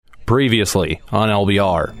Previously on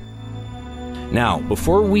LBR. Now,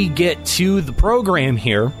 before we get to the program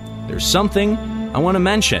here, there's something I want to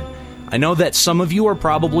mention. I know that some of you are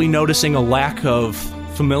probably noticing a lack of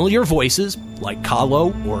familiar voices like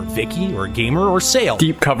Kahlo or Vicky or Gamer or Sale.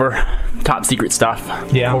 Deep cover, top secret stuff.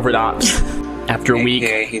 Yeah. Overt Ops. After a week,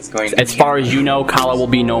 he's going as far as you know, Kahlo will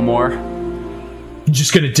be no more.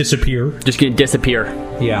 Just gonna disappear. Just gonna disappear.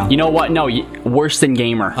 Yeah. You know what? No, worse than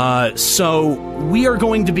Gamer. So we are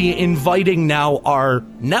going to be inviting now our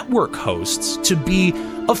network hosts to be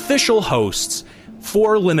official hosts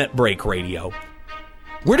for Limit Break Radio.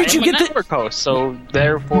 Where did you get the network host? So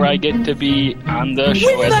therefore, I get to be on the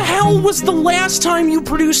show. When the hell was the last time you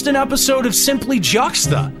produced an episode of Simply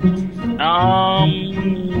Juxta?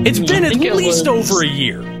 It's been at least over a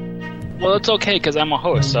year. Well, it's okay because I'm a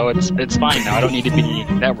host, so it's fine now. I don't need to be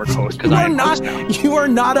network host because I'm a host now. You are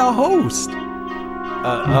not a host.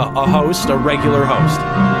 A host, a regular host.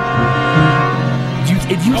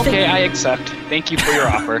 Okay, I accept. Thank you for your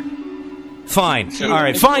offer. Fine. All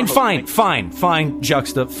right. Fine.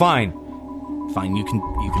 Juxta. Fine. You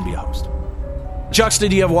can be a host. Juxta,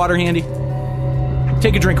 do you have water handy?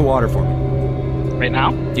 Take a drink of water for me. Right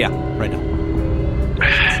now? Yeah, right now.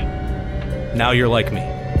 Now you're like me.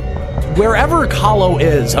 Wherever Kahlo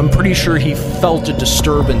is, I'm pretty sure he felt a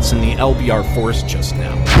disturbance in the LBR force just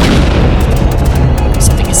now.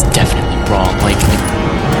 Something is definitely wrong. Like,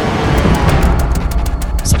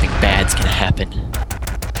 something bad's gonna happen.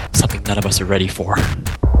 Something none of us are ready for.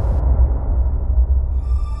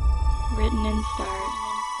 Written in stars,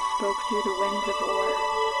 spoke through the winds of ore,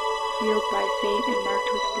 sealed by fate and marked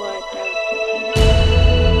with blood doused in hate.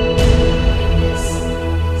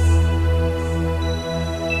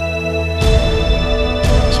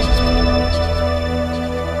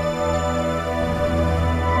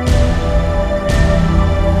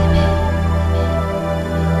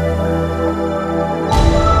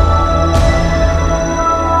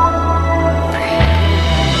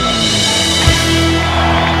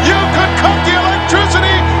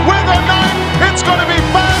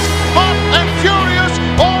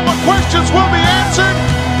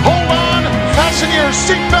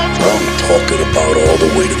 I'm talking about all the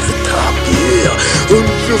way to the top, yeah. I'm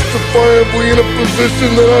justifiably in a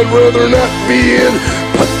position that I'd rather not be in,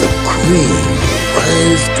 but the cream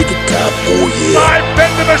rise to the top, oh yeah. I've been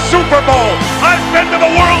to the Super Bowl, I've been to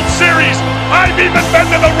the World Series, I've even been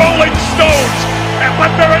to the Rolling Stones,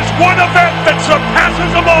 but there is one event that surpasses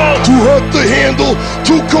them all. Too hot to handle,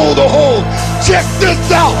 too cold to hold. Check this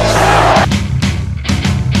out.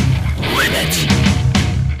 Limit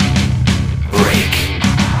Break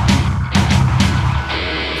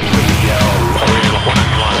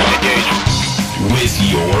with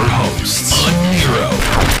your hosts, Nero.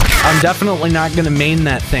 I'm definitely not going to main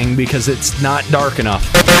that thing because it's not dark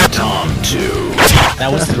enough. Tom 2.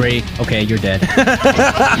 That was 3. Okay, you're dead.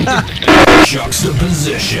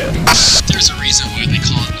 Juxtaposition. There's a reason why they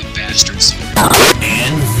call it a bastard sword.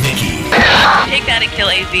 And Vicky. Take that and kill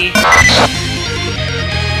AZ.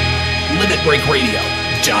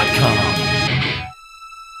 LimitBreakRadio.com.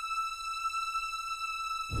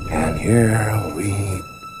 And here we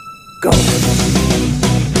go.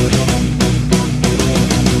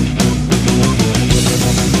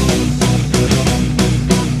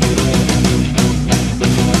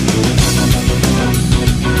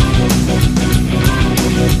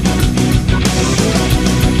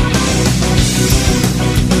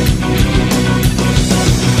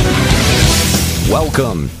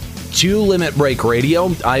 Welcome to Limit Break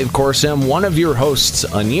Radio. I, of course, am one of your hosts,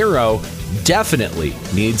 Aniro. Definitely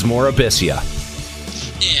needs more Abyssia.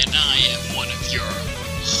 And I am one of your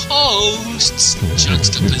hosts,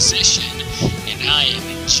 Juxtaposition, and I am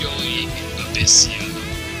enjoying Abyssia.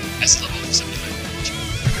 That's the level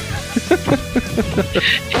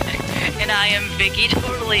 75. And I am Vicky,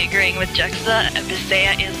 totally agreeing with Juxta.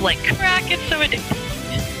 Abyssia is like crack, it's so addictive.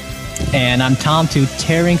 And I'm Tom 2,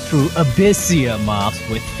 tearing through Abyssia mobs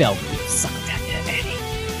with Felku. Suck that, Eddie.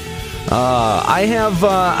 I have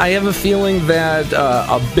a feeling that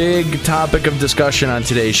a big topic of discussion on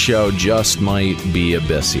today's show just might be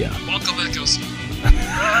Abyssia. Welcome back,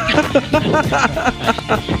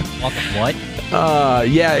 Welcome what?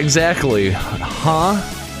 Yeah, exactly. Huh?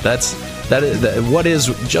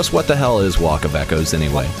 What the hell is Walk of Echoes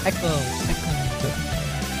anyway? Echoes.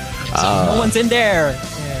 No one's in there.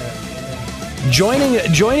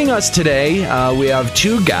 Joining us today, we have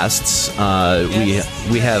two guests. Yes.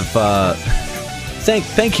 We have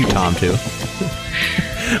thank you, Tom, too.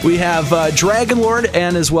 We have Dragonlord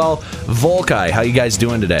and as well Volkai. How you guys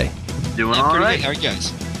doing today? Doing all right. How are you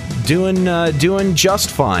guys? Doing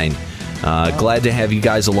just fine. Glad to have you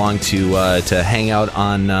guys along to hang out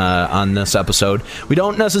on this episode. We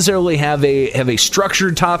don't necessarily have a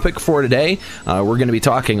structured topic for today. We're going to be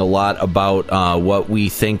talking a lot about what we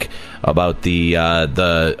think about the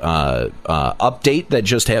update that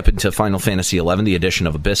just happened to Final Fantasy XI, the addition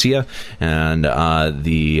of Abyssia, and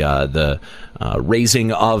the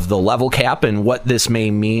raising of the level cap, and what this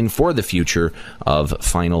may mean for the future of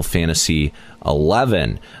Final Fantasy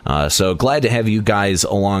XI. So glad to have you guys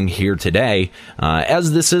along here today.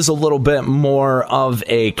 As this is a little bit more of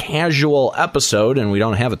a casual episode and we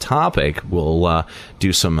don't have a topic, we'll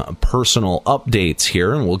do some personal updates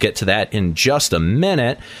here, and we'll get to that in just a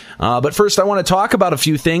minute. But first, I want to talk about a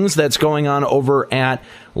few things that's going on over at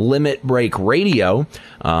Limit Break Radio.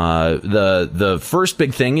 The first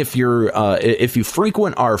big thing, if you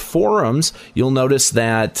frequent our forums, you'll notice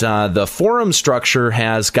that the forum structure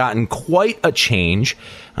has gotten quite a change.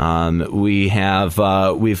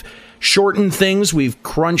 We've shortened things, we've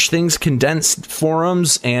crunched things, condensed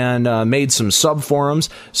forums, and made some sub forums.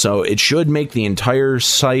 So it should make the entire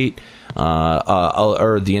site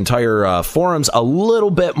or the entire forums a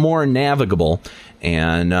little bit more navigable.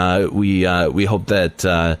 And we hope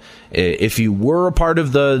that if you were a part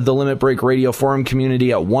of the Limit Break Radio forum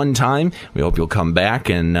community at one time, we hope you'll come back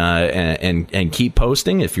and keep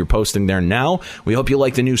posting. If you're posting there now, we hope you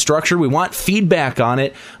like the new structure. We want feedback on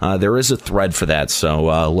it. There is a thread for that,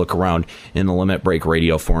 so look around in the Limit Break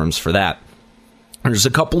Radio forums for that. There's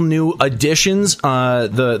a couple new additions.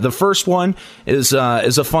 The first one is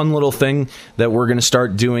a fun little thing that we're going to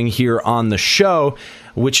start doing here on the show,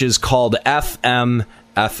 which is called FMFFL.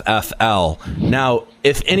 Now,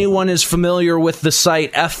 if anyone is familiar with the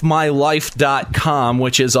site fmylife.com,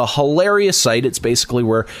 which is a hilarious site, it's basically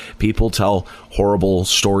where people tell horrible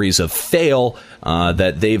stories of fail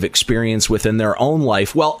that they've experienced within their own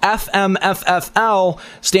life. Well, FMFFL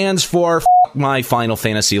stands for F My Final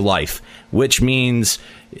Fantasy Life, which means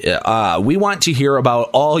we want to hear about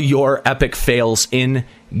all your epic fails in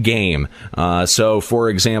game. So, for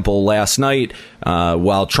example, last night,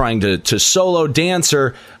 while trying to solo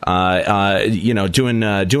Dancer, doing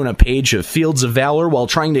a page of Fields of Valor, while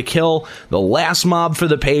trying to kill the last mob for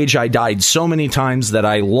the page, I died so many times that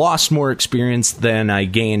I lost more experience than I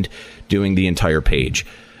gained doing the entire page.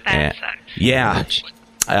 That sucks.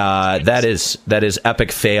 Yeah, that is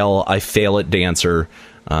epic fail. I fail at Dancer.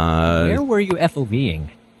 Where were you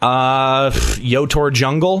FOVing? Yotor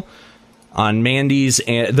Jungle. On Mandy's,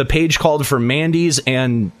 and the page called for Mandy's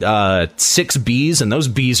and 6 bees, and those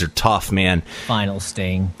bees are tough, man. Final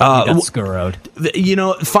Sting. You got scurrowed.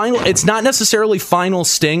 It's not necessarily Final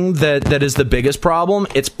Sting that is the biggest problem.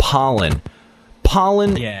 It's pollen.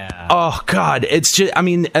 Yeah. Oh God, it's just. I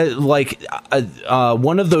mean,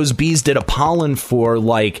 one of those bees did a pollen for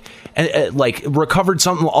recovered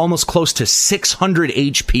something almost close to 600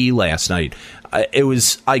 HP last night.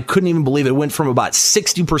 I couldn't even believe it went from about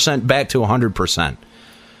 60% back to 100%.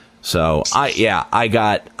 So I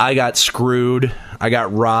got screwed. I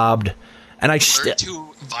got robbed, and to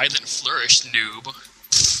Violent Flourish, noob.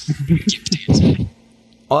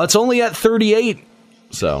 Well, it's only at 38.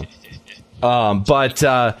 So, we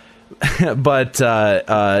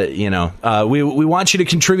want you to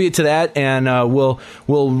contribute to that, and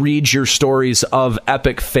we'll read your stories of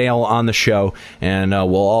epic fail on the show, and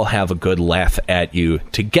we'll all have a good laugh at you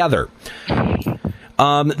together.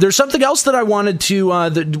 There's something else that I wanted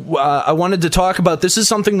to talk about. This is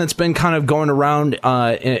something that's been kind of going around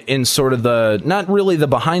in sort of not really the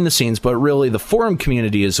behind the scenes, but really the forum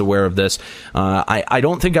community is aware of this. I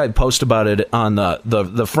don't think I'd post about it on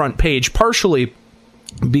the front page, partially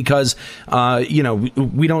because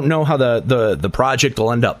we don't know how the project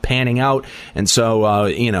will end up panning out, and so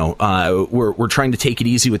we're trying to take it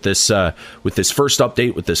easy with this first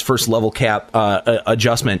update, with this first level cap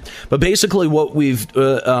adjustment. But basically, what we've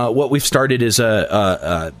started is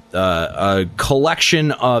a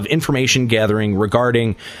collection of information gathering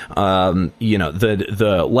regarding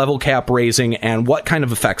the level cap raising and what kind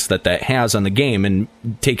of effects that has on the game, and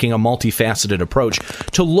taking a multifaceted approach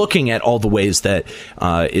to looking at all the ways that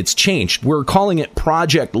it's changed. We're calling it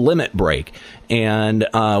Project Limit Break. And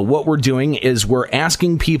what we're doing is we're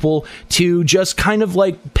asking people to just kind of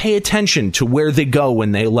pay attention to where they go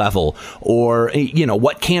when they level, or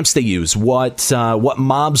what camps they use, what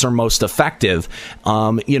mobs are most effective,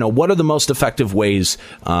 what are the most effective ways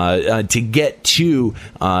to get to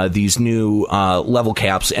these new level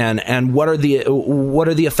caps, and what are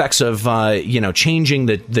the effects of changing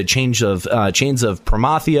the chains of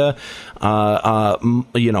Promathia,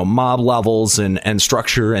 mob levels and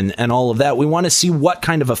structure and all of that. We want want to see what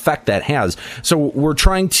kind of effect that has. So we're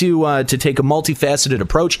trying to take a multifaceted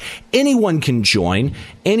approach. Anyone can join,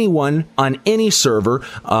 anyone on any server.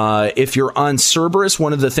 If you're on Cerberus,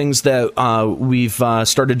 one of the things that we've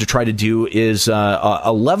started to try to do is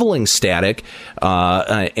a leveling static,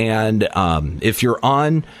 and if you're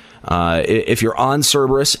on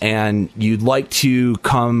Cerberus and you'd like to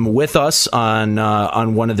come with us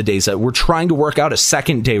on one of the days, that we're trying to work out a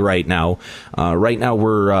second day right now. Right now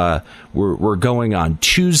we're going on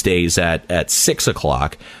Tuesdays at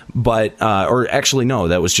 6:00, but or actually no,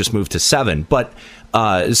 that was just moved to 7. But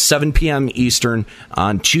 7 p.m. Eastern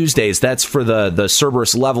on Tuesdays. That's for the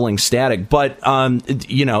Cerberus leveling static. But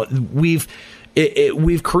we've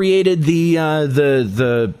created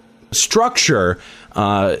the structure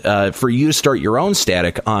for you to start your own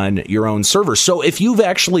static on your own server. So if you've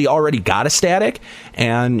actually already got a static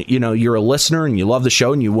and you're a listener and you love the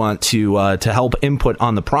show and you want to help input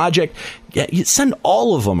on the project, you send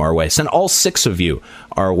all of them our way. Send all 6 of you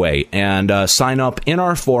our way and sign up in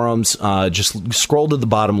our forums. Just scroll to the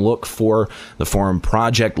bottom, look for the forum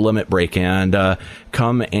Project Limit Break, and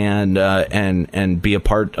come and be a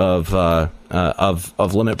part of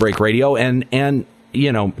Limit Break Radio and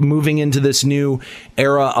moving into this new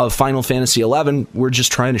era of Final Fantasy XI, we're just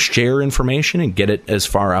trying to share information and get it as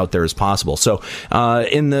far out there as possible. So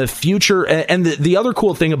in the future, and the other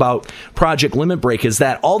cool thing about Project Limit Break is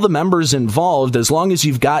that all the members involved, as long as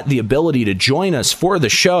you've got the ability to join us for the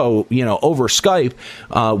show, over Skype,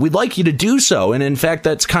 we'd like you to do so. And in fact,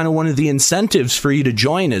 that's kind of one of the incentives for you to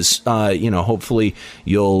join is, hopefully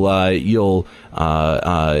you'll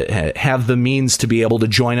have the means to be able to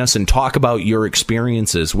join us and talk about your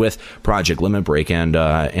experiences with Project Limit Break and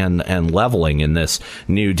leveling in this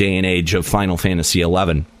new day and age of Final Fantasy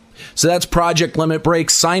XI. So that's Project Limit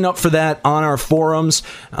Break. Sign up for that on our forums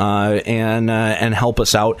and help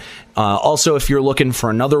us out. Also, if you're looking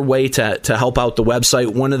for another way to help out the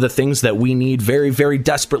website, one of the things that we need very, very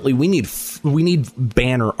desperately, we need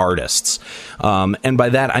banner artists. And by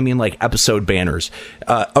that, I mean like episode banners.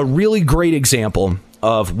 A really great example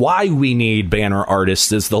of why we need banner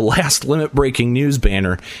artists is the last Limit Breaking News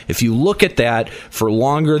banner. If you look at that for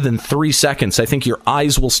longer than 3 seconds, I think your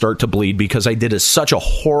eyes will start to bleed because I did such a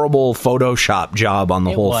horrible Photoshop job on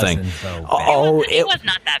the whole thing. It was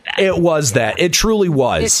not that bad. It was that. It truly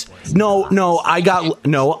was. I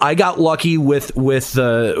got lucky with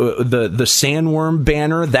the Sandworm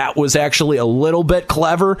banner. That was actually a little bit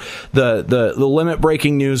clever. The Limit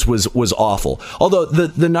Breaking News was awful. Although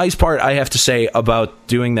the nice part I have to say about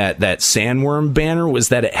doing that Sandworm banner was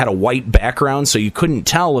that it had a white background, so you couldn't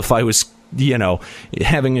tell if I was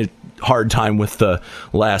having a hard time with the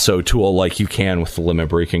lasso tool like you can with the Limit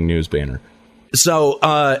Breaking News banner. So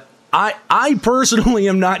I personally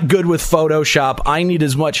am not good with Photoshop. I need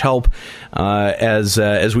as much help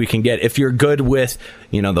as we can get. If you're good with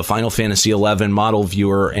the Final Fantasy XI model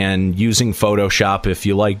viewer and using Photoshop, if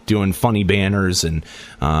you like doing funny banners and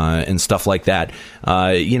stuff like that,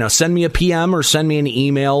 send me a PM or send me an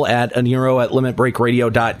email at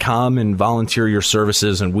aniro@limitbreakradio.com and volunteer your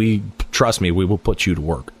services, and trust me, we will put you to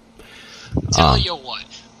work. Tell you what,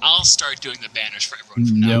 I'll start doing the banners for everyone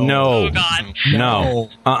from now on. No. Oh, God. No.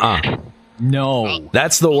 No.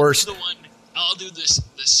 That's the worst. I'll do this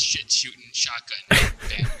shit shooting shotgun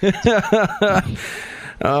banner.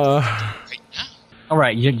 Right now. All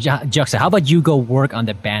right, Juxta, how about you go work on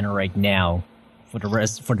the banner right now for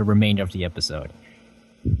the remainder of the episode?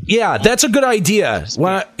 Yeah, that's a good idea.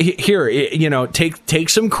 Well, here, take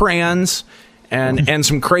some crayons and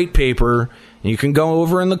some crate paper. You can go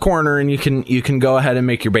over in the corner and you can go ahead and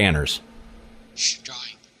make your banners.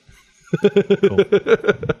 Drawing.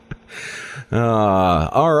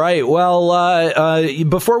 All right. Well,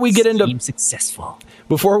 before we get into successful.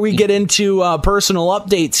 Before we get into personal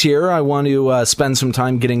updates here, I want to spend some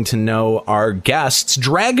time getting to know our guests.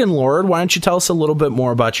 Dragonlord, why don't you tell us a little bit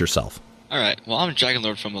more about yourself? All right. Well, I'm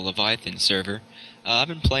Dragonlord from a Leviathan server. I've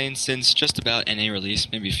been playing since just about NA release,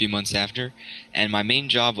 maybe a few months after, and my main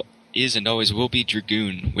job is and always will be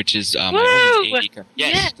Dragoon, which is my only AD.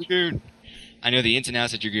 Yes, Dragoon. I know the ins and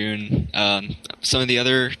outs of Dragoon. Some of the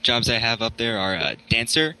other jobs I have up there are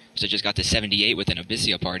Dancer, which I just got to 78 with an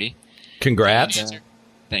Abyssea party. Congrats. And,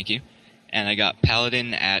 thank you. And I got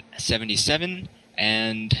Paladin at 77,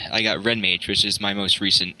 and I got Red Mage, which is my most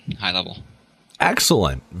recent high level.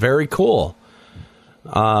 Excellent. Very cool.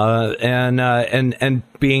 And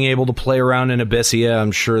being able to play around in Abyssea,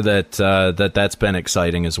 I'm sure that's been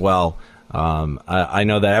exciting as well. I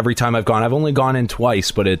know that every time I've gone, I've only gone in twice,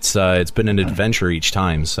 but it's been an adventure each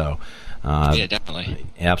time. So Yeah, definitely.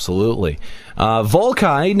 Absolutely.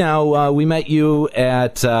 Volkai, now we met you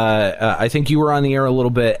at, I think you were on the air a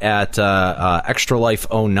little bit at Extra Life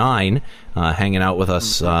 09, hanging out with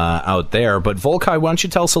us out there. But Volkai, why don't you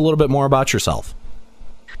tell us a little bit more about yourself?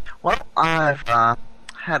 Well, I've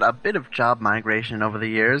had a bit of job migration over the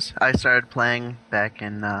years. I started playing back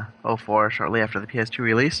in 04, shortly after the PS2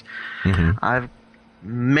 release. I'm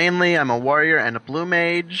a warrior and a blue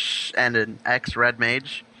mage and an ex-red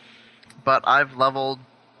mage, but I've leveled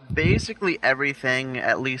basically everything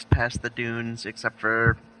at least past the dunes except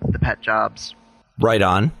for the pet jobs. Right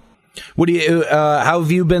on. What do you? How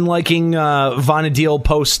have you been liking Vana'diel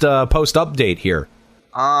post update here?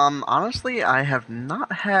 Honestly, I have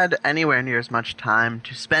not had anywhere near as much time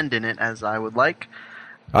to spend in it as I would like.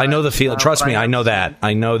 I know the feel. Trust me, I know that.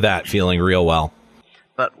 I know that feeling real well.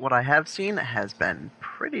 But what I have seen has been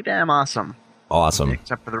pretty damn awesome. Awesome.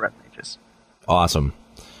 Except for the red mages. Awesome.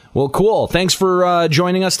 Well, cool. Thanks for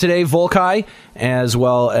joining us today, Volkai, as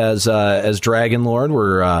well as Dragon Lord.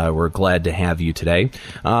 We're glad to have you today.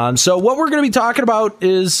 So what we're going to be talking about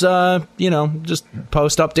is just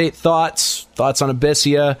post update thoughts on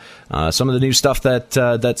Abyssea, some of the new stuff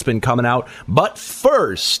that's been coming out. But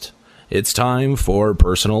first, it's time for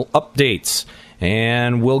personal updates,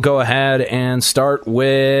 and we'll go ahead and start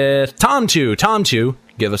with Tom2. Tom2,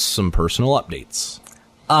 give us some personal updates.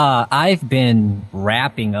 I've been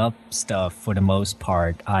wrapping up stuff for the most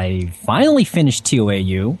part. I finally finished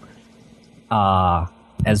TOAU,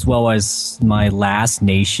 as well as my last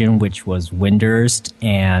nation, which was Windurst.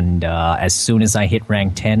 And as soon as I hit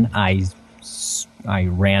rank 10, I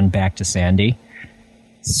ran back to Sandy.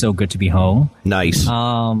 So good to be home. Nice.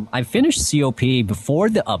 I finished COP before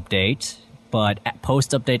the update, but at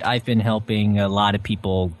post-update, I've been helping a lot of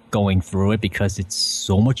people going through it because it's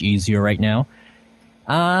so much easier right now.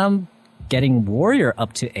 Getting Warrior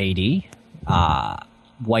up to 80,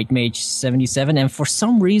 White Mage 77, and for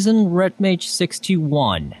some reason, Red Mage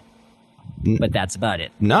 61. But that's about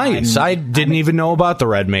it. Nice. I didn't even know about the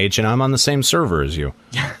Red Mage, and I'm on the same server as you.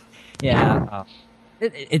 Yeah.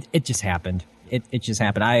 It just happened. It just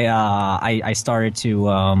happened. I started to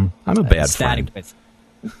I'm a bad friend. With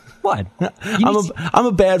what? I'm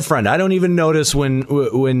a bad friend. I don't even notice when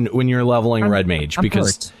you're leveling Red Mage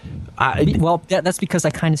because that's because I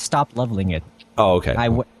kind of stopped leveling it. Oh, okay.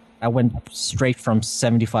 I went straight from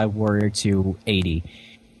 75 Warrior to 80,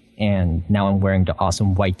 and now I'm wearing the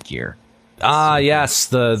awesome white gear. Yes,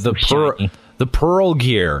 the pearl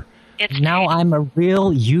gear. Now I'm a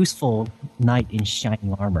real useful knight in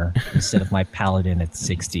shining armor instead of my paladin at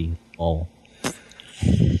 60. Well,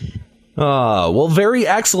 very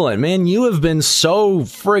excellent, man. You have been so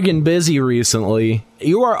friggin' busy recently.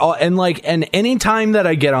 You are, and any time that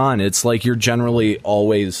I get on, it's like you're generally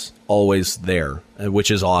always there, which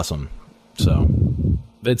is awesome. So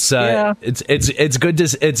it's good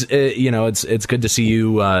to it's good to see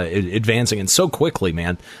you advancing and so quickly,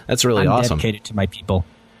 man. That's really awesome. I'm dedicated to my people.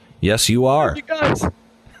 Yes, you are. You guys.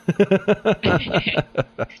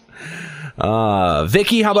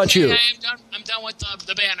 Vicky, how about you? I'm done with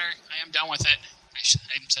the banner. I am done with it.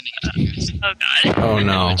 I'm sending it to you guys. Oh god. Oh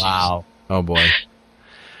no! Wow. Oh boy.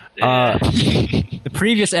 The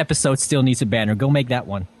previous episode still needs a banner. Go make that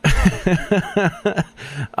one.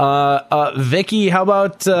 Vicky, how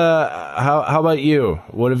about you?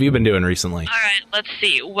 What have you been doing recently? All right, let's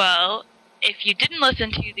see. Well, if you didn't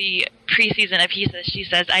listen to the preseason of He Says, She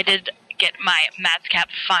Says, I did get my Mats cap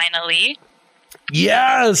finally.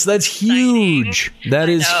 Yes, that's huge. That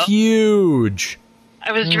is huge.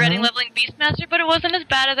 I was dreading leveling Beastmaster, but it wasn't as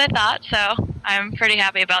bad as I thought, so I'm pretty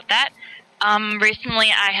happy about that.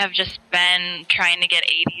 Recently I have just been trying to get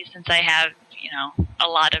 80 since I have, a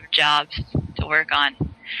lot of jobs to work on.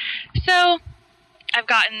 So I've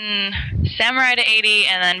gotten Samurai to 80,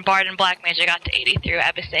 and then Bard and Black Mage I got to 80 through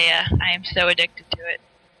Abyssea. I am so addicted to it.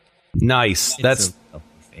 Nice.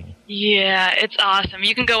 Yeah, it's awesome.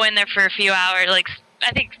 You can go in there for a few hours,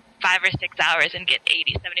 I think 5 or 6 hours, and get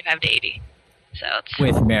 80, 75 to 80. So it's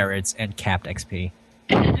with merits and capped XP.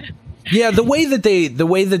 Yeah, the way that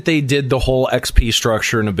they did the whole XP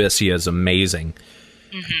structure in Abyssea is amazing.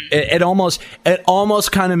 Mm-hmm. It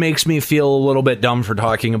almost kind of makes me feel a little bit dumb for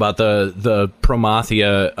talking about the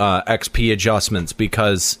Promathia XP adjustments,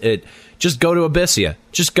 because just go to Abyssea.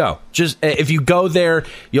 Just go. If you go there,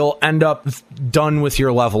 you'll end up done with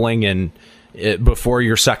your leveling and before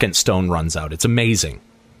your second stone runs out. It's amazing.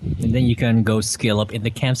 And then you can go skill up in the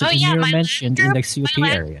camps that you mentioned in the COP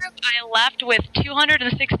area. I left with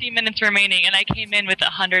 260 minutes remaining, and I came in with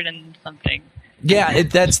 100 and something. Yeah,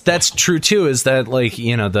 that's true too. Is that like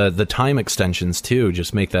the time extensions too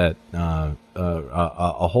just make that a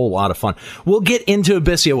whole lot of fun. We'll get into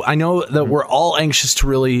Abyssea. I know that we're all anxious to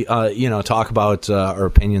really talk about our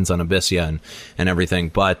opinions on Abyssea and everything.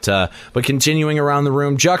 But continuing around the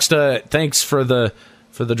room, Juxta, thanks for the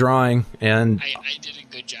drawing, and I did a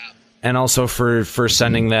good job. And also for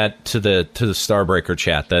sending that to the Starbreaker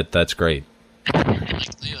chat. That's great. I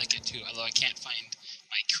like it too, although I can't find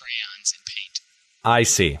my crayons and paint. I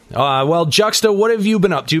see. Well, Juxta, what have you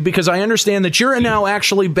been up to? Because I understand that you're now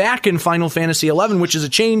actually back in Final Fantasy XI, which is a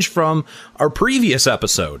change from our previous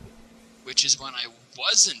episode. Which is when I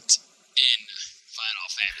wasn't in Final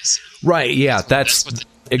Fantasy. Right, yeah, that's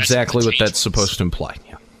exactly what that's supposed to imply.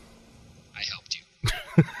 Yeah. I helped you.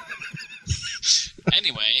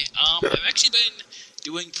 Anyway, I've actually been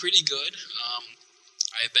doing pretty good.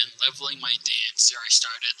 I've been leveling my dancer. I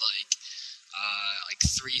started like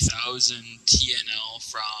 3,000 TNL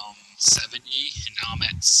from 70, and now I'm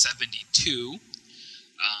at 72.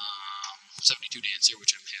 72 dancer,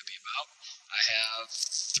 which I'm happy about. I have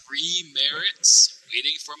 3 merits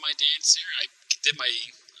waiting for my dancer. I did my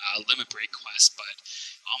limit break quest, but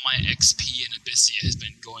all my XP in Abyssea has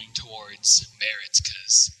been going towards merits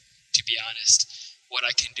because, to be honest, what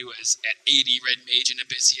I can do is at 80 Red Mage in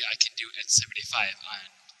Abyssea, I can do at 75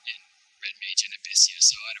 in Red Mage in Abyssea,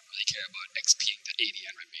 so I don't really care about XPing the 80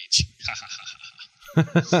 on Red Mage.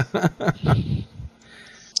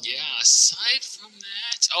 Yeah, aside from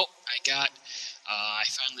that, I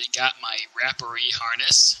finally got my Rappery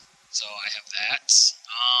harness, so I have that.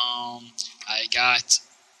 I got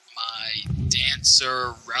my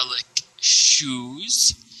Dancer Relic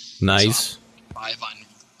shoes. Nice. So 5 on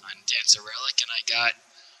Dancer Relic, and I got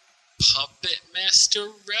Puppet Master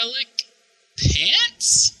Relic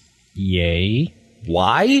pants? Yay.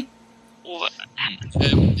 Why? What?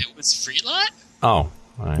 It was free lot? Oh,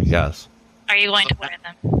 I guess. Are you going to wear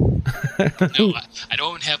them? No, I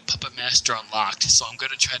don't have Puppet Master unlocked, so I'm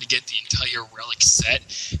going to try to get the entire Relic set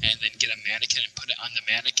and then get a mannequin and put it on the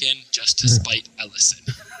mannequin just to spite Ellison.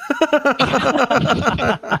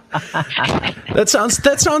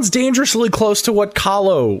 That sounds dangerously close to what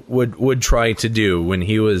Kahlo would try to do when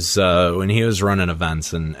he was running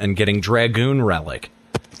events and getting Dragoon Relic.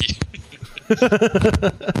 Some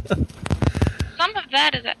of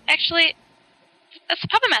that is actually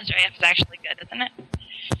Puppet Master AF is actually good, isn't it?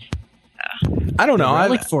 I don't know. The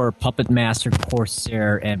Relic for Puppet Master,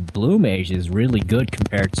 Corsair, and Blue Mage is really good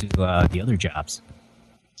compared to the other jobs.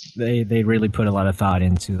 They really put a lot of thought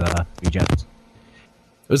into the jobs.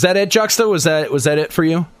 Was that it, Juxta? Was that it for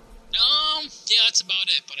you? Yeah, that's about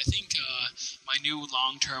it. But I think my new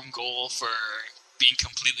long-term goal for being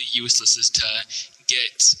completely useless is to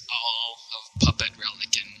get all of Puppet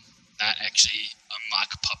Relic and not actually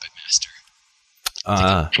unlock Puppet Master.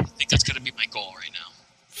 I think that's going to be my goal right now.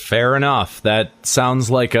 Fair enough. That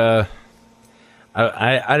sounds like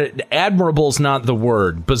admirable's not the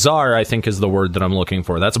word. Bizarre, I think, is the word that I'm looking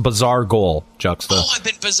for. That's a bizarre goal, Juxta. Oh, I've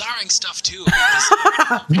been bizarring stuff too.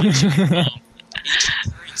 Ancient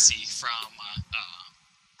currency from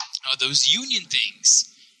those union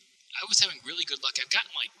things. I was having really good luck. I've gotten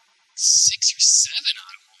like 6 or 7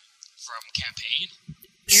 on them from campaign.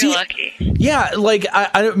 You're lucky. Yeah, like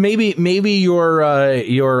I maybe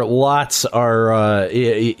your lots are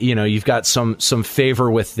you've got some favor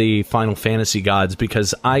with the Final Fantasy gods,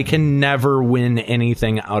 because I can never win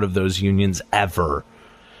anything out of those unions ever.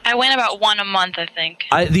 I win about 1 a month, I think.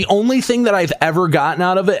 The only thing that I've ever gotten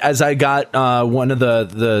out of it is I got one of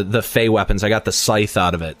the Fey weapons. I got the scythe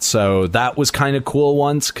out of it, so that was kind of cool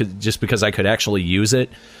once, just because I could actually use it.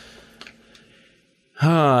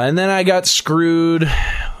 And then I got screwed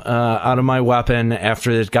out of my weapon after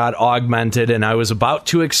it got augmented, and I was about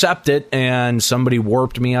to accept it, and somebody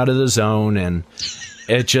warped me out of the zone, and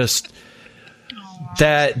it just...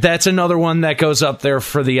 That's another one that goes up there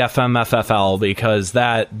for the FMFFL, because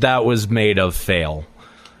that was made of fail.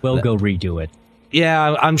 We'll go redo it.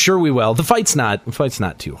 Yeah, I'm sure we will. The fight's not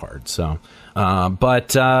too hard, so...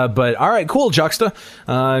 But all right, cool, Juxta.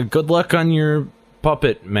 Good luck on your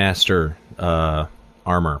Puppet Master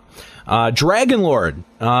armor. Dragon Lord,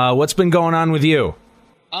 what's been going on with you?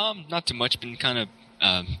 Not too much. Been kind of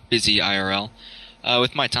busy IRL.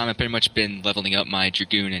 With my time, I've pretty much been leveling up my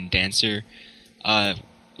Dragoon and Dancer.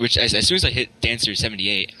 Which as soon as I hit Dancer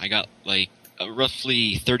 78, I got like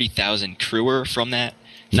roughly 30,000 crewer from that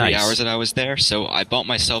 3 hours that I was there. So I bought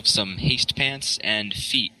myself some haste pants and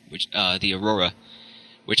feet, which the Aurora.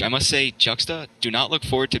 Which I must say, Juxta, do not look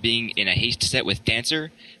forward to being in a haste set with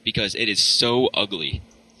Dancer, because it is so ugly.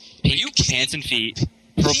 Pink pants and feet,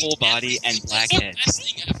 purple body, and black head.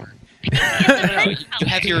 No, you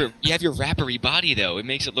have your rappery body though. It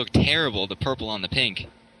makes it look terrible. The purple on the pink.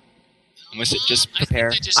 Unless it just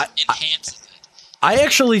prepare. I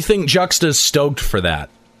actually think Juxta's stoked for that.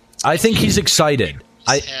 I think he's excited.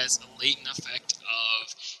 It has a latent effect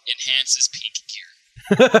of enhances pink gear.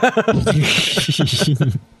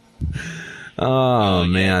 Oh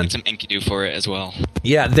man, some Enkidu for it as well.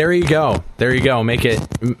 Yeah, there you go. There you go. Make the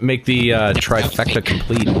trifecta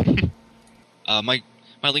complete. My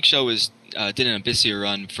Link Show did an Abyssea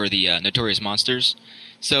run for the Notorious Monsters,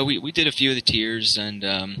 so we did a few of the tiers and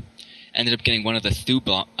ended up getting one of the Thu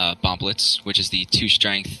Bomblets, which is the 2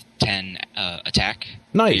 strength 10 attack.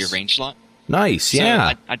 Nice. For your range slot. Nice,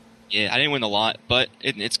 yeah. So I didn't win a lot, but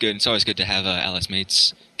it's good. It's always good to have LS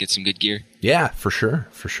mates get some good gear. Yeah, for sure.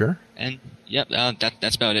 And yep,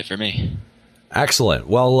 that's about it for me. Excellent.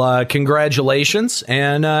 Well, congratulations,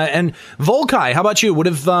 and Volkai, how about you? What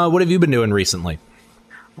have you been doing recently?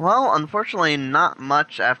 Well, unfortunately, not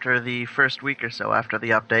much after the first week or so after the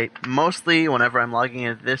update. Mostly, whenever I'm logging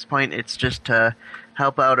in at this point, it's just to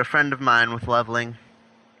help out a friend of mine with leveling.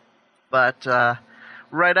 But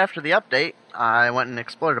right after the update, I went and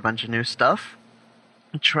explored a bunch of new stuff.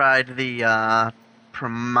 Tried the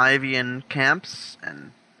Promethean camps,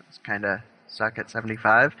 and it was kind of suck at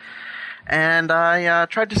 75. And I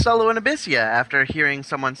tried to solo in Abyssea after hearing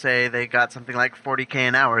someone say they got something like 40k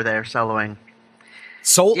an hour there soloing.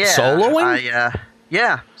 Soloing?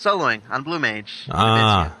 Yeah, soloing on Blue Mage.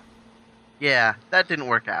 Ah. Yeah, that didn't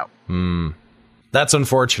work out. That's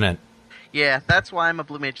unfortunate. Yeah, that's why I'm a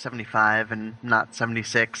Blue Mage 75 and not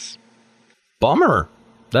 76. Bummer.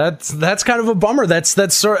 That's kind of a bummer.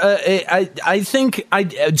 That's sort. I think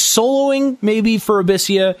soloing maybe for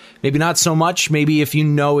Abyssea, maybe not so much. Maybe if you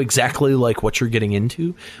know exactly like what you're getting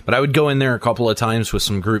into. But I would go in there a couple of times with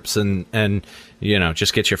some groups and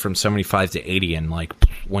just get you from 75 to 80 in like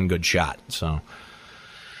one good shot. So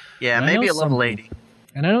yeah, maybe a level 80.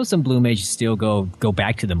 And I know some Blue Mages still go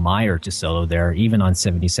back to the Mire to solo there, even on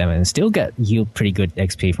 77, and still yield pretty good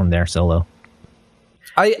XP from their solo.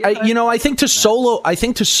 I think to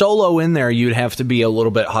solo in there you'd have to be a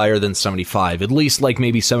little bit higher than 75, at least like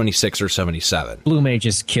maybe 76 or 77. Blue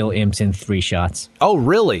Mages kill imps in 3 shots. Oh,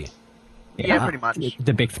 really? Yeah, pretty much.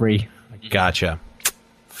 The big 3. Gotcha.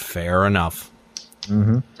 Fair enough.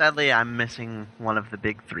 Mm-hmm. Sadly, I'm missing one of the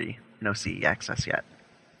big 3. No CE access yet.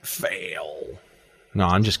 Fail. No,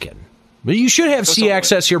 I'm just kidding. But you should have CE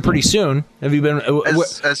access here pretty soon. Have you been?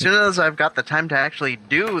 As soon as I've got the time to actually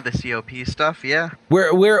do the COP stuff, yeah.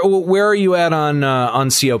 Where are you at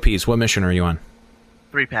on COPs? What mission are you on?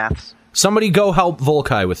 3 paths. Somebody go help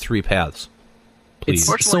Volkai with 3 paths, please.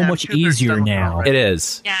 It's so much easier now. It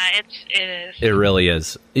is. Yeah, it is. It really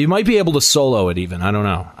is. You might be able to solo it even. I don't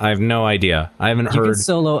know. I have no idea. I haven't heard. You can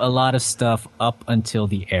solo a lot of stuff up until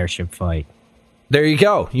the airship fight. There you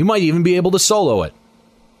go. You might even be able to solo it.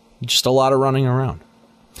 Just a lot of running around.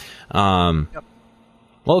 Yep.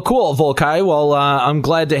 Well, cool, Volkai. Well, I'm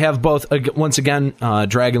glad to have both, once again,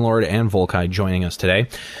 Dragonlord and Volkai joining us today.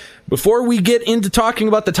 Before we get into talking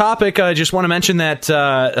about the topic, I just want to mention that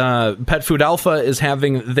Pet Food Alpha is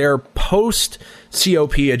having their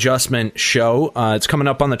post-COP adjustment show. It's coming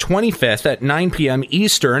up on the 25th at 9 p.m.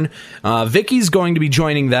 Eastern. Vicky's going to be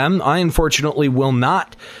joining them. I, unfortunately, will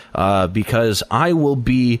not because I will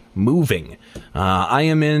be moving. I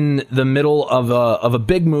am in the middle of a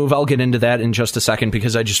big move. I'll get into that in just a second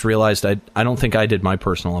because I just realized I don't think I did my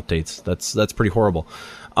personal updates. That's pretty horrible.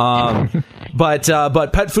 But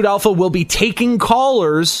Pet Food Alpha will be taking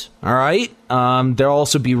callers. All right. They'll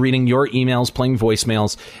also be reading your emails, playing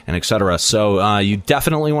voicemails, and etc. So you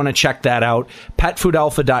definitely want to check that out.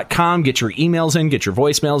 Petfoodalpha.com. Get your emails in, get your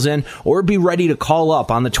voicemails in, or be ready to call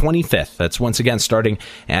up on the 25th. That's once again starting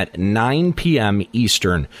at 9 p.m.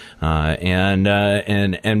 Eastern.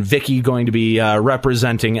 And Vicky going to be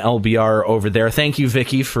representing LBR over there. Thank you,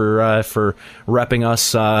 Vicky, for repping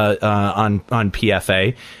us on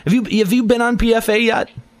PFA. Have you been on PFA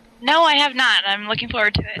yet? No, I have not. I'm looking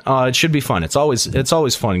forward to it. It should be fun. It's always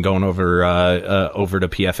fun going over to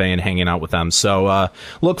PFA and hanging out with them. So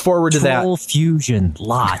look forward to that. Troll Fusion,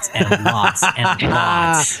 lots and lots and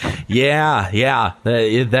lots. Yeah.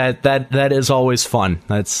 That is always fun.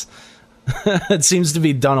 It seems to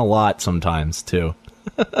be done a lot sometimes too.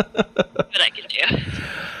 But I can do.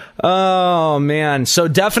 Oh, man. So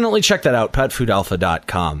definitely check that out,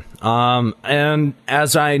 petfoodalpha.com. And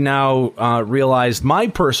as I now realized my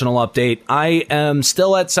personal update, I am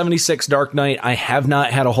still at 76 Dark Knight. I have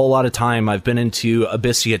not had a whole lot of time. I've been into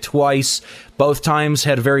Abyssia twice. Both times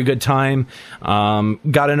had a very good time.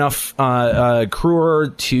 Got enough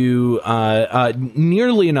Kruer to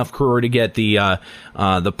nearly enough Kruer to get the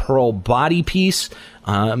pearl body piece.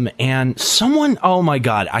 And someone, oh my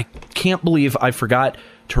god, I can't believe I forgot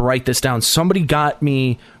to write this down. Somebody got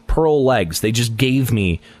me pearl legs. They just gave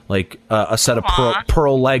me like a set of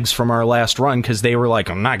pearl legs from our last run because they were like,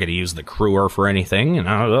 I'm not going to use the Kruer for anything. And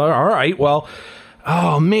I was like, all right, well,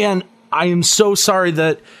 oh man, I am so sorry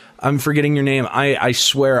that I'm forgetting your name. I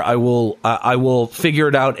swear I will figure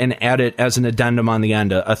it out and add it as an addendum on the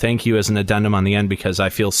end. A thank you as an addendum on the end because I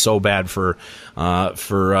feel so bad for brain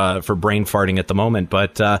farting at the moment.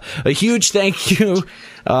 But a huge thank you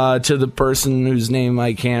to the person whose name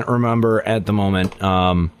I can't remember at the moment.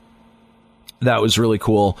 That was really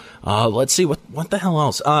cool. Let's see what the hell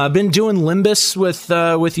else. I've been doing Limbus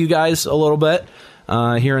with you guys a little bit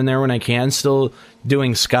here and there when I can. Still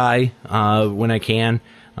doing Sky when I can.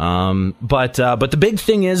 But the big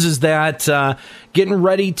thing is that getting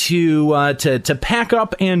ready to pack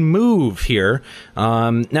up and move here.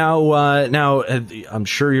 Now I'm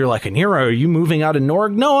sure you're like, Anira, are you moving out of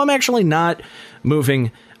Norg? No, I'm actually not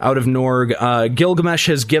moving out of Norg. Gilgamesh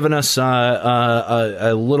has given us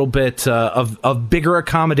a little bit of bigger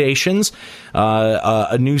accommodations,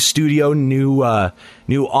 a new studio, new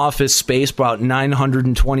office space, about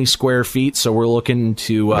 920 square feet. So we're looking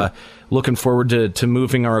forward to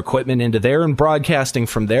moving our equipment into there and broadcasting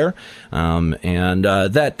from there. And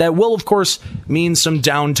that will, of course, mean some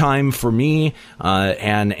downtime for me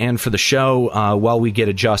and for the show while we get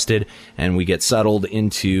adjusted and we get settled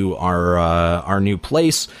into our new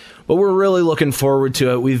place. But we're really looking forward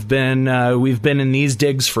to it. We've been in these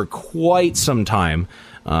digs for quite some time.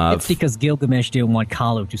 It's because Gilgamesh didn't want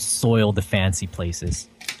Kahlo to soil the fancy places.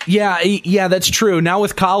 Yeah, that's true. Now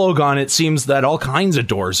with Kahlo gone, it seems that all kinds of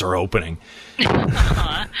doors are opening.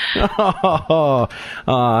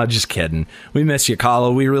 Just kidding. We miss you,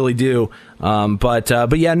 Kahlo. We really do. But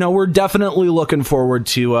yeah, no, we're definitely looking forward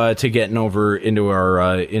to getting over into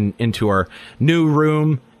our new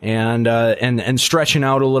room and stretching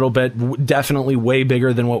out a little bit. Definitely way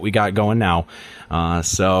bigger than what we got going now.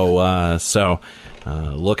 So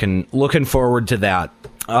looking forward to that.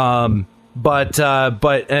 But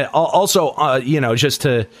also,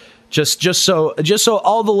 just so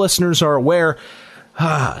all the listeners are aware,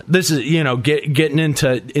 this is, getting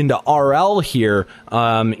into RL here.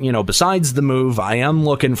 Besides the move, I am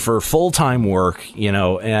looking for full-time work,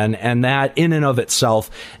 and that in and of itself,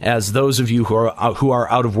 as those of you who are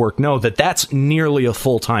out of work know, that's nearly a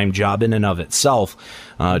full-time job in and of itself,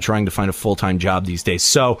 trying to find a full-time job these days.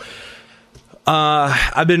 So,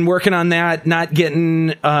 I've been working on that, not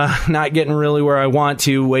getting really where I want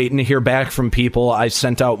to, waiting to hear back from people. I've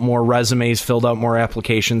sent out more resumes, filled out more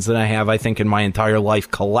applications than I have, I think, in my entire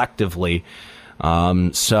life collectively.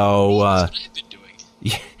 That's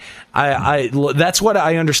what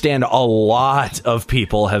I understand a lot of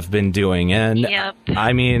people have been doing. And yep.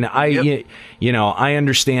 I mean, I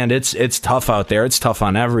understand it's tough out there. It's tough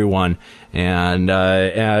on everyone. And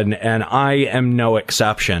I am no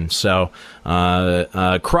exception. So,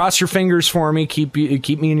 cross your fingers for me. Keep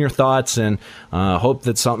me in your thoughts and, hope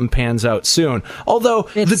that something pans out soon. Although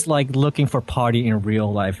it's like looking for party in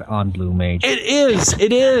real life on Blue Mage.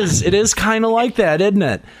 It is kind of like that, isn't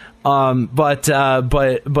it? The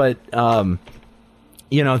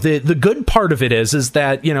good part of it is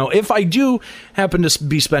that, if I do happen to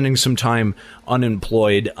be spending some time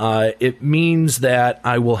unemployed, it means that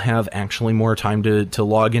I will have actually more time to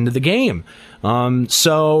log into the game.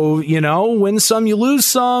 So, win some, you lose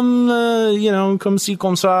some, comme ci,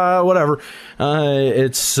 comme ça, whatever.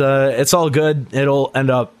 It's all good. It'll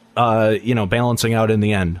end up, balancing out in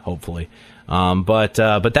the end, hopefully. But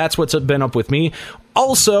that's what's been up with me.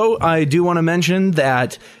 Also, I do want to mention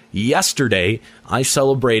that yesterday I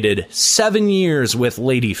celebrated 7 years with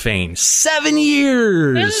Lady Fane. 7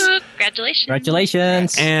 years!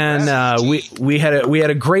 Congratulations! And we had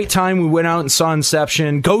a great time. We went out and saw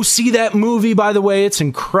Inception. Go see that movie, by the way. It's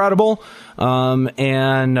incredible.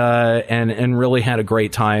 And really had a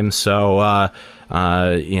great time. So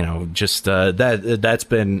that's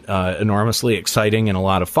been enormously exciting and a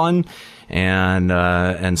lot of fun.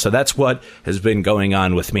 And so that's what has been going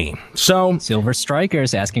on with me. So Silver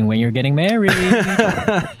Strikers asking when you're getting married.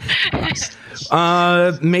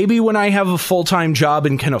 Maybe when I have a full-time job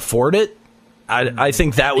and can afford it. I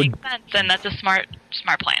think that would make sense, and that's a smart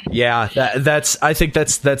plan. Yeah, I think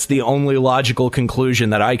that's the only logical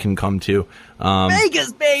conclusion that I can come to.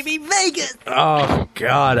 Vegas, baby, Vegas. Oh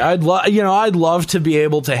God, I'd love to be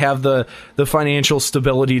able to have the financial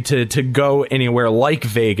stability to go anywhere like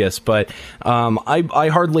Vegas, but I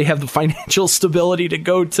hardly have the financial stability to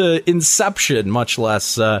go to Inception, much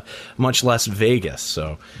less Vegas.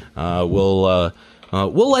 So we'll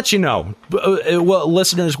let you know. Well,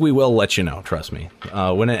 listeners, we will let you know. Trust me,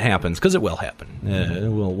 when it happens, because it will happen.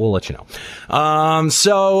 We'll let you know.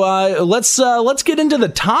 So let's get into the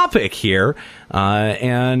topic here.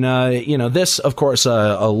 This, of course,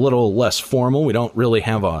 a little less formal. We don't really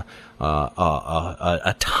have a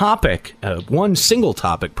topic, one single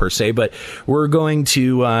topic per se, but we're going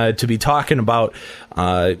to be talking about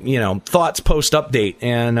thoughts post update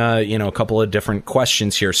and a couple of different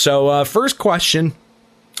questions here. So first question.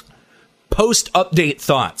 Post update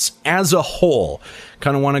thoughts as a whole.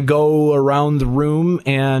 Kind of want to go around the room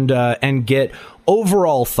and get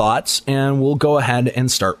overall thoughts, and we'll go ahead and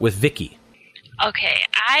start with Vicky. Okay,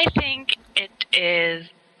 I think it is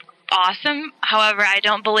awesome. However, I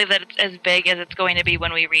don't believe that it's as big as it's going to be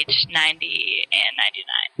when we reach 90 and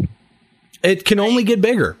 99. It can only get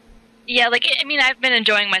bigger. Yeah, I've been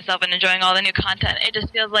enjoying myself and enjoying all the new content. It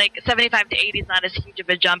just feels like 75 to 80 is not as huge of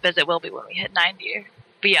a jump as it will be when we hit 90 or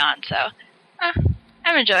beyond. So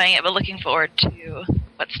I'm enjoying it, but looking forward to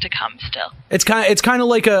what's to come still. It's kind of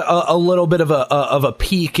like a little bit of a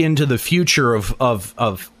peek into the future of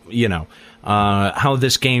how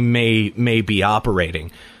this game may be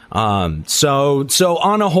operating. So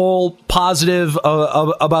on a whole, positive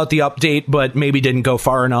about the update, but maybe didn't go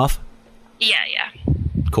far enough. Yeah.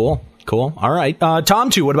 Cool. All right,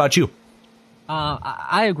 Tom, too. What about you?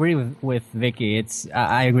 I agree with Vicky.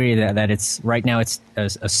 I agree that it's right now it's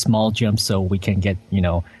a small jump, so we can get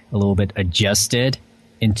a little bit adjusted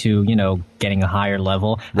into getting a higher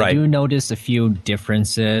level. Right. I do notice a few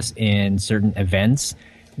differences in certain events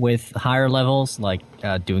with higher levels, like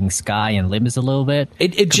doing Sky and Limbs a little bit.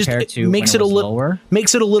 It just makes it a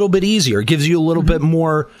little bit easier. It gives you a little bit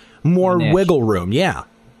more wiggle room. Yeah.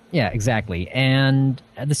 Yeah, exactly. And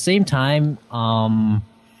at the same time,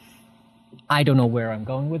 I don't know where I'm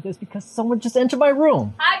going with this because someone just entered my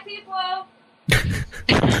room. Hi, people.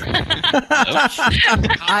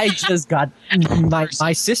 I just got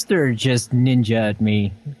my sister just ninja'd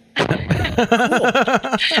me. Hi,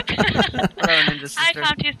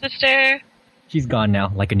 Tomty's sister. She's gone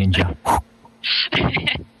now, like a ninja.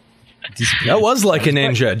 That was like a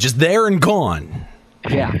ninja, just there and gone.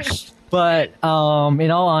 Yeah, but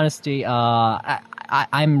in all honesty,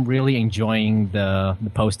 I'm really enjoying the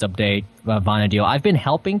post update Vana'diel. I've been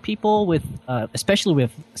helping people with, especially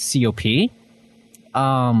with COP.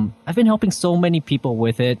 I've been helping so many people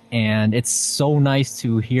with it, and it's so nice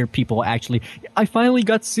to hear people actually. I finally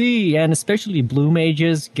got C, and especially blue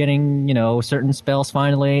mages getting certain spells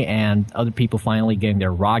finally, and other people finally getting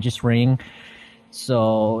their Rajas ring.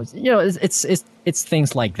 So it's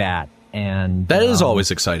things like that, and that is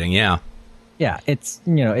always exciting. Yeah. Yeah, it's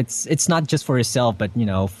not just for yourself, but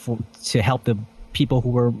to help the people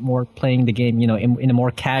who are more playing the game, in a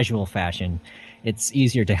more casual fashion. It's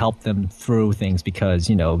easier to help them through things because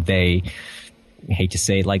they, I hate to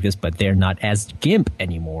say it like this, but they're not as gimp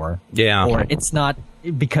anymore. Yeah, or it's not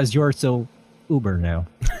because you're so uber now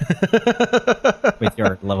with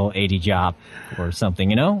your level 80 job or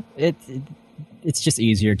something. It's just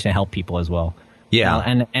easier to help people as well.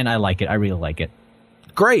 Yeah, and I like it. I really like it.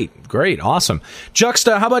 Great, awesome.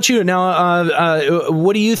 Juxta, how about you? Now,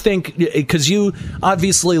 what do you think? Because you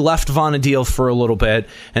obviously left Vana'diel for a little bit,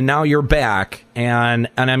 and now you're back. And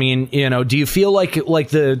I mean, do you feel like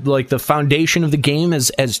the foundation of the game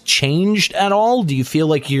has changed at all? Do you feel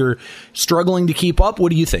like you're struggling to keep up?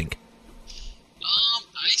 What do you think?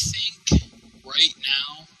 I think right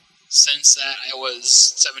now, since that I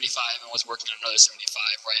was 75 and was working on another 75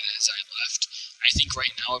 right as I left, I think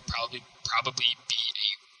right now would probably be a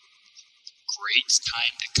great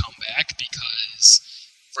time to come back because,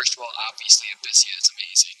 first of all, obviously Abyssia is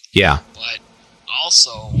amazing. Yeah. But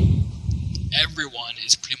also, everyone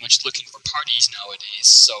is pretty much looking for parties nowadays,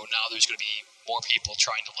 so now there's going to be more people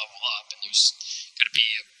trying to level up, and there's going to be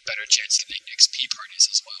a better chance to make XP parties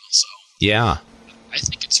as well. So yeah, I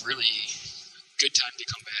think it's really a good time to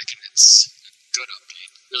come back, and it's a good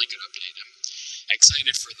update, really good update. I'm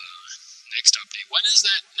excited for the next update. When is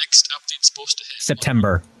that next update supposed to hit?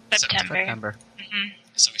 September. Mm-hmm.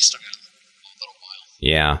 So we still got a little while.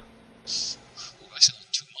 Yeah. I still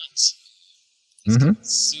have 2 months. Mm-hmm.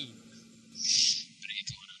 Soon.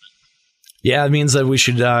 Yeah, it means that we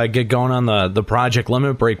should get going on the Project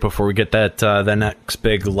Limit Break before we get that the next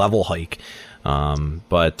big level hike.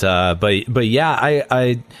 But yeah,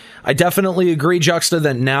 I definitely agree, Juxta,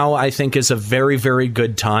 that now I think is a very, very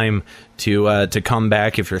good time to come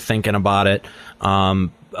back if you're thinking about it.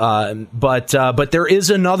 But there is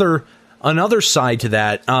another side to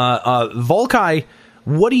that. Volkai,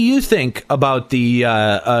 what do you think about the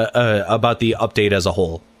update as a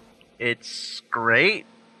whole? It's great.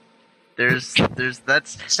 That's the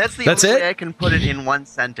only way I can put it in one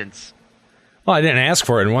sentence. Well, I didn't ask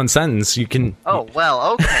for it in one sentence. You can. Oh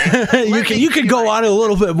well, okay. you can go on a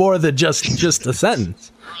little bit more than just a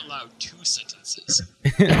sentence. You're allowed 2 sentences.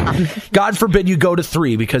 God forbid you go to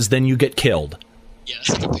 3, because then you get killed.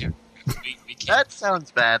 Yes, that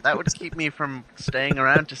sounds bad. That would keep me from staying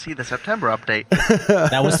around to see the September update.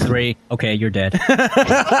 That was 3. Okay, you're dead.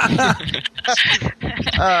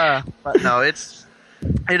 But no, it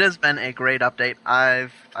has been a great update.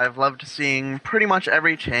 I've loved seeing pretty much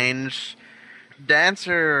every change.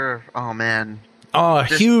 Dancer, oh man. Oh,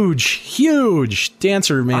 huge.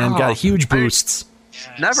 Dancer, man, got huge boosts.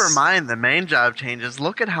 Never mind the main job changes.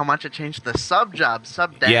 Look at how much it changed the sub job,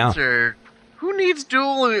 sub dancer. Yeah. Who needs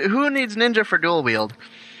ninja for dual wield?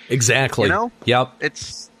 Exactly. You know? Yep.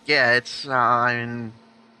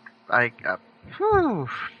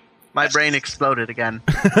 My brain exploded again.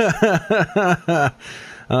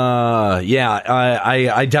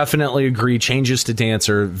 I definitely agree. Changes to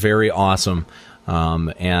Dancer, very awesome. And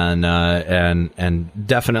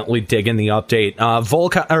definitely digging the update.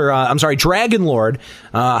 Dragon Lord.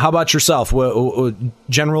 How about yourself?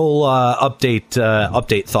 General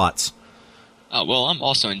update thoughts. Well, I'm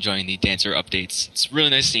also enjoying the Dancer updates. It's really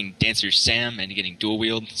nice seeing Dancer Sam and getting dual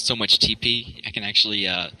wield. So much TP. I can actually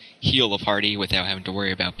heal a party without having to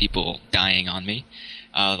worry about people dying on me,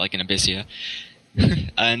 like in Abyssia.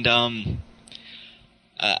 And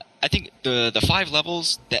I think the 5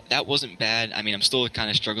 levels that wasn't bad. I mean, I'm still kind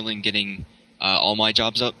of struggling getting all my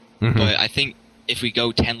jobs up, but I think if we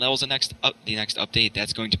go 10 levels the next update,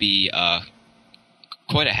 that's going to be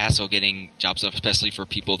quite a hassle getting jobs up, especially for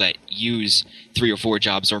people that use 3 or 4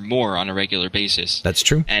 jobs or more on a regular basis. That's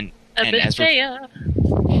true. And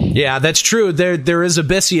yeah, that's true. There is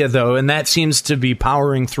Abyssia though, and that seems to be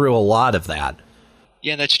powering through a lot of that.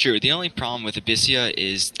 Yeah, that's true. The only problem with Abyssia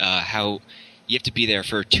is how you have to be there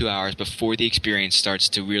for 2 hours before the experience starts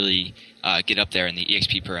to really get up there in the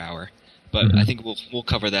EXP per hour. But I think we'll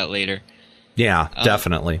cover that later. Yeah,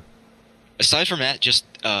 definitely. Aside from that, just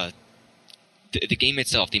the game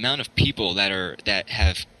itself, the amount of people that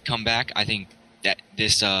have come back, I think that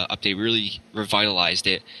this update really revitalized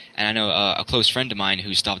it. And I know a close friend of mine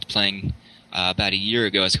who stopped playing about a year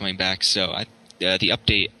ago is coming back. So the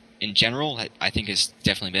update in general, I think, has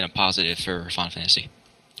definitely been a positive for Final Fantasy.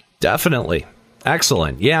 Definitely.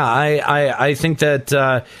 Excellent. Yeah, I think that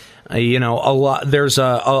there's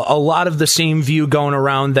a lot of the same view going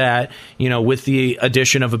around that, with the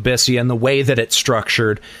addition of Abyssia and the way that it's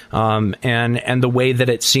structured, and the way that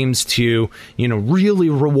it seems to, really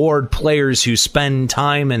reward players who spend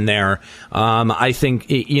time in there. I think,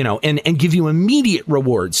 and give you immediate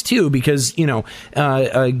rewards too, because,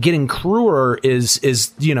 getting Kruer is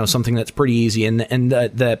something that's pretty easy. And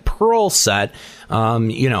the Pearl set,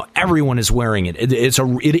 everyone is wearing it. It is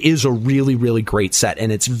a really, really great set,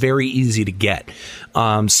 and it's very easy to get.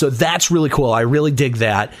 So that's really cool. I really dig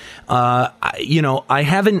that. I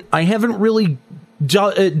haven't really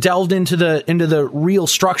delved into the real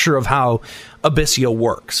structure of how Abyssia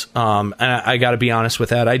works. And I got to be honest with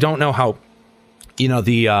that. I don't know how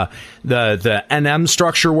the NM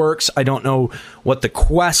structure works. I don't know what the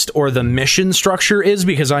quest or the mission structure is,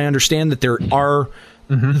 because I understand that there are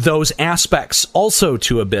those aspects also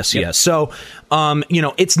to Abyssia. Yep. So,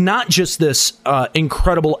 it's not just this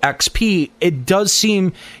incredible XP. It does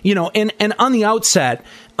seem, and on the outset,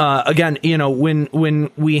 again,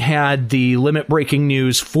 when we had the limit breaking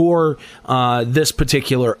news for this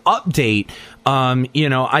particular update,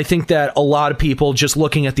 I think that a lot of people just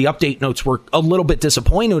looking at the update notes were a little bit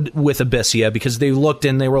disappointed with Abyssia, because they looked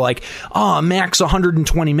and they were like, max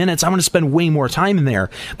 120 minutes. I'm going to spend way more time in there.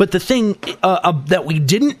 But the thing that we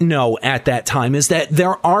didn't know at that time is that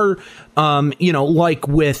there are, like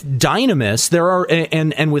with Dynamis, there are,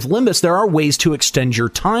 and with Limbus, there are ways to extend your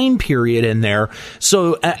time period in there.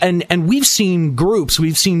 So, and we've seen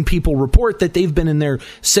people report that they've been in there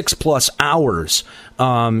 6+ hours,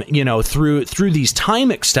 through these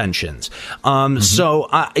time extensions. So,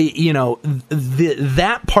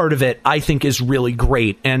 that part of it, I think, is really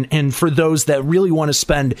great. And for those that really want to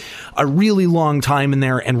spend a really long time in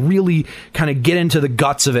there and really kind of get into the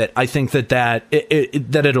guts of it, I think that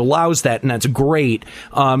it allows does that, and that's great.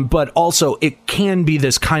 But also, it can be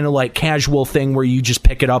this kind of like casual thing where you just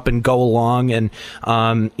pick it up and go along. And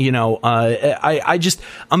I'm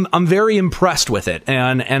very impressed with it,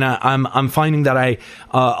 and I'm finding that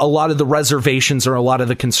a lot of the reservations or a lot of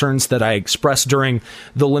the concerns that I expressed during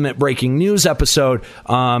the Limit Breaking News episode,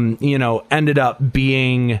 ended up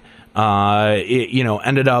being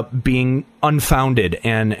unfounded,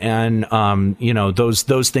 and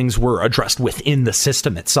those things were addressed within the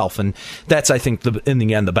system itself, and that's, I think, in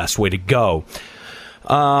the end, the best way to go.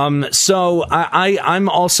 So I'm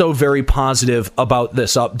also very positive about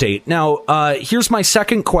this update. Now, here's my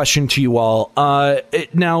second question to you all.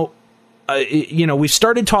 We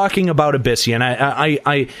started talking about Abyssea, and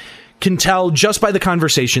I can tell just by the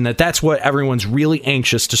conversation that that's what everyone's really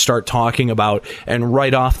anxious to start talking about and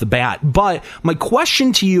right off the bat. But my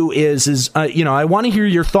question to you is I want to hear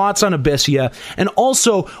your thoughts on Abyssea, and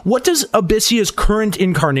also, what does Abyssea's current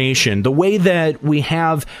incarnation, the way that we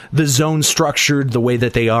have the zone structured, the way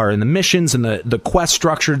that they are, and the missions and the quest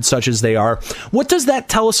structured such as they are, what does that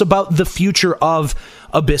tell us about the future of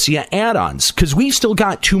Abyssea add-ons? Because we've still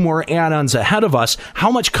got 2 more add-ons ahead of us.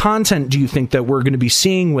 How much content do you think that we're going to be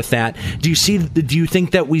seeing with that? Do you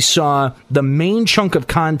think that we saw the main chunk of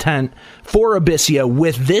content for Abyssea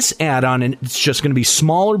with this add-on, and it's just going to be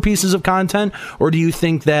smaller pieces of content, or do you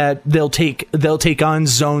think that they'll take on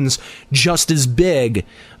zones just as big,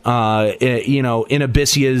 in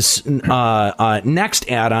Abyssea's next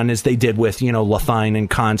add-on as they did with Lethine and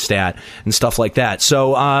Kronstadt and stuff like that?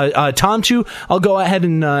 So, Tom2, I'll go ahead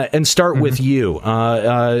and start with you.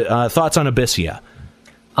 Thoughts on Abyssea?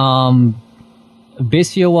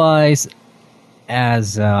 Abyssea-wise,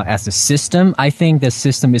 as a system, I think the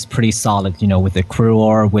system is pretty solid. With the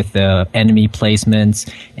crew with the enemy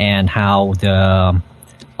placements, and how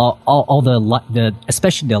all the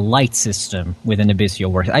especially the light system within Abyssea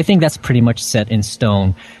works. I think that's pretty much set in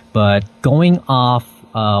stone. But going off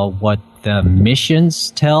what the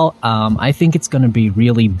missions tell, I think it's going to be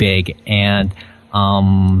really big, and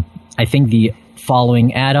I think the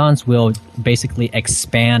following add-ons will basically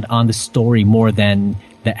expand on the story more than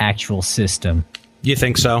the actual system. You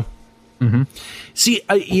think so? Mm-hmm. See,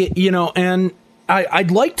 and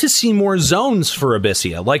I'd like to see more zones for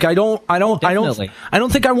Abyssea. Like, I don't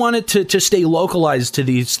think I want it to stay localized to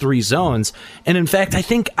these 3 zones. And in fact, I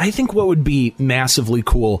think what would be massively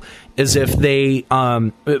cool is if they,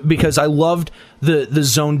 because I loved the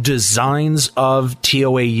zone designs of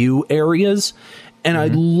TOAU areas, and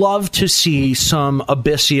I'd love to see some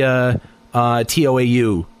Abyssea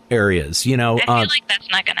TOAU areas. I feel like that's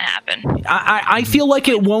not going to happen. I feel like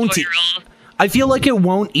it won't. I feel like it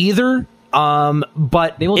won't either.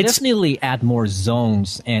 But they will definitely add more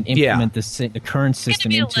zones and implement the current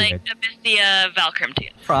system into it. Abyssea Valkyrie too.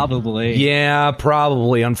 Probably. Yeah,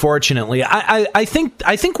 probably. Unfortunately, I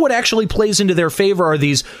think what actually plays into their favor are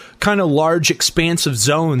these kind of large, expansive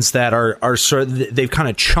zones that are sort of, they've kind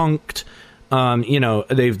of chunked.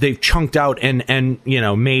 They've chunked out and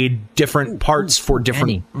made different parts for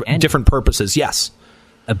different purposes. Yes.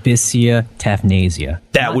 Abyssea Tafnasia.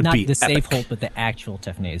 That would not be the epic. safe hold, but the actual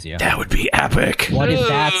Tafnasia. That would be epic. What if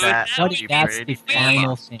that's the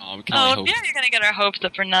final thing? Now you're gonna get our hopes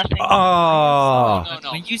up for nothing. Oh.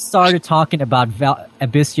 No. When you started talking about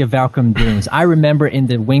Abyssea Valkyrie Dunes, I remember in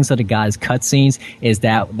the Wings of the Gods cutscenes is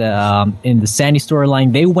that in the Sandy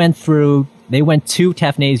storyline they went to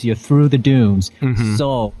Tafnasia through the dunes. Mm-hmm.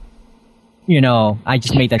 So, I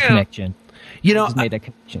just made that connection.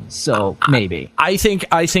 So maybe I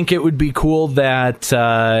think it would be cool that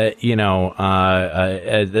to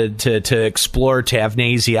explore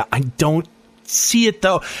Tafnasia. I don't see it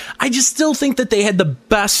though. I just still think that they had the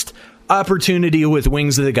best opportunity with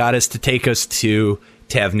Wings of the Goddess to take us to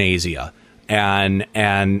Tafnasia.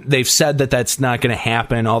 And they've said that that's not going to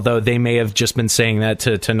happen, although they may have just been saying that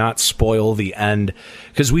to not spoil the end,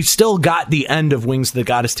 because we've still got the end of Wings of the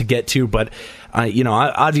Goddess to get to. But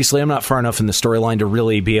obviously I'm not far enough in the storyline to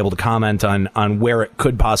really be able to comment on where it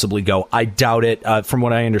could possibly go. I doubt it. From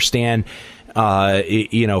what I understand,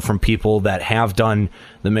 from people that have done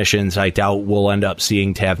the missions, I doubt we'll end up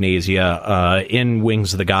seeing Tafnasia in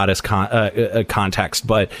Wings of the Goddess context.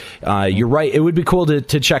 But you're right; it would be cool to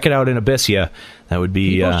check it out in Abyssea. That would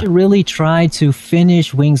be. People should really try to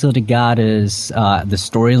finish Wings of the Goddess, the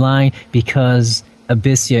storyline, because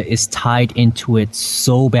Abyssea is tied into it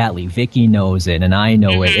so badly. Vicky knows it, and I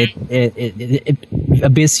know it.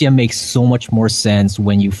 Abyssea makes so much more sense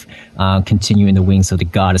when you continue in the Wings of the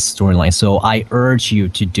Goddess storyline. So I urge you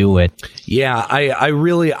to do it. Yeah, I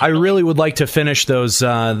really would like to finish those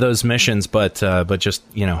missions, but just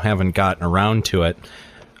haven't gotten around to it.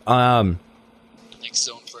 Next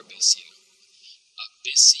zone for Abyssea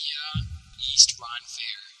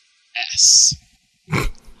S.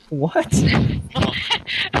 What? In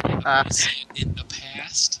the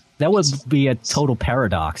past. That would be a total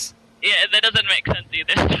paradox. Yeah, that doesn't make sense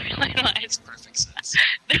either. Storyline-wise. Makes perfect sense.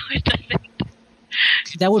 No, it doesn't.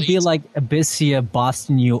 That would be like Abyssia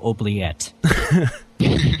Boston Oubliette.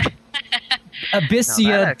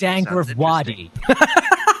 Abyssia Dangrove Wadi.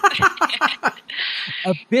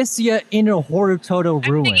 Abyssia Inner Horatoto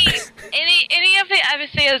Ruins. Any of the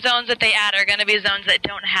Abyssia zones that they add are going to be zones that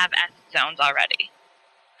don't have S zones already.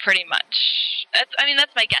 Pretty much.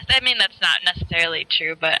 That's my guess. I mean, that's not necessarily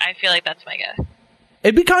true, but I feel like that's my guess.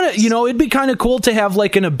 It'd be kind of, cool to have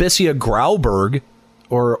like an Abyssia Grauberg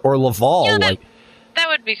or Laval. Yeah, that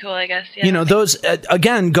would be cool, I guess. Yeah. You know, those,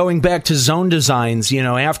 again, going back to zone designs, you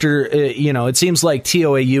know, after, it seems like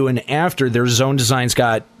TOAU and after their zone designs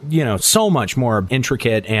got, so much more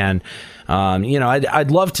intricate and, I'd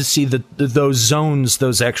love to see those zones,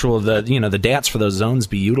 those actual, the DATs for those zones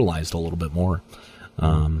be utilized a little bit more.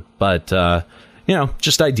 But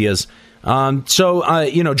just ideas.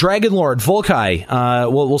 Dragonlord, Volkai,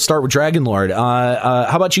 we'll start with Dragonlord.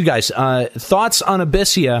 How about you guys? Thoughts on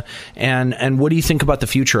Abyssia and what do you think about the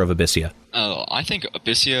future of Abyssia? I think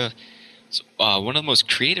Abyssia is one of the most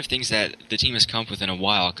creative things that the team has come up with in a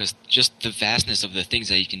while, because just the vastness of the things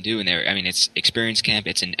that you can do in there. I mean, it's experience camp,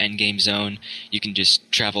 it's an endgame zone. You can just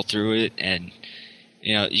travel through it, and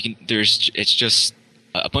it's just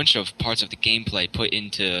a bunch of parts of the gameplay put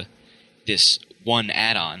into this one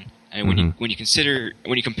add-on. I mean, when you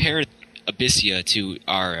compare Abyssia to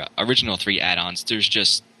our original 3 add-ons,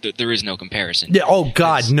 there is no comparison. Yeah, oh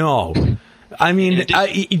God, no. I mean,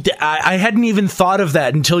 I hadn't even thought of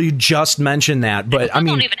that until you just mentioned that. But I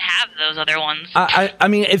don't even have those other ones. I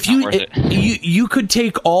mean, if you could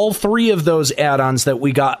take all 3 of those add-ons that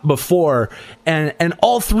we got before, and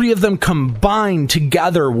all 3 of them combined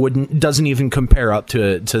together doesn't even compare up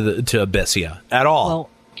to Abyssia at all. Well,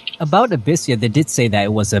 about Abyssia, they did say that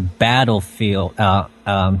it was a battlefield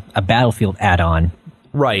add-on.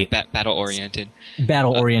 Right. Battle-oriented.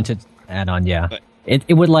 Battle-oriented add-on, yeah.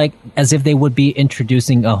 It would like as if they would be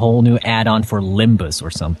introducing a whole new add-on for Limbus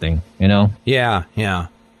or something, you know? Yeah.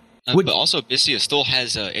 But also Abyssia still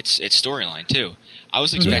has its storyline too. I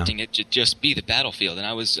was expecting it to just be the battlefield, and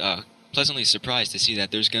I was pleasantly surprised to see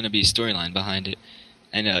that there's going to be storyline behind it.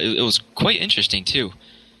 And it was quite interesting too,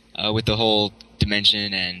 with the whole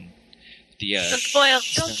dimension and the Don't spoil.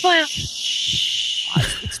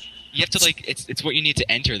 You have to it's what you need to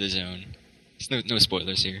enter the zone. There's no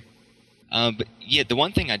spoilers here. But yeah, the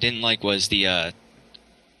one thing I didn't like was that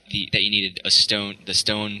you needed the stone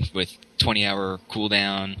with 20-hour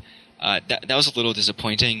cooldown. That was a little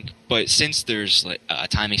disappointing. But since there's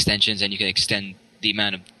time extensions and you can extend the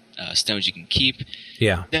amount of stones you can keep,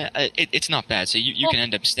 it's not bad. So you can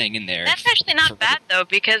end up staying in there. That's actually not bad though,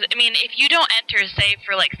 because I mean, if you don't enter, say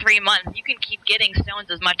for 3 months, you can keep getting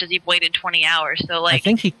stones as much as you've waited 20 hours. So I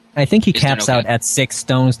think he caps out at 6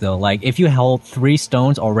 stones though. Like if you hold 3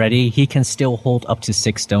 stones already, he can still hold up to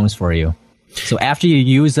 6 stones for you. So after you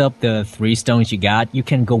use up the 3 stones you got, you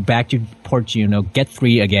can go back to Port Juno, get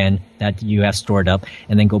 3 again that you have stored up,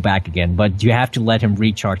 and then go back again. But you have to let him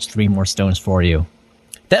recharge 3 more stones for you.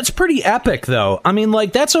 That's pretty epic, though. I mean,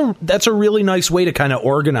 that's a really nice way to kind of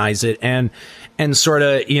organize it and sort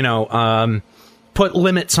of put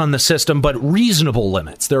limits on the system, but reasonable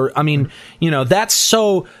limits. That's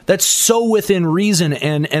so within reason,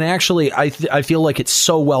 and actually, I feel like it's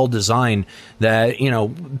so well designed that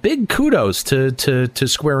big kudos to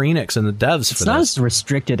Square Enix and the devs for this. It's not as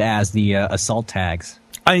restricted as the assault tags.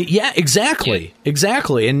 Yeah, exactly.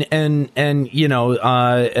 And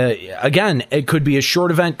again, it could be a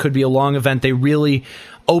short event, could be a long event. They really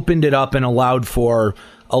opened it up and allowed for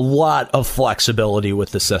a lot of flexibility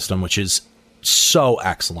with the system, which is so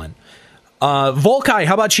excellent. Volkai,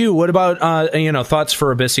 how about you? What about, thoughts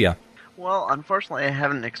for Abyssia? Well, unfortunately, I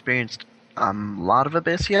haven't experienced a lot of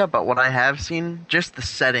Abyssia, but what I have seen, just the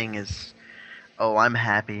setting is, I'm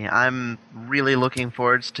happy. I'm really looking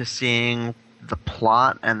forward to seeing the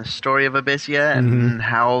plot and the story of Abyssia and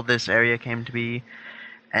how this area came to be,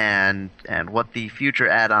 and what the future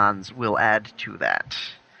add-ons will add to that.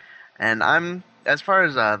 And as far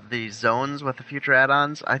as the zones with the future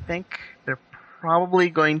add-ons, I think they're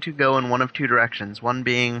probably going to go in one of 2 directions. One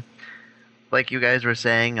being, like you guys were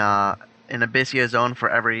saying, an Abyssia zone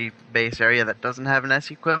for every base area that doesn't have an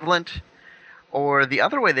S equivalent. Or the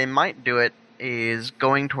other way they might do it is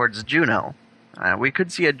going towards Juno. We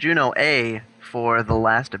could see a Juno A for the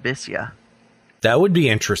last Abyssia. That would be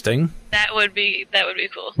interesting. That would be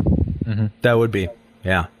cool. Mm-hmm. That would be,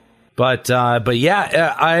 yeah. But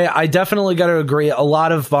yeah, I definitely got to agree. A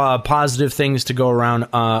lot of positive things to go around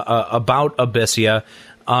about Abyssea.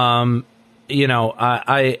 I'm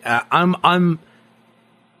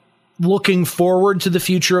looking forward to the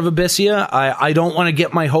future of Abyssea. I don't want to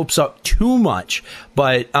get my hopes up too much,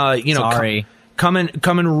 but Sorry.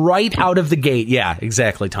 Coming right out of the gate. Yeah,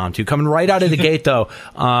 exactly, Tom, too. Coming right out of the gate, though,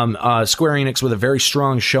 Square Enix with a very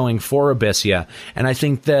strong showing for Abyssea. And I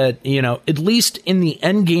think that, at least in the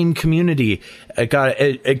endgame community, it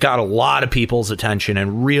got a lot of people's attention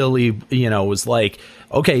and really, was like,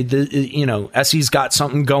 okay, SE's got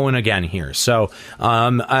something going again here. So,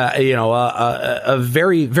 a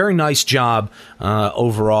very, very nice job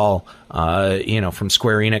overall, from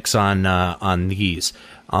Square Enix on these.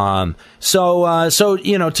 So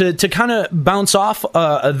to kind of bounce off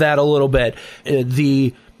that a little bit,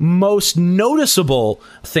 the most noticeable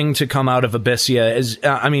thing to come out of Abyssea is,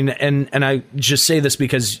 and I just say this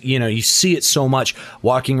because, you see it so much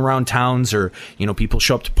walking around towns or, people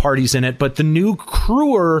show up to parties in it, but the new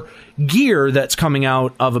Crewer gear that's coming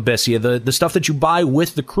out of Abyssea, the stuff that you buy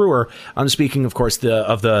with the Crewer, I'm speaking, of course,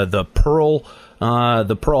 the Pearl,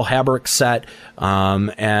 the Pearl Habric set,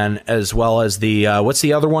 and as well as the what's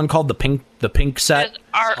the other one called? The pink set.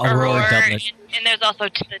 There's Aurora, and there's also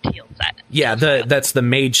the teal set. Yeah, that's the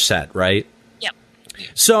Mage set, right? Yep.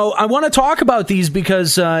 So I want to talk about these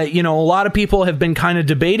because a lot of people have been kind of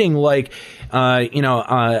debating, like, I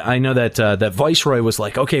know that Viceroy was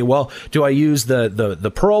like, okay, well, do I use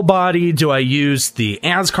the Pearl body? Do I use the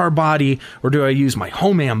Ascar body? Or do I use my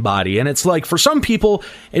Homam body? And it's like, for some people,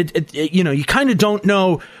 you kind of don't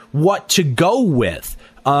know what to go with.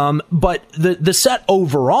 But the set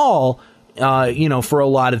overall, for a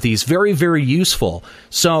lot of these, very, very useful.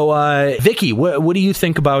 So, Vicky, what do you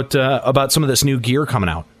think about some of this new gear coming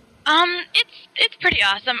out? It's pretty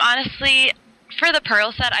awesome, honestly. For the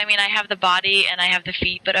Pearl set, I have the body and I have the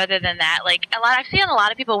feet, but other than that, I've seen a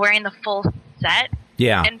lot of people wearing the full set.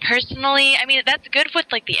 Yeah. And personally, that's good with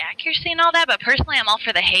the accuracy and all that, but personally, I'm all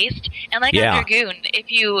for the haste. And on Dragoon, if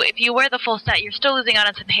you wear the full set, you're still losing out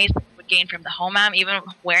on some haste that you would gain from the Homam, even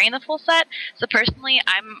wearing the full set. So personally,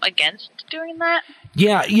 I'm against doing that.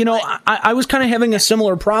 Yeah, I was kind of having a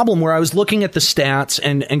similar problem where I was looking at the stats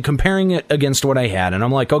and comparing it against what I had, and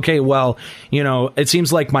I'm like, okay, well, it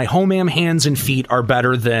seems like my Homam hands and feet are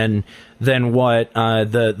better than what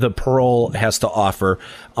the Pearl has to offer.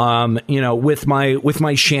 With my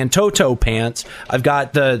Shantoto pants, I've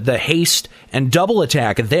got the haste and double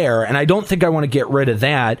attack there, and I don't think I want to get rid of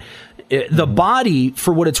that. The body,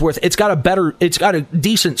 for what it's worth, it's got a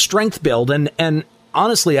decent strength build, and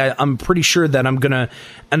honestly, I'm pretty sure that I'm gonna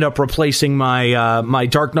end up replacing my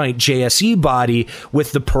Dark Knight JSE body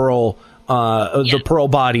with the Pearl, the Pearl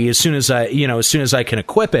body as soon as I can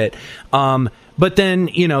equip it. But then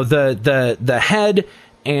the head.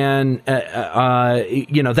 And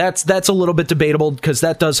that's a little bit debatable because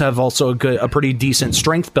that does have also a pretty decent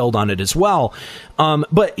strength build on it as well.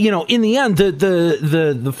 But in the end,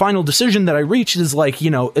 the final decision that I reached is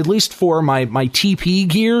at least for my TP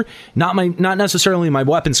gear, not necessarily my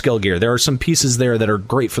weapon skill gear. There are some pieces there that are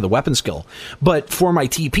great for the weapon skill, but for my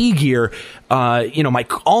TP gear,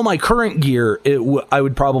 all my current gear, I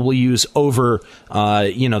would probably use over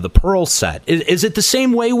the Pearl set. Is it the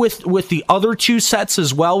same way with the other two sets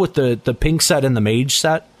as well, with the pink set and the Mage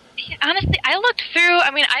set? Honestly, I looked through.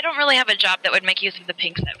 I don't really have a job that would make use of the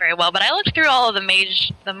pink set very well, but I looked through all of the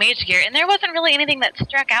mage gear, and there wasn't really anything that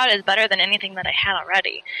struck out as better than anything that I had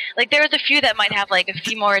already. There was a few that might have a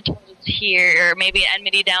few more intelligence here, or maybe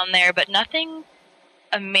enmity down there, but nothing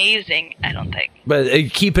amazing, I don't think.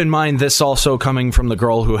 But keep in mind, this also coming from the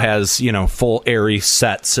girl who has full Aerie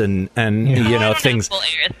sets and things. Full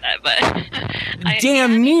Aerie set, but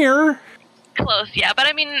damn near. Close, yeah,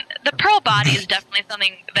 but the Pearl body is definitely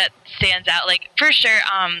something that stands out. For sure,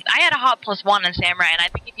 I had a Hot +1 on Samurai, and I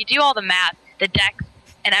think if you do all the math, the dex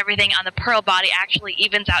and everything on the Pearl body actually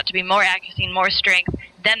evens out to be more accuracy and more strength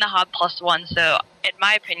than the Hot +1. So, in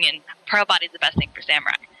my opinion, Pearl body is the best thing for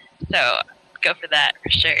Samurai. So, go for that for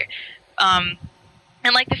sure. And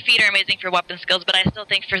the feet are amazing for weapon skills, but I still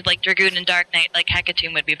think for Dragoon and Dark Knight,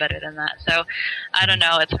 Hecatomb would be better than that. So, I don't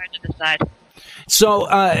know. It's hard to decide. So,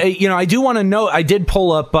 I do want to note, I did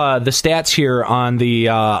pull up the stats here on the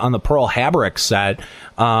Pearl Habric set.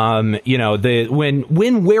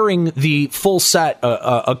 When wearing the full set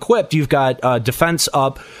equipped, you've got defense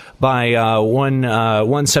up by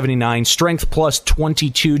 179, strength plus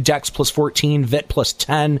 22, dex plus 14, vit plus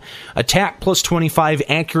 10, attack plus 25,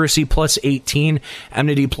 accuracy plus 18,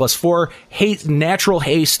 enmity plus 4, natural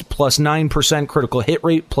haste plus 9%, critical hit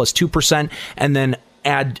rate plus 2%, and then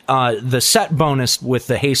add the set bonus with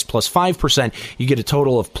the haste plus 5%, you get a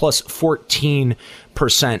total of plus 14%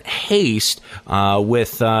 haste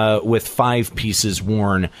with 5 pieces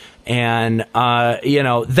worn. And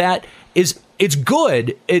that is, it's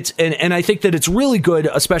good. And I think that it's really good,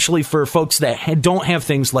 especially for folks that don't have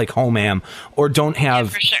things like Homam or don't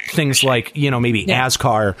have things like, maybe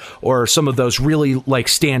Askar or some of those really like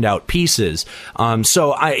standout pieces.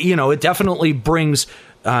 So it definitely brings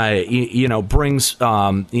a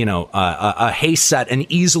haste set, an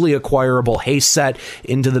easily acquirable haste set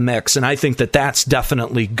into the mix, and I think that that's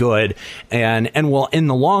definitely good, and will in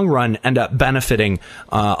the long run end up benefiting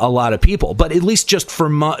a lot of people. But at least just for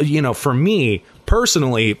me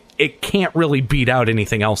personally, it can't really beat out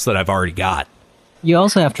anything else that I've already got. You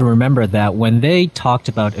also have to remember that when they talked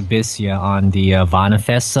about Abyssea on the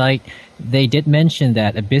VanaFest site, they did mention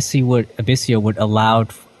that Abyssea would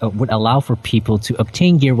allow for people to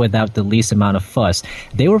obtain gear without the least amount of fuss.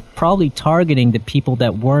 They were probably targeting the people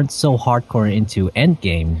that weren't so hardcore into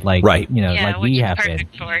endgame, like like we have been.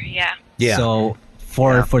 So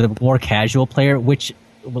for the more casual player, which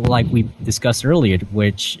like we discussed earlier,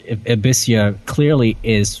 which Abyssea clearly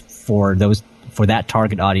is for that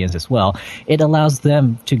target audience as well, it allows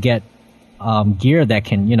them to get gear that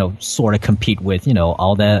can sort of compete with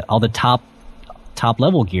all the top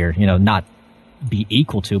level gear, not be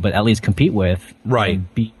equal to, but at least compete with,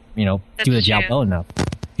 and be do the job well enough.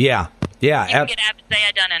 You can get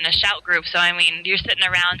Abyssea done in a shout group, so I mean, you're sitting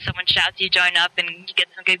around, someone shouts, you join up, and you get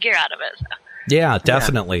some good gear out of it. So. Yeah,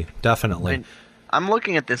 definitely. I mean, I'm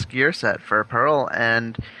looking at this gear set for Pearl,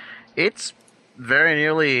 and it's very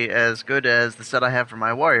nearly as good as the set I have for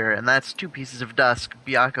my warrior, and that's 2 pieces of Dusk,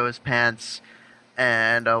 Byako's pants,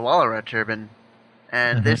 and a Wallara turban.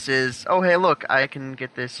 And this is, hey, look, I can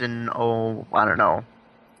get this in, I don't know,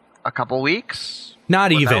 a couple weeks?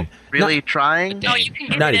 Not even. Really trying? No, you can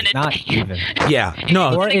get it in a day. Even. Yeah,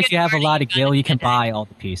 no. Or if you have a lot of gil, you can buy all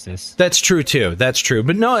the pieces. That's true, too. That's true.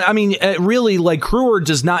 But no, I mean, really, like, Crewer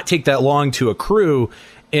does not take that long to accrue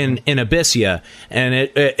in Abyssea, and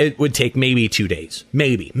it would take maybe 2 days.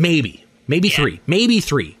 Maybe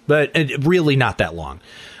 3, but really not that long.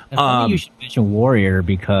 You should mention Warrior,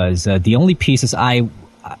 because the only piece I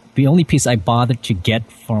bothered to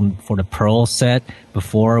get for the Pearl set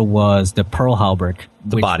before was the Pearl Halberd.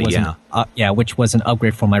 Which was an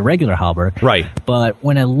upgrade from my regular Halberd. Right. But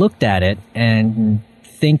when I looked at it and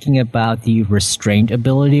thinking about the restraint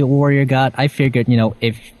ability Warrior got, I figured,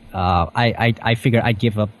 if I figured I'd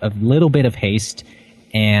give up a little bit of haste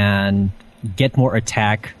and get more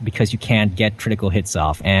attack because you can't get critical hits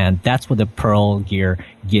off, and that's what the Pearl gear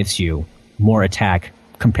gives you, more attack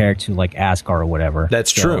compared to like Askar or whatever.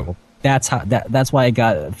 That's true. That's why I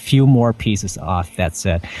got a few more pieces off that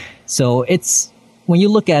set. So it's, when you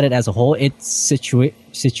look at it as a whole, it's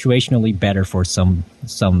situationally better for some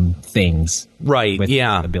things. Right.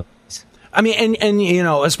 Yeah. Abilities. I mean, and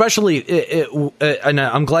especially, and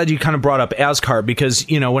I'm glad you kind of brought up Askar, because,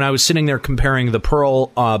 when I was sitting there comparing the Pearl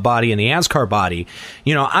body and the Askar body,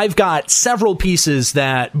 I've got several pieces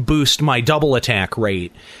that boost my double attack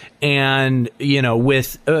rate. And,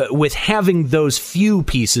 with having those few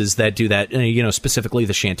pieces that do that, specifically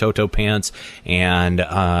the Shantoto pants and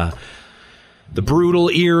the Brutal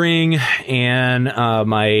Earring and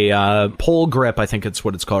my pole grip, I think it's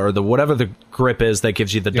what it's called, or whatever the grip is that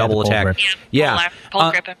gives you the double attack. Grip.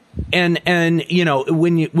 Pole grip. And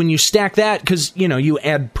when you stack that, because you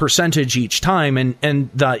add percentage each time, and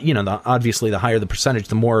the obviously the higher the percentage,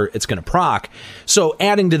 the more it's going to proc. So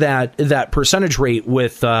adding to that percentage rate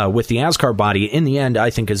with the Askar body, in the end, I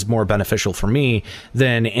think is more beneficial for me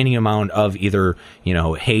than any amount of either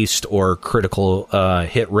haste or critical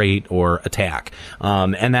hit rate or attack.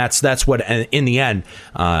 And that's what in the end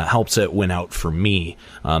helps it win out for me.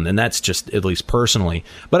 And that's just at least personally.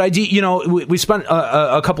 But I do, we spent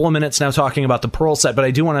a couple of minutes now talking about the Pearl set, but I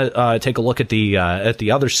do want to take a look at the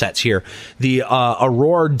other sets here. The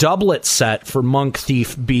Aurora doublet set for Monk,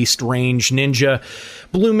 Thief, Beast, Range, Ninja,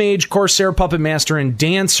 Blue Mage, Corsair, Puppet Master, and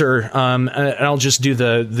Dancer. And I'll just do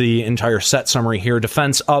the entire set summary here.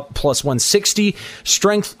 Defense up plus 160,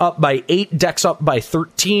 Strength up by 8, Dex up by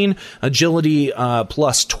 13, Agility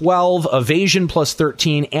plus 12, Evasion plus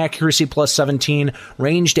 13, Accuracy plus 17,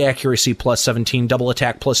 Ranged Accuracy plus 17, Double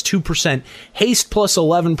Attack plus 2%, Haste plus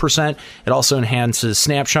 11%. It also enhances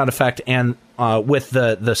Snapshot Effect, and with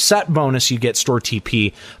the set bonus, you get Store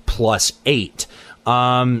TP plus 8.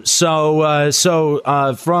 From some of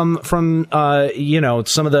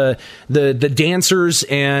the dancers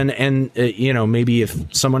and maybe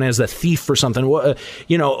if someone has a thief or something, what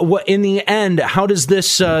in the end, how does this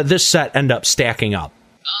set end up stacking up?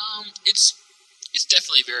 It's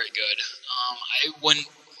definitely very good. I wouldn't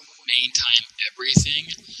main time everything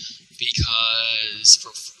because,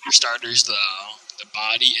 for starters, the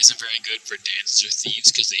body isn't very good for dancers or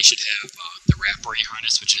thieves because they should have the Rappery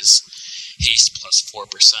harness, which is haste plus 4%,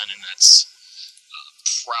 and that's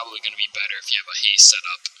probably going to be better if you have a haste set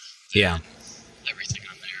up. Yeah. Everything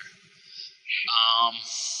on there.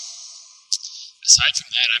 Aside from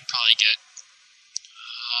that, I'd probably get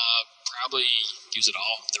use it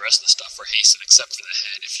all. The rest of the stuff for haste, except for the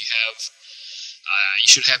head. If you have, you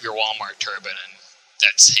should have your Walmart turban, and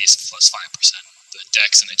that's haste plus 5%. The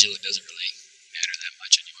dex and agility doesn't really matter that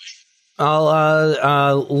much anyway.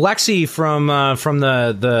 Lexi from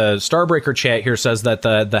the Starbreaker chat here says that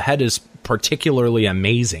the head is particularly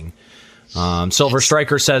amazing. Silver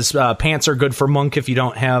Striker says pants are good for monk if you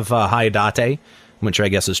don't have Hayadate, which I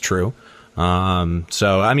guess is true.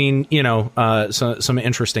 So I mean, some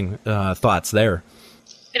interesting thoughts there.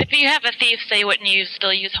 But if you have a thief, say, wouldn't you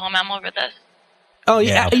still use Homam over this? Oh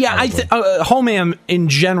yeah. Homam in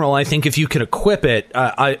general, I think if you could equip it,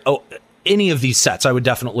 any of these sets, I would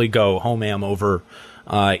definitely go Homam over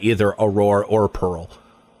either Aurora or Pearl,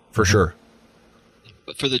 for sure.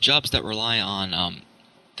 But for the jobs that rely on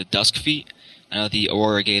the Dusk Feet, I know the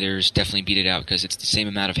Aurora Gators definitely beat it out because it's the same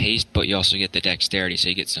amount of haste, but you also get the dexterity, so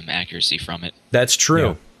you get some accuracy from it. That's true.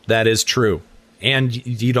 Yeah. That is true. And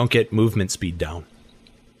you don't get movement speed down.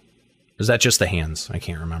 Is that just the hands? I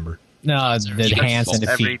can't remember. No, the hands and the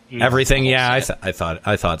feet. Everything, yeah, I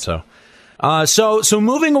thought so. So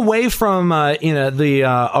moving away from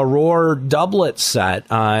the Aurora doublet set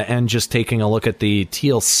and just taking a look at the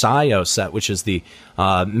Teal Sayo set, which is the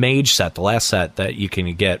mage set, the last set that you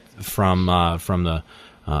can get from the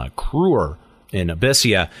Kruer in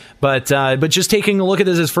Abyssia. But just taking a look at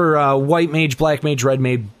this is for white mage, black mage, red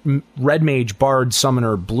mage, bard,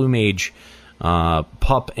 summoner, blue mage,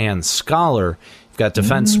 pup, and scholar. You've got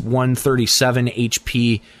defense 137,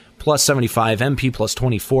 HP plus 75, MP plus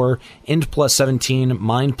 24, int plus 17,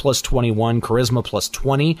 mind plus 21, charisma plus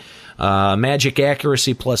 20, magic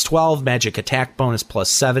accuracy plus 12, magic attack bonus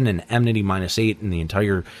plus 7, and enmity minus 8. And the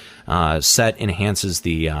entire set enhances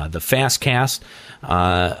the fast cast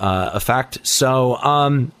effect.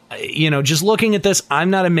 So, just looking at this, I'm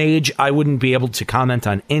not a mage. I wouldn't be able to comment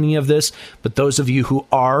on any of this. But those of you who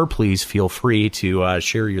are, please feel free to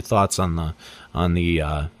share your thoughts on the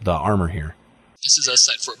armor here. This is a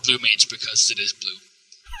set for blue mage because it is blue.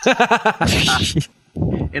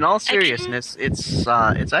 In all seriousness,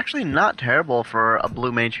 it's actually not terrible for a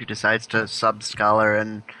blue mage who decides to sub scholar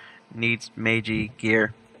and needs magey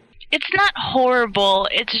gear. It's not horrible.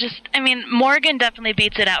 It's just, Morgan definitely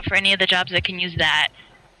beats it out for any of the jobs that can use that.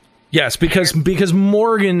 Yes, because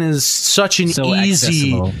Morgan is such an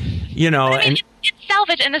easy, accessible. It's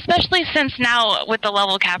salvage, and especially since now with the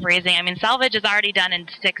level cap raising, salvage is already done in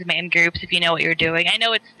 6-man groups if you know what you're doing. I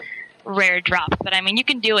know it's rare drops, but you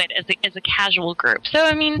can do it as a casual group. So a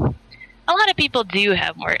lot of people do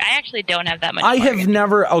have more. I actually don't have that much. I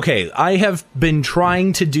have been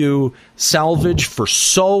trying to do salvage for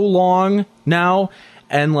so long now.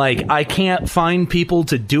 And I can't find people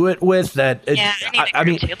to do it with that. Yeah, I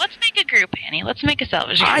mean, let's make a group, Annie. Let's make a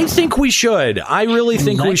salvage group. I think we should. I really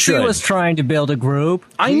think we should. Lexi was trying to build a group.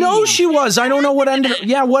 I know she was. I don't know what ended up.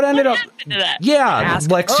 Yeah, what ended up? Yeah, ask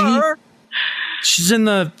Lexi. her. She's in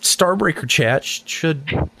the Starbreaker chat.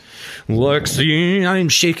 Lexi, I'm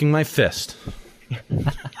shaking my fist.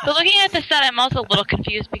 But looking at the set, I'm also a little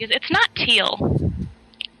confused because it's not teal.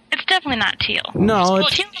 It's definitely not teal. No,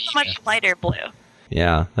 teal is a much lighter blue.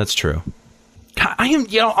 Yeah, that's true. God,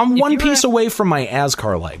 I'm one piece away from my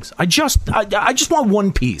Ascar legs. I just want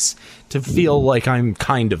one piece to feel like I'm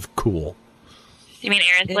kind of cool. You mean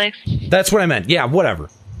Aaron's legs? That's what I meant. Yeah, whatever.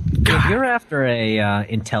 If you're after a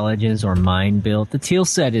intelligence or mind build, the teal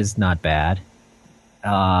set is not bad.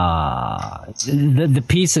 The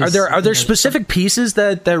pieces are there specific pieces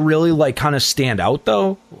that really kind of stand out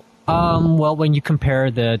though? Well, when you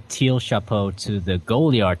compare the teal chapeau to the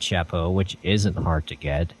Goliard chapeau, which isn't hard to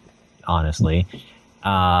get, honestly,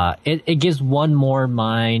 it gives one more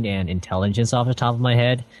mind and intelligence off the top of my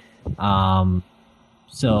head.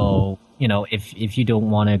 So, if you don't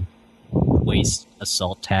want to waste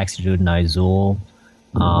assault tax to do Nizul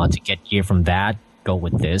to get gear from that, go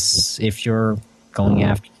with this. If you're going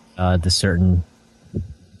after the certain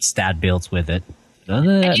stat builds with it.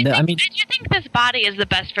 Do you think this body is the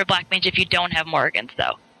best for Black Mage if you don't have Morgans,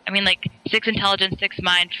 though? 6 intelligence, 6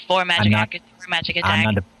 mind, 4 magic accuracy, 4 magic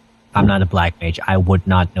attack. I'm not a Black Mage. I would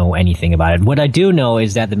not know anything about it. What I do know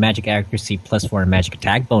is that the magic accuracy plus 4 and magic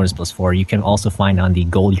attack bonus plus 4 you can also find on the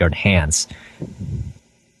Goliard hands.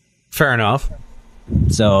 Fair enough.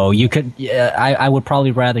 So you could, I would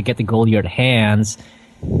probably rather get the Goliard hands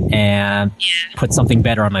and put something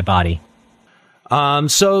better on my body.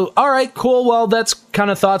 So all right, cool. Well, that's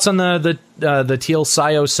kind of thoughts on the Teal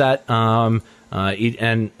Sio set,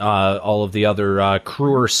 and all of the other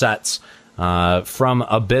Kruer sets. From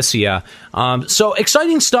Abyssea. So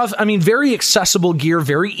exciting stuff. I mean, very accessible gear,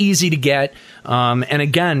 very easy to get. And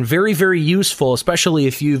again, very, very useful, especially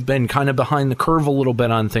if you've been kind of behind the curve a little bit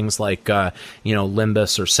on things like,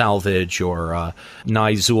 Limbus or Salvage or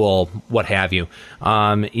Nizul, what have you.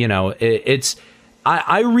 I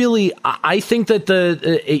think that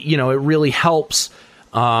it really helps.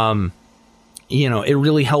 It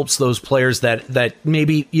really helps those players that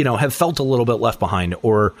maybe, have felt a little bit left behind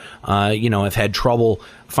or, have had trouble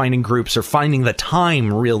finding groups or finding the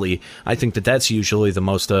time, really. I think that's usually the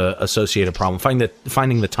most associated problem.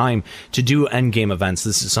 Finding the time to do endgame events.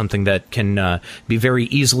 This is something that can be very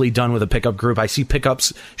easily done with a pickup group. I see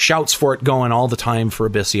pickups, shouts for it going all the time for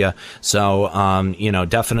Abyssea. So,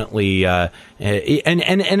 definitely, and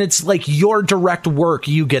it's like your direct work,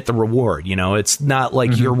 you get the reward. It's not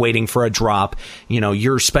like you're waiting for a drop.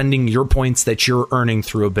 You're spending your points that you're earning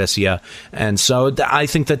through Abyssea. And so I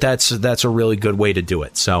think that's a really good way to do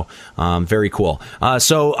it. So, very cool.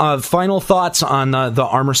 So, final thoughts on the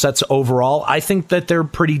armor sets overall. I think that they're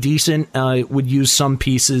pretty decent. Would use some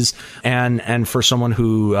pieces, and for someone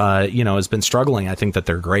who has been struggling, I think that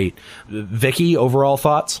they're great. Vicky, overall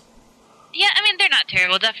thoughts? Yeah, I mean, they're not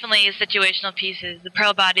terrible. Definitely situational pieces. The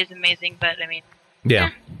Pearl body is amazing, but I mean,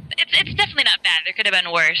 yeah, it's definitely not bad. There could have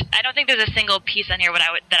been worse. I don't think there's a single piece on here that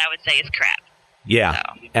I would say is crap. Yeah,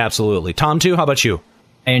 absolutely. Tom, too. How about you?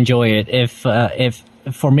 I enjoy it. If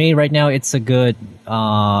for me right now, it's a good.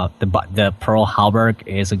 The Pearl Halberd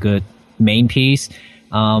is a good main piece.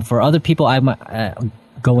 For other people, I'm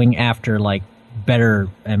going after like better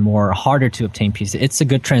and more harder to obtain pieces. It's a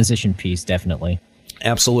good transition piece, definitely.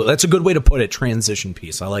 Absolutely, that's a good way to put it. Transition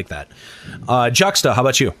piece. I like that. Juxta, how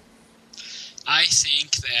about you? I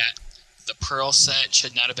think that the Pearl set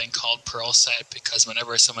should not have been called Pearl set because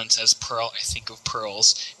whenever someone says Pearl, I think of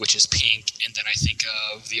pearls, which is pink, and then I think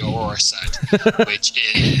of the Aurora set, which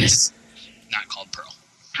is not called Pearl.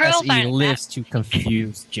 SE lives to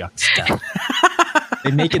confuse Juxta.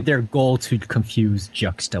 They make it their goal to confuse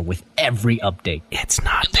Juxta with every update. It's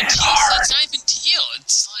not and that hard. It's not even teal.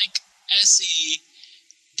 It's like SE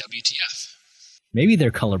WTF. Maybe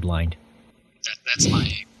they're colorblind. That's my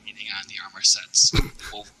meaning on the armor sets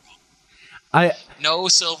overall. No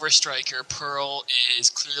Silver Striker. Pearl is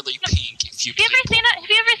clearly pink. Have you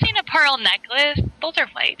ever seen a pearl necklace? Those are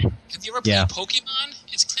white. Have you ever played Pokemon?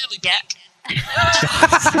 It's clearly pink.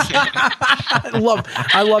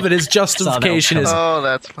 I love it. His justification is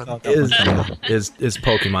that's funny. is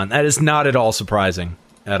Pokemon. That is not at all surprising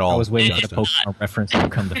at all. I was waiting for the Pokemon reference to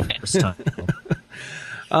come the first time.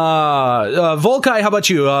 Volkai, how about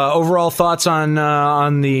you? Overall thoughts on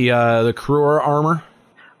the Kruer armor?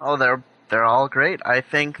 Oh, they're all great. I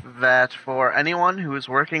think that for anyone who is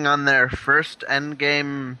working on their first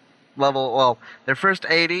endgame level, well, their first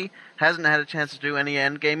 80, hasn't had a chance to do any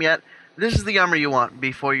endgame yet, this is the armor you want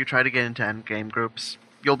before you try to get into endgame groups.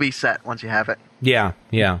 You'll be set once you have it. Yeah.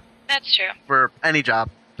 That's true. For any job.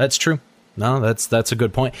 That's true. No, that's a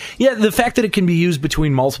good point. Yeah, the fact that it can be used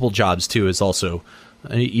between multiple jobs, too, is also,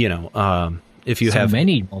 if you have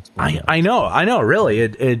many multiple jobs. I know, really.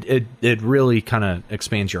 It really kind of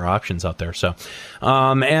expands your options out there. So,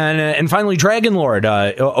 and finally, Dragon Lord,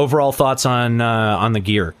 overall thoughts on the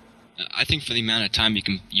gear? I think for the amount of time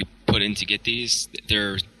you put in to get these,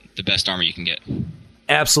 they're the best armor you can get.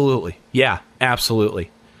 Absolutely. Yeah,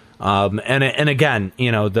 absolutely. And again,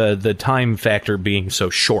 the time factor being so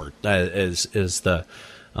short is the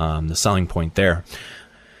selling point there.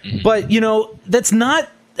 Mm-hmm. But that's not.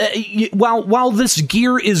 While this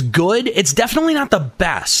gear is good, it's definitely not the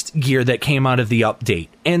best gear that came out of the update.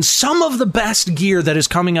 And some of the best gear that is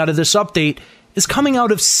coming out of this update is coming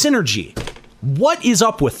out of Synergy. What is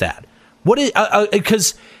up with that? What is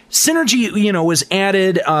because Synergy, was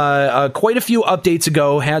added quite a few updates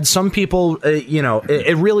ago. Had some people,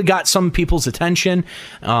 it really got some people's attention.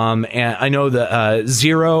 And I know that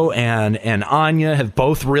Zero and Anya have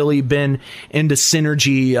both really been into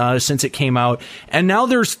Synergy since it came out, and now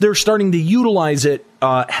they're starting to utilize it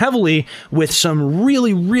heavily with some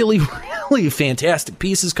really, really, really fantastic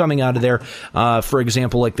pieces coming out of there. For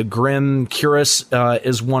example, like the Grim Cuirass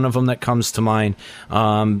is one of them that comes to mind.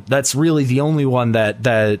 That's really the only one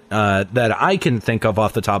that I can think of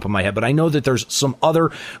off the top of my head. But I know that there's some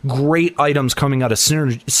other great items coming out of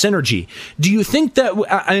Synergy. Do you think that,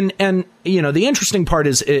 and the interesting part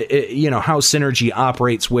is, how Synergy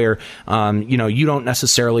operates, where, you don't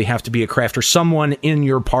necessarily have to be a crafter. Someone in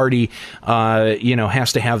your party,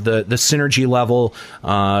 has to have the Synergy level,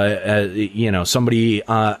 somebody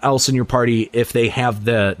else in your party, if they have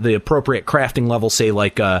the appropriate crafting level, say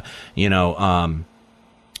like,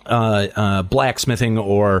 blacksmithing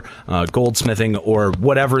or goldsmithing or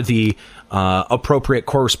whatever the appropriate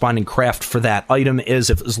corresponding craft for that item is.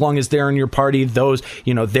 As long as they're in your party, those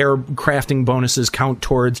their crafting bonuses count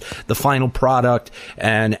towards the final product,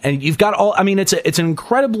 and you've got all. I mean, it's an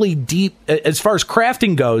incredibly deep, as far as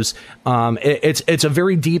crafting goes. It's a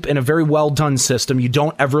very deep and a very well done system. You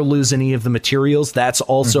don't ever lose any of the materials. That's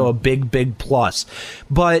also a big plus.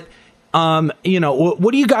 But what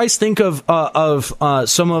do you guys think of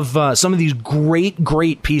some of these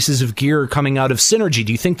great pieces of gear coming out of Synergy?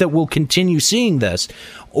 Do you think that we'll continue seeing this,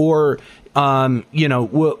 or will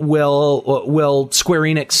Square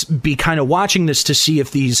Enix be kind of watching this to see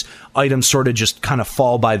if these items sort of just kind of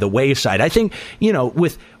fall by the wayside? I think,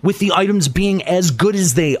 with the items being as good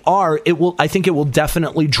as they are, I think it will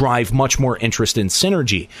definitely drive much more interest in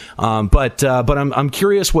Synergy. But I'm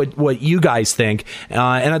curious what you guys think, and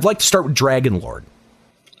I'd like to start with Dragon Lord.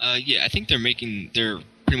 I think they're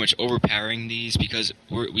pretty much overpowering these because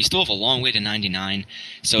we still have a long way to 99.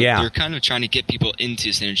 So they're kind of trying to get people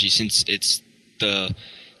into Synergy, since it's the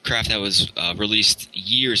craft that was released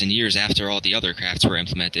years and years after all the other crafts were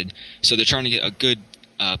implemented. So they're trying to get a good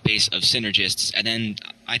base of synergists, and then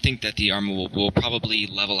I think that the armor will probably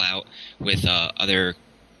level out with other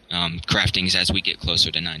craftings as we get closer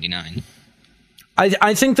to 99.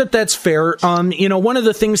 I think that's fair. One of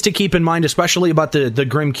the things to keep in mind, especially about the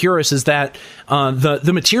Grim Cuirass, is that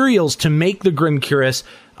the materials to make the Grim Cuirass,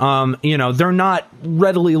 they're not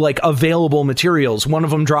readily available materials. One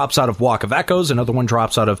of them drops out of Walk of Echoes, another one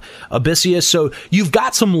drops out of Abyssius. So you've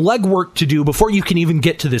got some legwork to do before you can even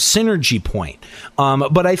get to the Synergy point.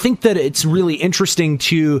 But I think that it's really interesting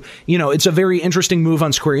to, it's a very interesting move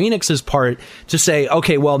on Square Enix's part to say,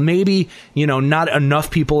 okay, well, maybe, not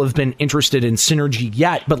enough people have been interested in Synergy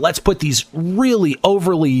yet, but let's put these really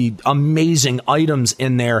overly amazing items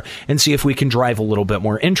in there and see if we can drive a little bit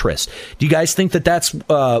more interest. Do you guys think that that's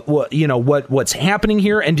what's happening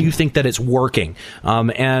here, and do you think that it's working?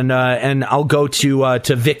 And I'll go to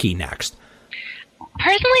Vicky next.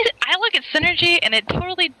 Personally, I look at Synergy and it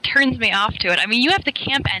totally turns me off to it. I mean, you have to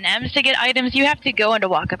camp NMs to get items. You have to go into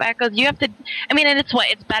Walk of Echoes. You have to. I mean, and it's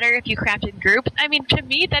better if you craft in groups. I mean, to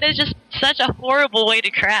me, that is just such a horrible way to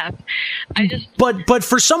craft. But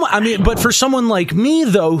for someone like me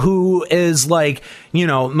though, who is my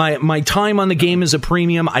time on the game is a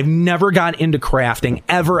premium. I've never got into crafting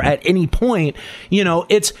ever at any point.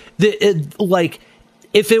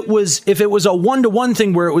 If it was a 1-to-1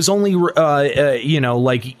 thing where it was only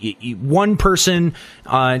one person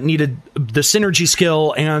needed the synergy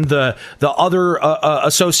skill and the other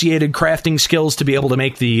associated crafting skills to be able to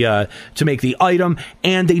make the item,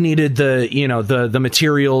 and they needed the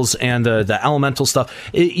materials and the elemental stuff.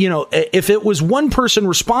 If it was one person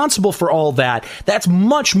responsible for all that, that's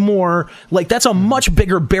much more that's a much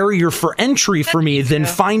bigger barrier for entry for me than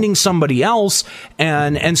finding somebody else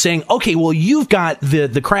and saying, okay, well, you've got the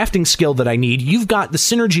crafting skill that I need, you've got the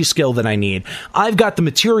synergy skill that I need, I've got the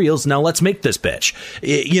materials, now let's make this bitch.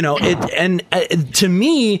 To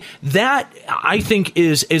me, that I think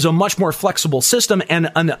is a much more flexible system and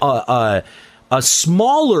a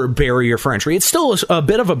smaller barrier for entry. It's still a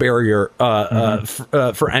bit of a barrier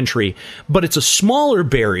for entry, but it's a smaller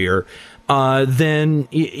barrier than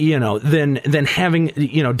having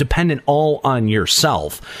dependent all on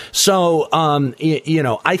yourself. So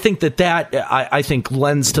I think that I think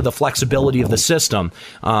lends to the flexibility of the system,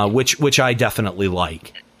 which I definitely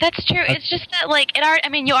like. That's true. It's just that,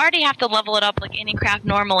 you already have to level it up like any craft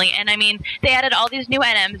normally, and they added all these new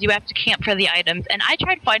NMs. You have to camp for the items, and I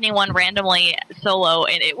tried finding one randomly solo,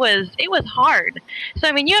 and it was hard. So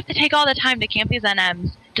you have to take all the time to camp these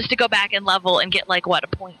NMs just to go back and level and get a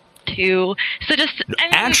point. So just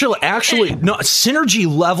actually no, synergy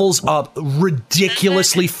levels up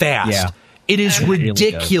ridiculously fast. Yeah. It is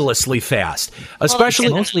ridiculously fast, especially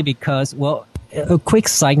mostly because a quick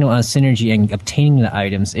side note on synergy and obtaining the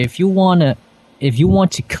items. If you want to if you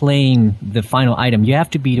want to claim the final item, you have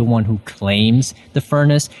to be the one who claims the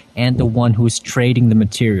furnace and the one who's trading the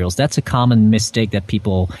materials. That's a common mistake that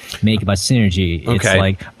people make about synergy. It's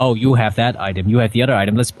like, oh, you have that item, you have the other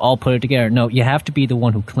item, let's all put it together. No, you have to be the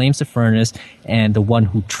one who claims the furnace and the one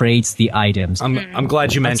who trades the items. I'm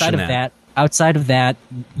glad you mentioned that. Outside of that,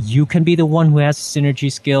 you can be the one who has the synergy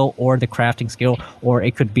skill or the crafting skill, or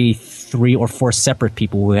it could be 3 or 4 separate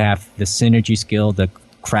people who have the synergy skill, the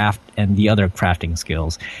craft, and the other crafting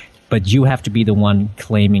skills. But you have to be the one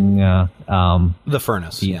claiming the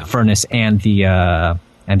furnace, furnace and the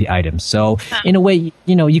items. So in a way,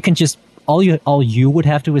 you can just all you would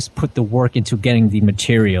have to do is put the work into getting the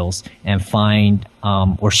materials and find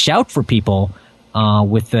or shout for people.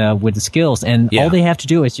 With the skills, and all they have to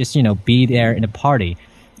do is just be there in a party.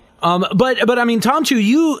 But I mean, Tom,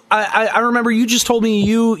 too. I remember you just told me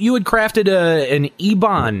you had crafted an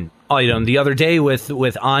Ebon item the other day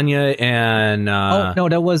with Anya and. Oh no,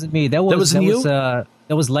 that wasn't me. That was you. That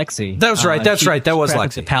was Lexi. That's right. That's right. That was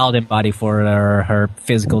Lexi. The paladin body for her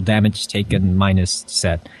physical damage taken minus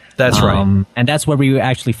set. That's right. And that's where we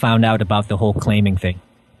actually found out about the whole claiming thing.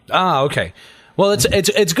 Ah, okay. Well,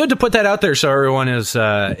 it's good to put that out there so everyone is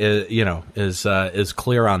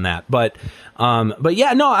clear on that. But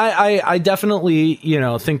yeah, no, I definitely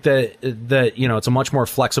think that it's a much more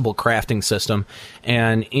flexible crafting system,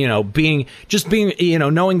 and being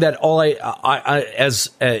knowing that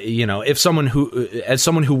if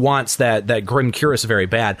someone who wants that Grim Cuirass very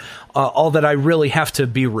bad, all that I really have to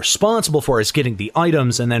be responsible for is getting the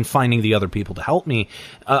items and then finding the other people to help me.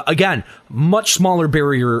 Again, much smaller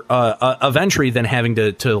barrier of entry than having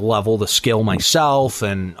to level the skill myself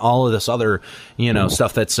and all of this other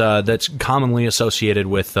stuff that's commonly associated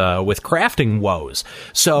with crafting woes.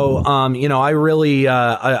 So I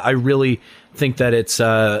really think that it's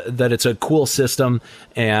a cool system,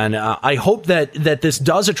 and I hope that this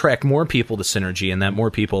does attract more people to Synergy, and that more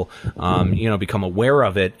people become aware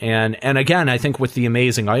of it. And again, I think with the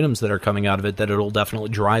amazing items that are coming out of it, that it'll definitely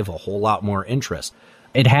drive a whole lot more interest.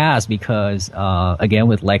 It has, because again,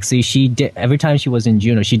 with Lexi, she did, every time she was in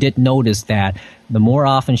Juno, she did notice that the more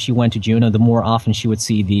often she went to Juno, the more often she would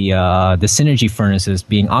see the synergy furnaces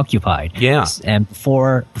being occupied. Yeah. And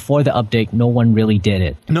before the update, no one really did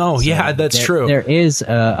it. No, so yeah, that's true. There is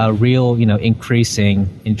a real increasing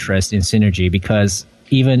interest in synergy, because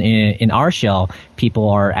even in our shell, people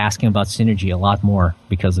are asking about synergy a lot more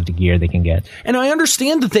because of the gear they can get. And I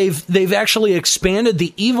understand that they've actually expanded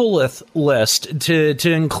the Evilith list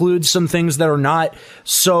to include some things that are not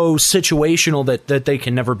so situational that they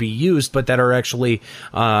can never be used, but that are actually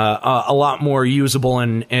a lot more usable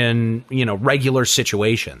in regular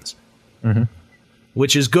situations. Mm-hmm.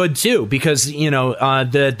 Which is good too, because that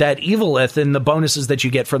Evilith and the bonuses that you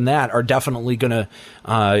get from that are definitely gonna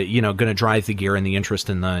drive the gear and the interest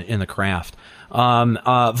in the craft.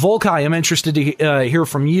 Volkai, I'm interested to hear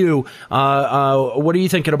from you. What are you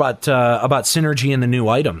thinking about Synergy and the new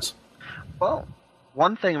items? Well,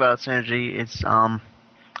 one thing about Synergy is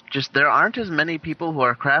just there aren't as many people who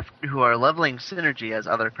are leveling Synergy as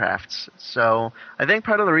other crafts. So I think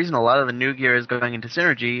part of the reason a lot of the new gear is going into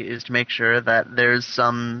Synergy is to make sure that there's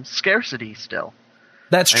some scarcity still.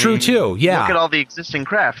 That's true too, yeah. Look at all the existing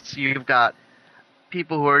crafts. You've got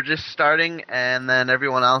people who are just starting, and then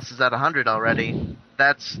everyone else is at 100 already.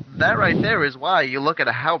 That right there is why you look at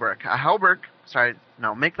a Halberg.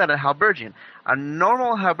 Make that a Halbergian. A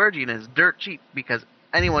normal Halbergian is dirt cheap because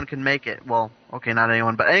anyone can make it. Well, okay, not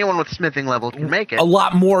anyone, but anyone with smithing level can make it. A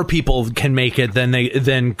lot more people can make it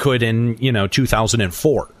than could in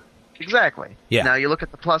 2004. Exactly. Yeah. Now you look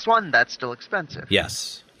at the +1, that's still expensive.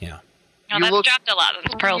 Yes. Yeah. No, that's dropped a lot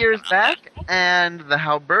since Pearl years back, and the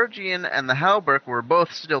Halbergian and the Halberg were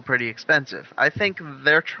both still pretty expensive. I think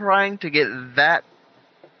they're trying to get that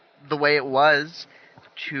the way it was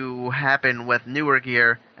to happen with newer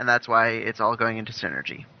gear, and that's why it's all going into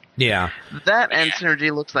Synergy. Yeah. That and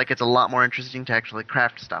Synergy looks like it's a lot more interesting to actually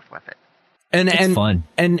craft stuff with it. It's fun.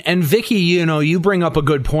 And Vicky, you bring up a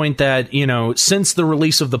good point that, since the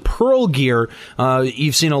release of the Pearl gear,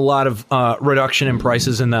 you've seen a lot of reduction in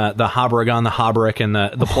prices in the Habragon, the Habric, and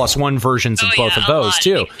the +1 versions of both of those,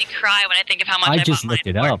 too. It makes me cry when I think of how much I just looked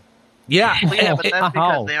it up. Yeah. Well, yeah, but that's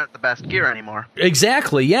because they aren't the best gear anymore.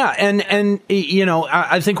 Exactly, yeah. And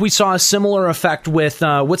I think we saw a similar effect with,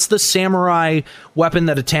 what's the samurai weapon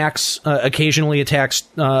that occasionally attacks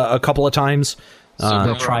a couple of times?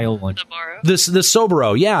 The trial one. The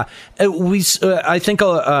Soboro, yeah. I think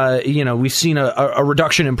we've seen a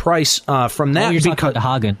reduction in price from that. You're talking about the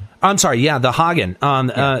Hagen. I'm sorry, yeah, the Hagen.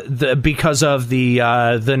 Because of the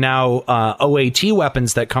now OAT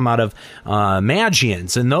weapons that come out of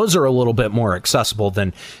Magians, and those are a little bit more accessible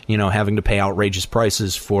than having to pay outrageous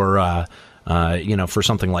prices for for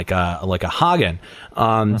something like a Hagen.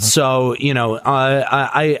 So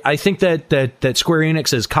I think that Square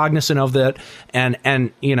Enix is cognizant of that,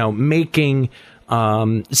 and making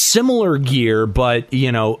similar gear, but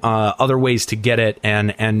other ways to get it,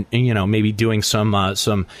 and maybe doing some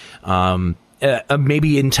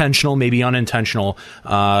maybe intentional, maybe unintentional,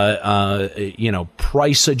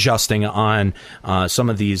 price adjusting on some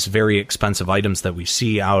of these very expensive items that we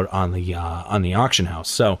see out on the auction house.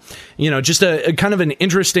 So just a kind of an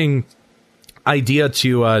interesting idea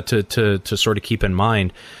to sort of keep in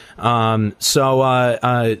mind.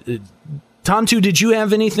 Tom, too, did you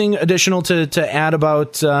have anything additional to add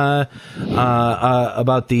about the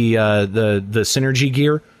synergy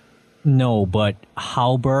gear? No, but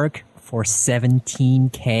Halberg for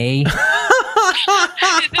 17K.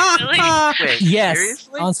 Really? Wait, Yes,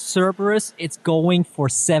 seriously? on Cerberus, it's going for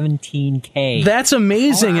 17K. That's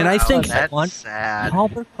amazing, and I think that's sad.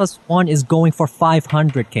 Halberg plus 1 is going for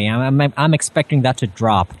 500K. I'm expecting that to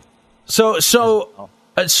drop. So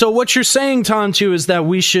what you're saying, Tom, too, is that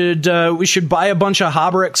we should buy a bunch of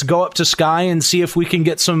Halbergs, go up to Sky, and see if we can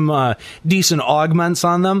get some decent augments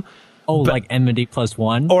on them. Oh, like enmity plus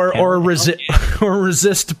 1, or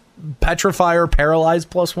resist petrify or paralyze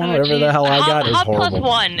plus 1, whatever the hell I got is horrible.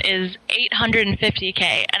 Plus 1 is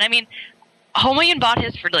 850K, and I mean, Homeland bought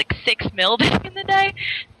his for like 6 mil back in the day.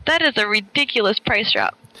 That is a ridiculous price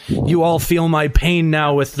drop. You all feel my pain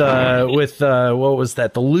now with what was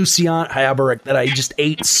that? The Lucian Halberg that I just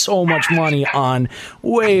ate so much money on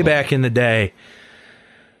way back in the day.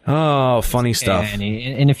 Oh, funny stuff. And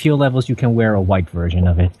in a few levels, you can wear a white version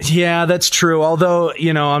of it. Yeah, that's true. Although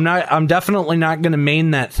I'm definitely not going to main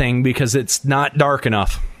that thing because it's not dark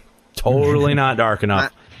enough. Totally not dark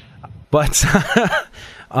enough. But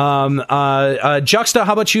Juxta,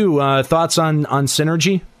 how about you? Thoughts on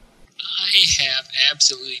Synergy? I have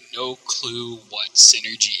absolutely no clue what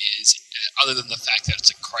Synergy is, other than the fact that it's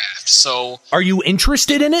a craft. So, are you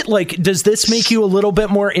interested in it? Like, does this make you a little bit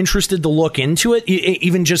more interested to look into it,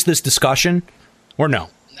 even just this discussion, or no?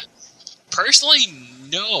 Personally,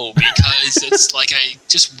 no, because it's like I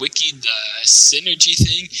just wikied the Synergy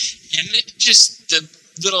thing, and it just the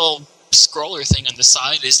little scroller thing on the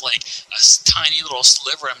side is like a tiny little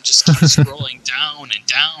sliver. I'm just keep scrolling down and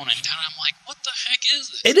down and down. I'm like, what the heck is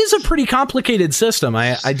this? It is a pretty complicated system.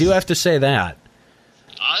 I do have to say that.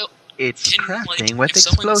 It's crafting with if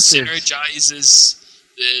someone explosives. synergizes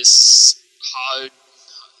this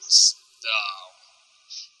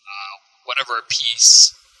whatever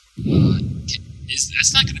piece,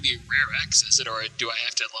 that's not going to be rare X, is it? Or do I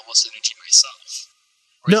have to level Synergy myself?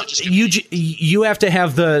 No, you have to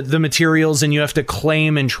have the materials, and you have to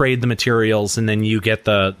claim and trade the materials, and then you get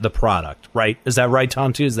the product, right? Is that right,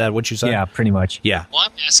 Tom, too? Is that what you said? Yeah, pretty much. Yeah.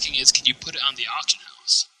 What I'm asking is, can you put it on the auction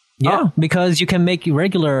house? Yeah, because you can make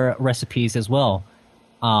regular recipes as well.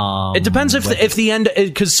 It depends if the end,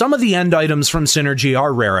 because some of the end items from Synergy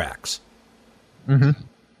are rare X. Mm-hmm.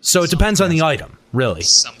 So it depends on the item, really.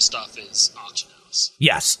 Some stuff is auction house.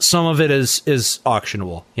 Yes, some of it is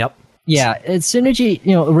auctionable. Yep. Yeah, it's Synergy,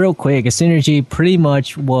 real quick, Synergy pretty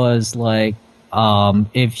much was like,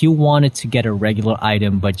 if you wanted to get a regular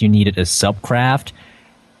item but you needed a subcraft,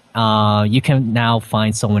 you can now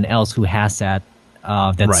find someone else who has that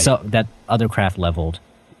that other craft leveled,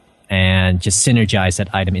 and just synergize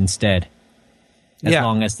that item instead. As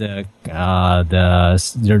long as the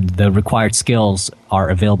required skills are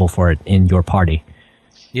available for it in your party.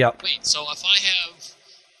 Yep. Wait, so if I have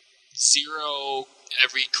 0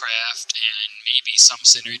 every craft and maybe some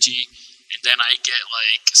synergy, and then I get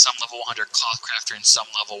like some level 100 cloth crafter and some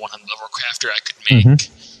level 100 level crafter, I could make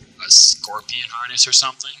a scorpion harness or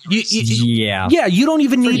something. Yeah. You don't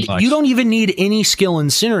even need any skill in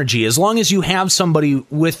synergy as long as you have somebody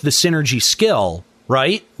with the synergy skill,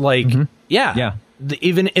 right? Like, it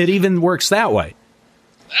even works that way.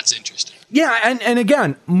 That's interesting. Yeah, and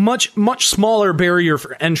again, much smaller barrier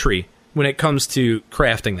for entry when it comes to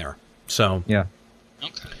crafting there. So yeah.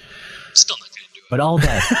 Okay. Still not gonna do it. But all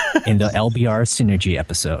that in the LBR Synergy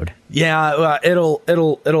episode. Yeah,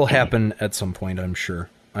 it'll happen at some point. I'm sure.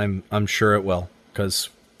 I'm sure it will, because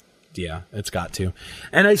it's got to.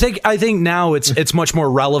 And I think now it's much more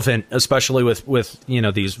relevant, especially with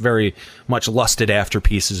these very much lusted after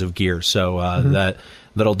pieces of gear. So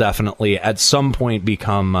that'll definitely at some point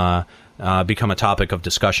become a topic of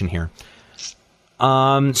discussion here.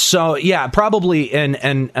 So yeah, probably, and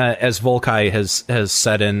as Volkai has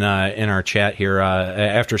said in our chat here,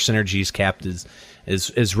 after Synergy's capped is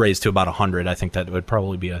raised to about 100, I think that would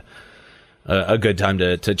probably be a good time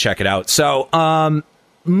to check it out. So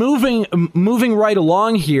moving right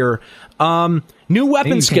along here, new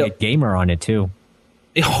weapon skill. Gamer on it too.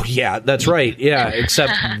 Oh yeah, that's right. Yeah,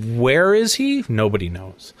 except where is he? Nobody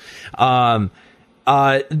knows. The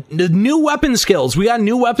new weapon skills. We got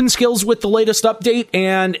new weapon skills with the latest update,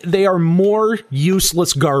 and they are more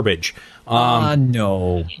useless garbage.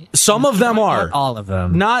 No. Some of them are. Not all of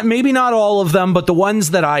them. Maybe not all of them, but the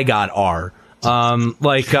ones that I got are.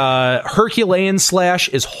 Herculean Slash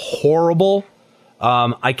is horrible.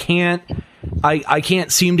 I can't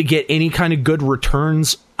seem to get any kind of good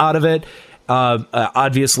returns out of it.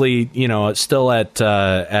 Obviously, it's still at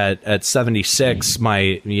 76.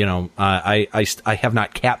 I have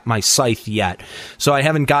not capped my scythe yet, so I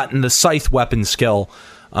haven't gotten the scythe weapon skill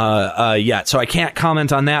yet. So I can't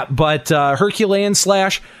comment on that. But Herculean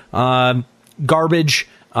Slash, garbage.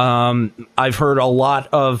 I've heard a lot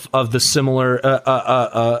of the similar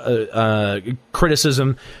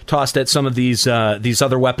criticism tossed at some of these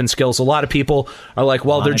other weapon skills. A lot of people are like,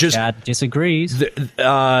 well, they're just disagrees.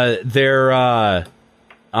 The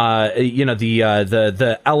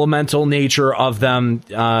elemental nature of them,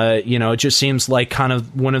 it just seems like kind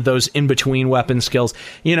of one of those in between weapon skills.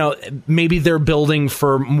 Maybe they're building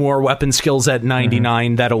for more weapon skills at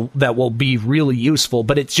 99 that will be really useful,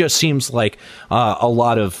 but it just seems like a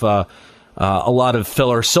lot of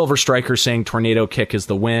filler. Silver Striker saying Tornado Kick is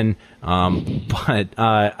the win, well, the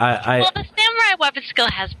samurai weapon skill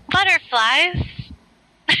has butterflies.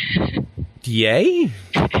 Yay.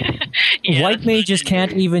 White mages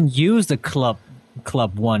can't even use the club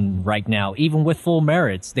 1 right now. Even with full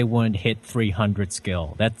merits, they wouldn't hit 300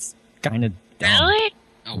 skill. That's kind of dumb. Really?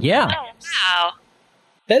 Yeah. Oh, wow.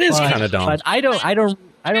 That is kind of dumb. But I don't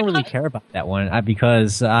really care about that one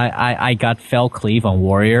because I got Fell Cleave on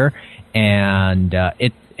Warrior, and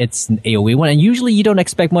it's an AoE one. And usually you don't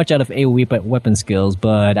expect much out of AoE but weapon skills,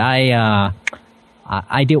 but I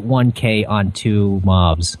did 1k on 2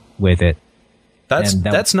 mobs with it.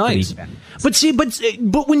 That's nice.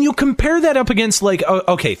 But when you compare that up against, like,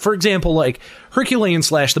 okay, for example, like Herculean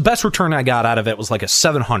Slash, the best return I got out of it was like a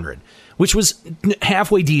 700, which was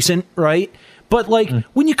halfway decent, right? But like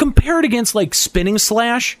when you compare it against like Spinning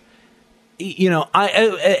Slash,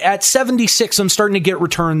 at 76, I'm starting to get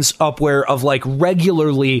returns up where of like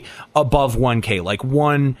regularly above 1k, like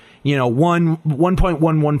 1.1,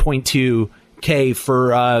 1.2. K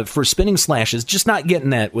for Spinning Slash is just not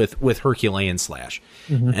getting that with Herculean Slash,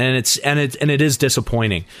 and it is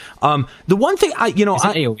disappointing. The one thing is it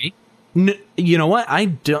AoE? You know what?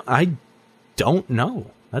 I don't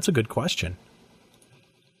know. That's a good question.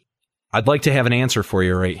 I'd like to have an answer for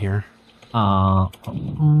you right here.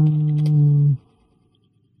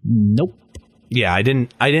 Nope. Yeah, I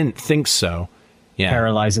didn't think so. Yeah.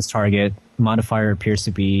 Paralyzes target. Modifier appears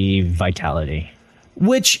to be Vitality.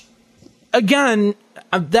 Which, again,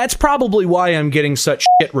 that's probably why I'm getting such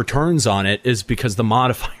shit returns on it, is because the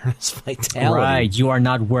modifier is Vitality. Right, you are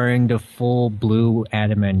not wearing the full blue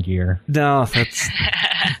adamant gear. No,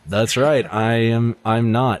 that's right. I'm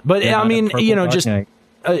not. But I mean,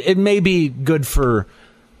 it may be good for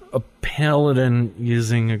a paladin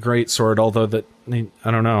using a greatsword, although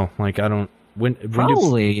I don't know. Like, I don't.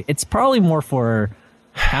 It's probably more for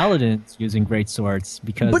paladins using greatswords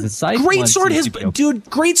because the scythe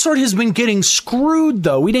greatsword has been getting screwed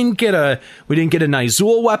though. We didn't get a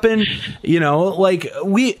Nyzul weapon,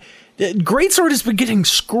 greatsword has been getting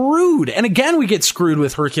screwed, and again we get screwed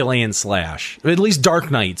with Herculean Slash. At least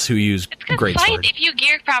Dark Knights who use greatsword. Scythe, if you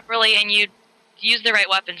gear properly and you use the right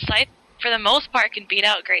weapon, Scythe for the most part can beat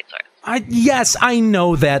out greatsword. Yes, I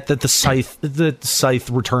know that the scythe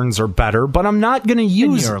returns are better, but I'm not going to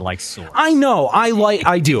use. You're like swords. I know. I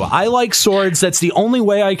like swords. That's the only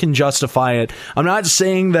way I can justify it. I'm not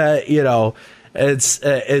saying that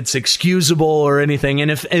it's excusable or anything.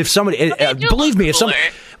 And if somebody, believe me, if somebody.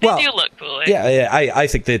 Well, they do look cooler. Yeah, I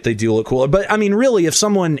think that they do look cooler. But I mean, really, if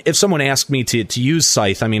someone asked me to use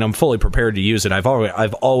Scythe, I mean, I'm fully prepared to use it. I've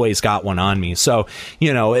always got one on me. So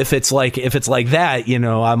if it's like that,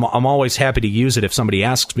 I'm always happy to use it if somebody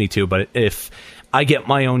asks me to. But if I get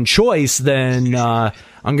my own choice, then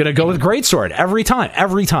I'm gonna go with Greatsword every time.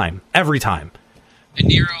 And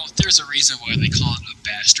Nero, there's a reason why they call it a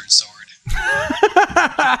bastard sword.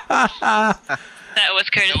 That was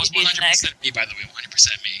courtesy That was 100% Fusion X. me, by the way,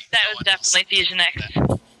 100% me. That was definitely Fusion X.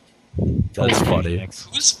 That's funny.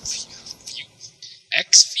 Who's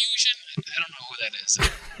X Fusion? I don't know who that is.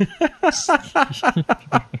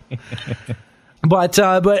 But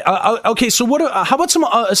okay. So what? How about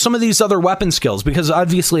some of these other weapon skills? Because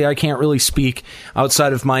obviously I can't really speak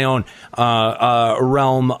outside of my own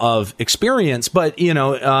realm of experience. But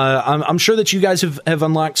I'm sure that you guys have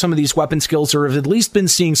unlocked some of these weapon skills, or have at least been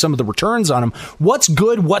seeing some of the returns on them. What's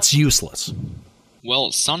good? What's useless?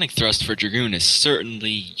 Well, Sonic Thrust for Dragoon is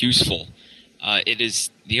certainly useful. It is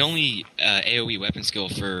the only AoE weapon skill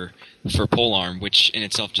for Polearm, which in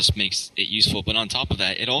itself just makes it useful. But on top of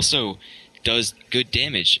that, it also does good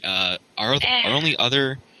damage. Our only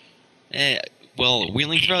other,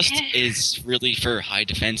 Wheeling Thrust is really for high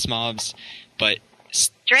defense mobs, but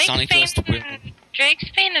Sonic Thrust.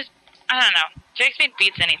 Drake's Bane is, I don't know. Drake's Bane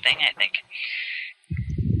beats anything, I think.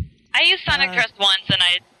 I used Sonic Thrust once and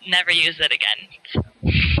I never used it again.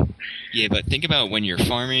 Yeah, but think about when you're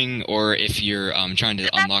farming, or if you're trying to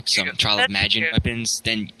unlock some Trial of Magic weapons,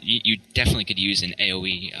 then you definitely could use an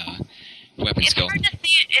AoE weapon skill. It's hard to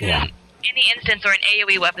see it in any instance or an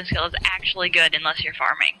AoE weapon skill is actually good unless you're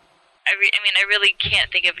farming. I mean, I really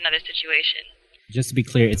can't think of another situation. Just to be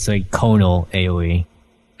clear, it's a conal AoE.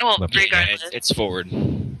 Well, regardless. It's forward.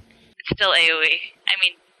 It's still AoE. I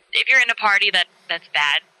mean, if you're in a party, that's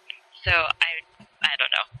bad. So, I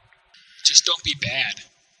don't know. Just don't be bad.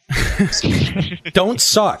 Don't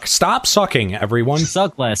suck. Stop sucking, everyone.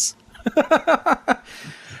 Suck less.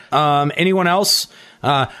 Anyone else?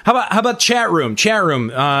 How about chat room? Chat room.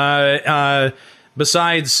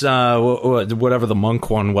 Besides whatever the monk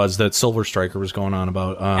one was that Silver Striker was going on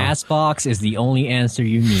about. Assbox is the only answer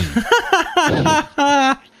you need.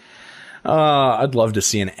 I'd love to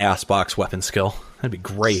see an Assbox weapon skill. That'd be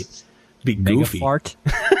great. It'd be goofy. Mega fart.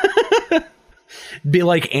 Be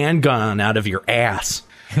like Angon out of your ass.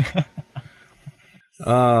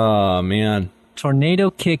 Oh, man.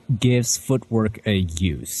 Tornado kick gives footwork a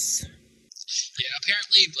use. Yeah,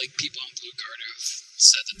 apparently, like, people on Blue Guard have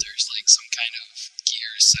said that there's, like, some kind of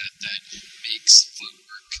gear set that makes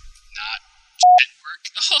footwork not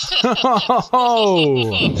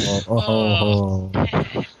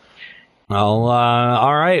work. Well,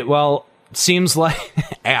 all right. Well, seems like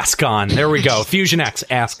Ascon. There we go. Fusion X,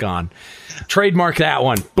 Ascon. Trademark that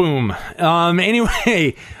one. Boom.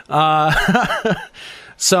 Anyway,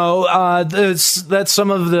 so that's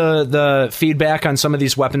some of the feedback on some of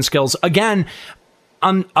these weapon skills. Again,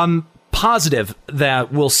 I'm positive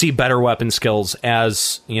that we'll see better weapon skills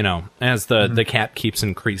as the cap keeps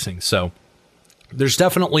increasing. So there's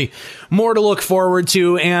definitely more to look forward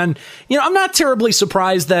to, and I'm not terribly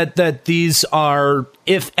surprised that these are,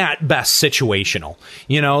 if at best, situational.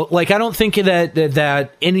 Like, I don't think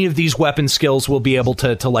that any of these weapon skills will be able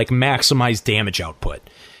to like maximize damage output.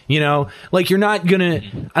 Like, you're not gonna.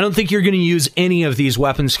 I don't think you're gonna use any of these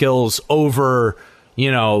weapon skills over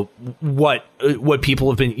what people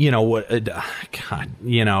have been,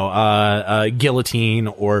 guillotine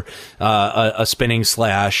or a spinning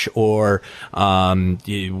slash or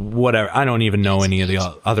whatever. I don't even know any of the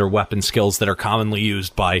other weapon skills that are commonly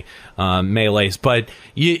used by melees, but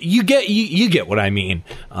you get what I mean.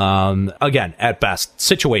 Again, at best,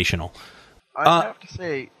 situational. I have to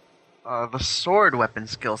say, the sword weapon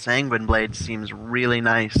skill, Sanguine Blade, seems really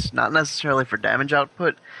nice. Not necessarily for damage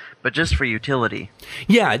output, but just for utility.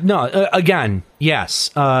 Yeah, no, again,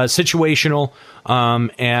 yes, situational, I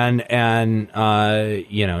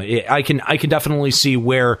can definitely see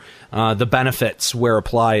where the benefits, where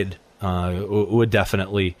applied, would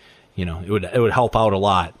definitely, it would help out a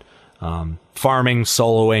lot. Farming,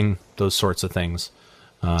 soloing, those sorts of things.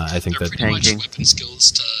 I think they're that pretty much weapon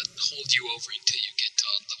skills to hold you over until you get to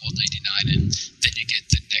level 99, and then you get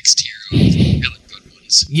the next tier of really good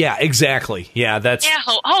ones. Yeah, exactly. Yeah, that's. Yeah,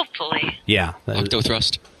 hopefully. Yeah, Octo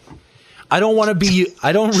Thrust. I don't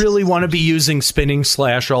really want to be using spinning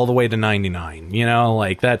slash all the way to 99.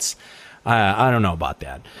 Like, that's. I don't know about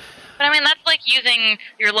that. But I mean, that's like using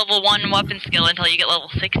your level 1 weapon skill until you get level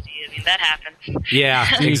 60. I mean, that happens. Yeah,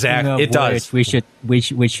 exactly. It does. We should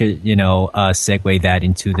segue that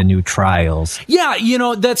into the new trials. Yeah,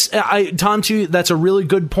 that's Tom too. That's a really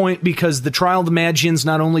good point, because the Trial of the Magians,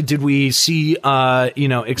 not only did we see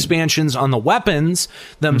expansions on the weapons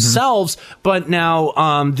themselves, but now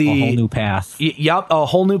a whole new path. A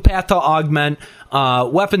whole new path to augment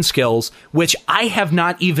weapon skills, which I have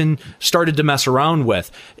not even started to mess around with.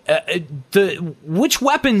 Which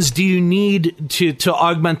weapons do you need to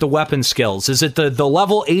augment the weapon skills? Is it the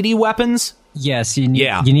level 80 weapons? Yes, you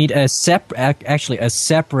need a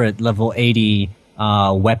separate level 80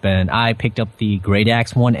 weapon. I picked up the Great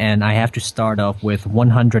Axe one, and I have to start off with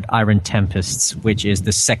 100 Iron Tempests, which is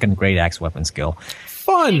the second Great Axe weapon skill.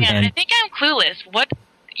 Fun. I think I'm clueless. What,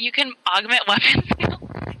 you can augment weapons?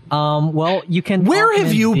 Well, you can. Where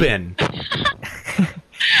have you been?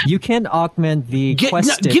 You can augment the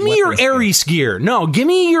quested give me your weapons Ares gear. No, give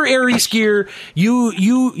me your Ares gear. You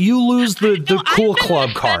lose the cool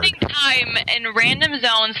club card. Spending time in random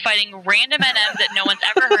zones fighting random NMs that no one's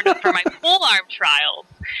ever heard of for my polearm trials.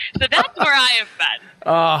 So that's where I have been.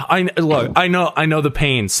 I know the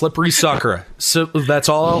pain. Slippery sucker. So that's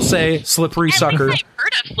all I'll say. Slippery sucker. I've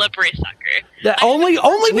heard of Slippery Sucker. Only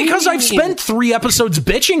because I've spent 3 episodes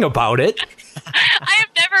bitching about it. I have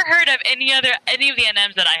never heard of any of the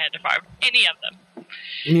NMs that I had to farm. Any of them.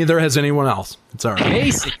 Neither has anyone else. It's all right.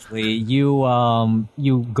 Basically, you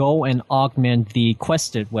go and augment the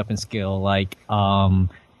quested weapon skill. Like, for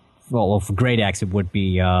Great Axe, it would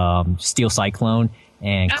be Steel Cyclone,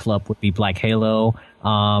 and Club would be Black Halo.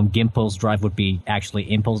 Gimpulse Drive would be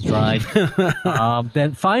actually Impulse Drive.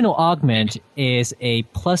 The final augment is a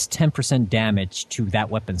plus 10% damage to that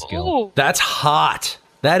weapon skill. Ooh. That's hot.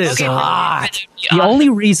 That is hot. The only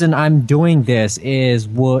reason I'm doing this is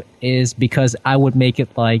because I would make it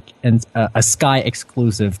like a Sky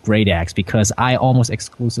exclusive Great Axe, because I almost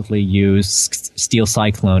exclusively use Steel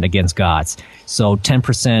Cyclone against gods. So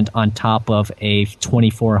 10% on top of a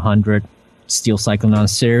 2400 Steel Cyclone on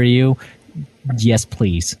Seiryu. Yes,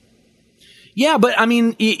 please. Yeah, but I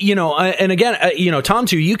mean, and again, Tom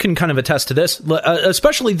too, you can kind of attest to this,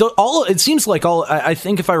 especially it seems like I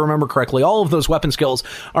think if I remember correctly, all of those weapon skills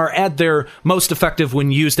are at their most effective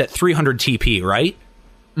when used at 300 TP, right?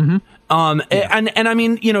 Mm-hmm. And I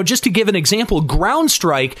mean, just to give an example, Ground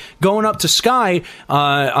Strike going up to Sky,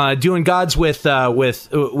 doing gods with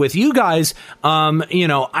you guys,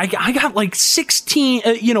 I got like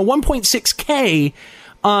 1.6K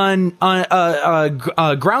on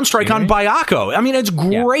Ground Strike on Byakko. I mean, it's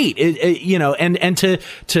great. And to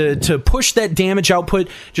push that damage output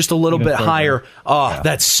just a little bit higher.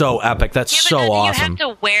 That's so epic. That's so awesome. You have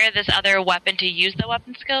to wear this other weapon to use the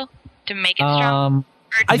weapon skill to make it strong.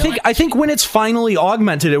 I think when it's finally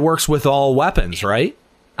augmented, it works with all weapons, right?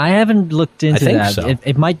 I haven't looked into that. So.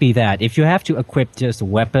 It might be that. If you have to equip just a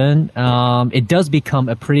weapon, it does become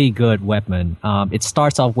a pretty good weapon. It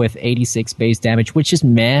starts off with 86 base damage, which is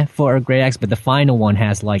meh for a Great Axe, but the final one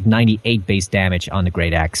has like 98 base damage on the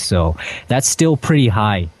Great Axe, so that's still pretty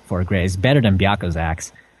high for a Great Axe. It's better than Byakko's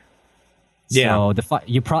axe. Yeah. So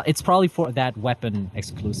it's probably for that weapon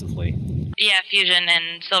exclusively. Yeah, Fusion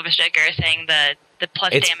and Silver Striker are saying the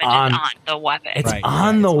plus damage is on the weapon. It's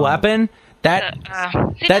on the weapon? That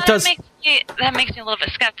makes me a little bit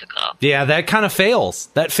skeptical. Yeah, that kind of fails.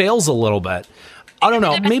 That fails a little bit. I don't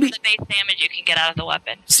know. Maybe the base damage you can get out of the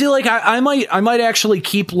weapon. See, like I might actually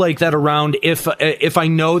keep like that around if I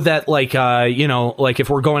know that like like if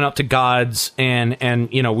we're going up to gods and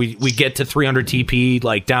we get to 300 TP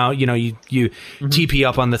like down, you TP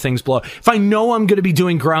up on the things below. If I know I'm going to be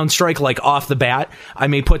doing Ground Strike like off the bat, I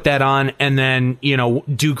may put that on and then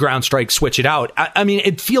do Ground Strike, switch it out. I mean,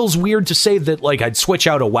 it feels weird to say that like I'd switch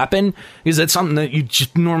out a weapon, because that's something that you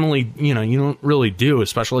just normally you don't really do,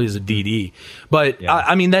 especially as a DD. But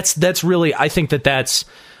I mean, that's really, I think that's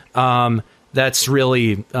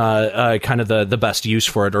really kind of the best use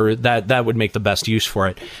for it, or that would make the best use for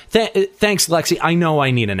it. Thanks, Lexi. I know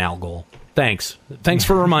I need an Algol. Thanks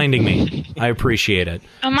for reminding me. I appreciate it.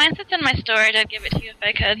 Oh, mine sits in my storage. I'd give it to you if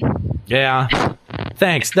I could. Yeah.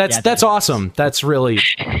 Thanks. That's awesome. That's really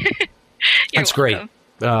that's great.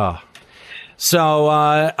 So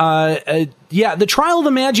the Trial of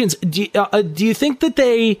the Magians. Do you think that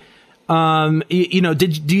they? Do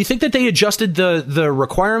you think that they adjusted the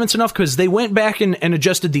requirements enough? Because they went back and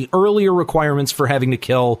adjusted the earlier requirements for having to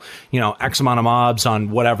kill, X amount of mobs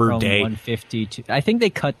on whatever From day. 150 to, I think they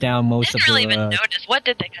cut down most of the. I didn't really even notice. What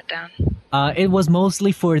did they cut down? It was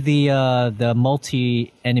mostly for the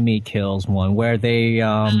multi-enemy kills one, where they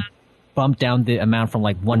bumped down the amount from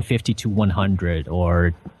like 150 to 100,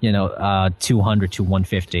 or 200 to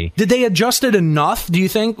 150. Did they adjust it enough? Do you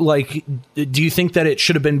think? Like, do you think that it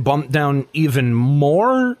should have been bumped down even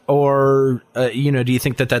more, or do you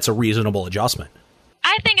think that that's a reasonable adjustment?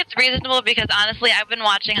 I think it's reasonable because honestly, I've been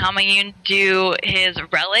watching Hamayoon do his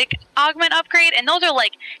relic augment upgrade, and those are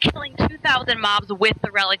like killing 2,000 mobs with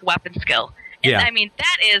the relic weapon skill. And, I mean,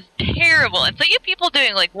 that is terrible. And so you people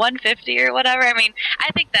doing like 150 or whatever, I mean,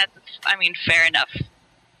 I think that's, fair enough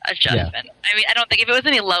adjustment. Yeah. I mean, I don't think if it was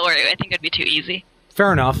any lower, I think it would be too easy.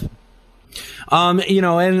 Fair enough.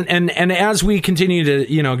 And as we continue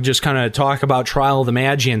to, just kind of talk about Trial of the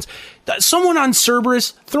Magians, someone on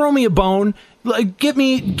Cerberus, throw me a bone. Like, get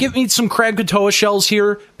me some Krakatoa shells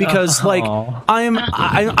here, because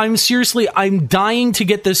I'm seriously, I'm dying to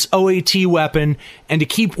get this OAT weapon and to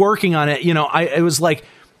keep working on it. It was like,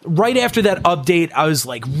 right after that update, I was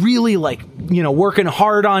like really like, you know, working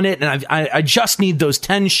hard on it, and I just need those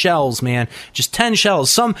 10 shells, man. Just 10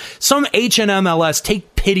 shells. Some HNMLS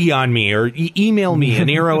take pity on me, or email me,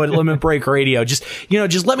 Nero at Limit Break Radio. Just, you know,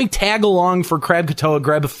 just let me tag along for Crab Katoa,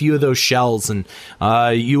 grab a few of those shells, and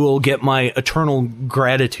you will get my eternal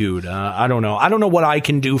gratitude. I don't know what I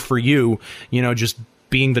can do for you, you know, just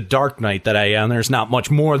being the Dark Knight that I am. There's not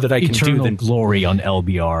much more that I can do than glory on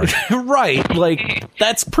LBR. Right, like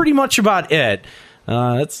that's pretty much about it.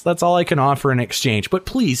 That's all I can offer in exchange. But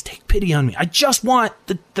please take pity on me. I just want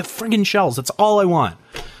the friggin' shells. That's all I want.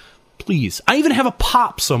 Please. I even have a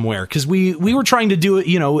pop somewhere, because we were trying to do it.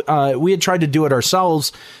 You know, we had tried to do it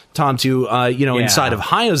ourselves, Tom, to inside of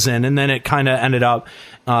Hyozin, and then it kind of ended up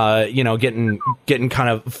getting kind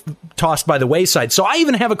of tossed by the wayside. So I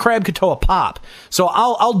even have a Crab Katoa pop. So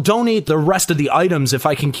I'll donate the rest of the items if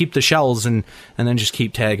I can keep the shells, and then just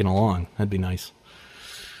keep tagging along. That'd be nice.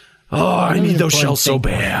 Oh, I need those shells so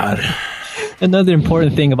bad. Another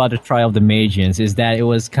important thing about the Trial of the Magians is that it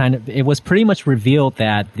was pretty much revealed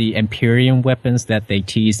that the Imperium weapons that they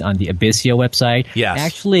teased on the Abyssea website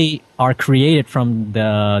actually are created from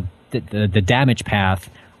the damage path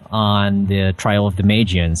on the Trial of the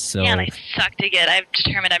Magians. So yeah, they suck to get. I've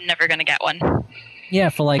determined I'm never going to get one. Yeah,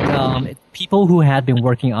 for like people who had been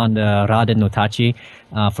working on the Raden no Tachi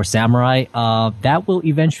for Samurai, that will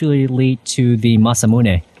eventually lead to the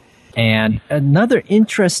Masamune. And another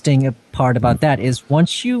interesting part about that is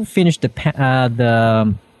once you finish the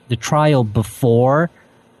trial before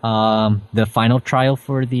the final trial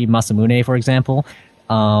for the Masamune, for example,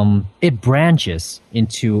 it branches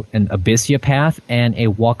into an Abyssea path and a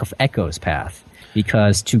Walk of Echoes path.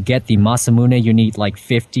 Because to get the Masamune, you need like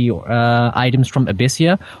 50 items from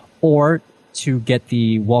Abyssea, or to get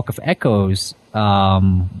the Walk of Echoes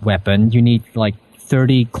weapon, you need like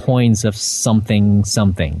 30 coins of something.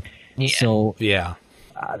 Yeah. So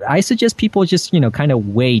I suggest people just, kind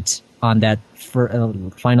of wait on that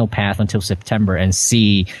final path until September and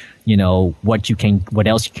see, what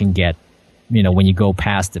else you can get, when you go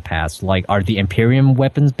past the path. Like, are the Imperium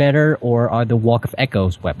weapons better, or are the Walk of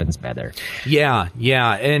Echoes weapons better? Yeah.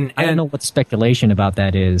 And I don't know what speculation about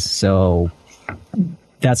that is, so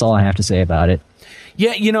that's all I have to say about it.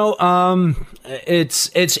 Yeah,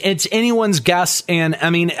 it's anyone's guess, and I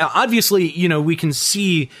mean, obviously, we can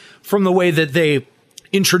see from the way that they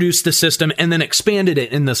introduced the system and then expanded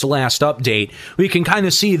it in this last update, we can kind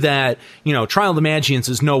of see that, Trial of the Magians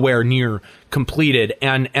is nowhere near completed.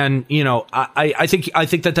 And I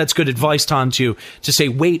think that's good advice, Tom, to say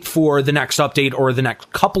wait for the next update or the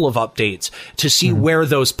next couple of updates to see where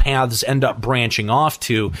those paths end up branching off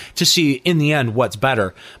to see in the end what's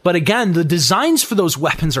better. But again, the designs for those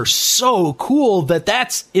weapons are so cool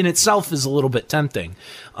that's in itself is a little bit tempting.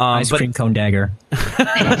 Ice cream cone dagger.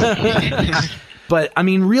 But I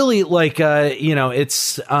mean, really, like,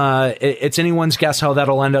 it's anyone's guess how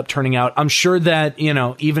that'll end up turning out. I'm sure that,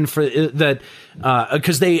 even for that,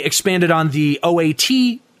 because they expanded on the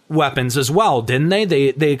OAT weapons as well, didn't they?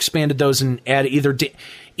 They expanded those and added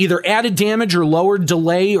either added damage or lowered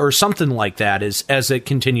delay or something like that as it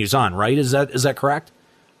continues on, right? Is that correct?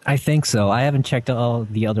 I think so. I haven't checked all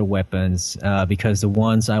the other weapons because the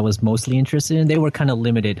ones I was mostly interested in, they were kind of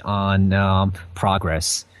limited on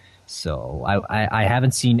progress. So I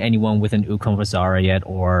haven't seen anyone with an Ukon Vazara yet,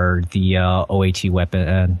 or the OAT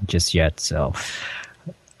weapon just yet. So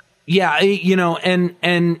yeah,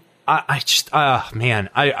 and I just man,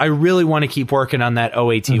 I really want to keep working on that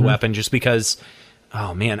OAT weapon just because.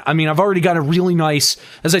 Oh man, I mean, I've already got a really nice,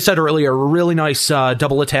 as I said earlier, a really nice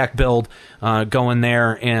double attack build going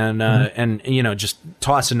there, and just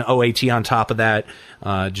tossing OAT on top of that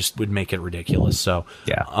just would make it ridiculous. So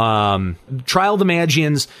yeah, Trial of the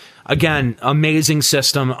Magians. Again, amazing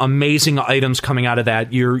system, amazing items coming out of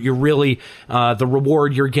that. You're really the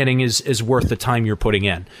reward you're getting is worth the time you're putting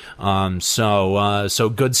in. So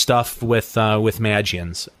good stuff with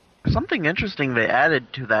Magians. Something interesting they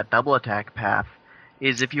added to that double attack path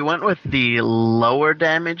is if you went with the lower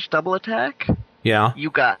damage double attack, you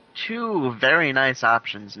got two very nice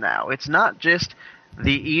options now. It's not just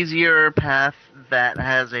the easier path that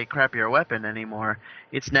has a crappier weapon anymore.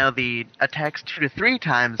 It's now the attacks 2 to 3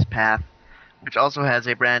 times path, which also has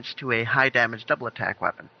a branch to a high damage double attack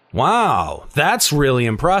weapon. Wow, that's really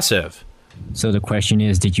impressive. So the question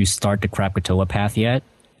is, did you start the Crab Katoa path yet?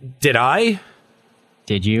 Did I?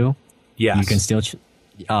 Did you? Yes. You can still...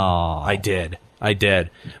 I did.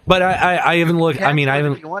 But I haven't looked... I mean, I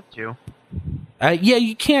haven't... If you want to. Yeah,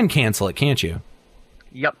 you can cancel it, can't you?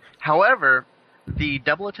 Yep. However, the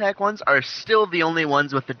double attack ones are still the only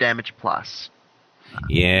ones with the damage plus.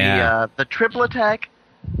 Yeah. The triple attack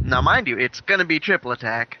Now, mind you, it's going to be triple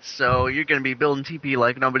attack, so you're going to be building TP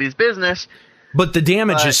like nobody's business. But the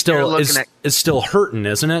damage is still hurting,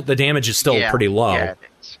 isn't it? The damage is still pretty low. Yeah, it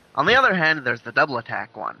is. On the other hand, there's the double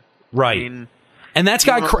attack one. Right. I mean, and that's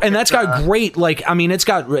got great, like, I mean, it's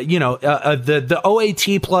got, the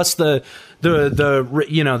OAT plus the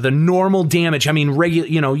normal damage. I mean,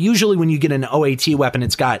 usually when you get an OAT weapon,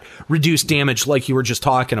 it's got reduced damage like you were just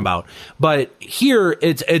talking about. But here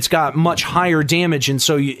it's got much higher damage, and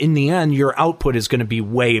so in the end your output is going to be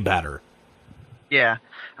way better. Yeah.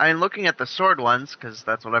 I mean, looking at the sword ones, because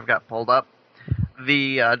that's what I've got pulled up,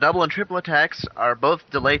 the double and triple attacks are both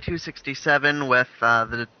delay 267 with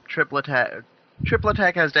the triple attack. Triple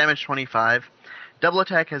attack has damage 25, double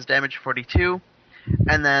attack has damage 42,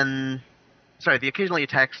 and then, the occasionally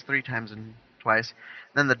attacks 3 times and twice.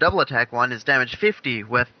 Then the double attack one is damage 50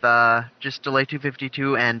 with just delay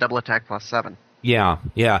 252 and double attack plus 7. Yeah.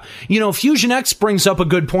 Fusion X brings up a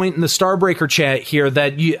good point in the Starbreaker chat here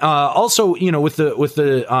that you also, with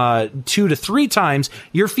the 2 to 3 times,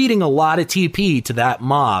 you're feeding a lot of TP to that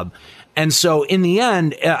mob. And so in the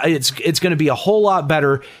end, it's going to be a whole lot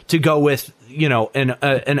better to go with,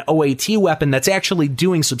 an OAT weapon that's actually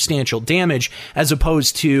doing substantial damage as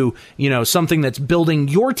opposed to, something that's building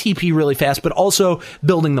your TP really fast, but also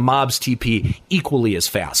building the mob's TP equally as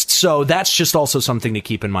fast. So that's just also something to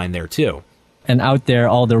keep in mind there too. And out there,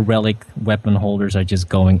 all the relic weapon holders are just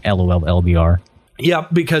going LOL LBR. Yep,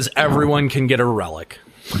 because everyone can get a relic.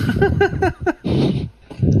 I've got 4 in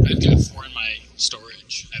my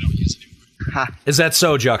storage. I don't use anymore. Is that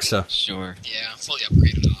so, Juxta? Sure. Yeah, I'm fully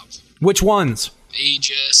upgraded up. Which ones?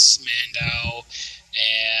 Aegis, Mandau,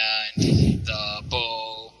 and the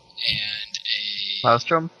bow, and a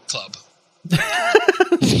Maelstrom club.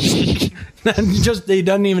 He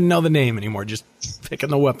doesn't even know the name anymore. Just picking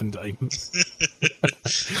the weapon type.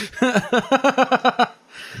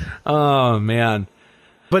 Oh man!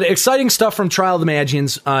 But exciting stuff from Trial of the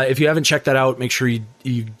Magians. If you haven't checked that out, make sure you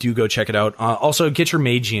do go check it out. Also, get your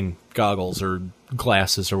Magian goggles or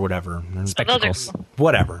glasses or whatever. Spectacles.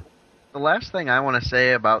 Whatever. The last thing I want to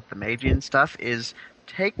say about the Magian stuff is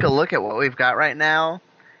take a look at what we've got right now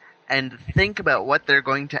and think about what they're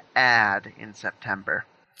going to add in September.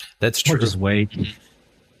 That's true. Or just wait.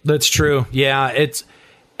 That's true. Yeah,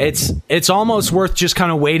 it's almost worth just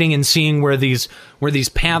kind of waiting and seeing where these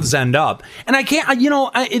paths end up. And I can't,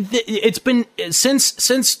 it's been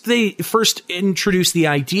since they first introduced the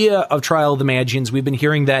idea of Trial of the Magians, we've been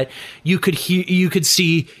hearing that you could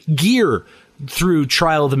see gear through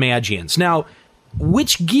Trial of the Magians. Now,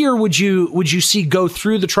 which gear would you see go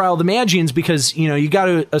through the Trial of the Magians? Because you got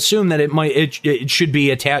to assume that it should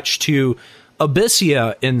be attached to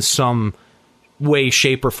Abyssea in some way,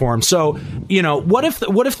 shape, or form. So, what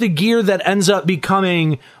if the gear that ends up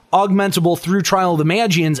becoming augmentable through Trial of the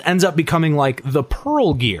Magians ends up becoming like the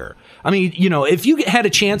Pearl gear? I mean, if you had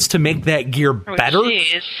a chance to make that gear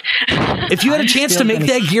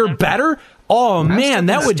better, oh man,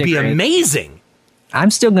 that would be amazing.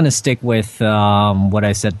 I'm still going to stick with what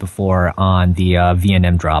I said before on the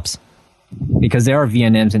VNM drops. Because there are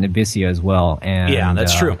VNMs in Abyssea as well. And, yeah,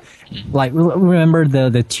 that's true. Like, remember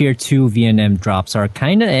the tier 2 VNM drops are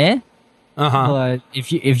kind of Uh-huh. But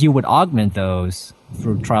if you would augment those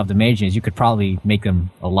through Trial of the Magians, you could probably make them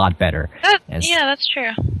a lot better. Yeah, that's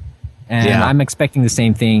true. And Yeah. I'm expecting the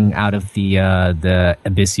same thing out of the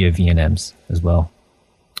Abyssea VNMs as well.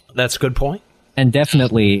 That's a good point. And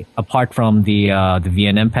definitely, apart from the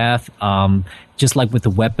VNM path, just like with the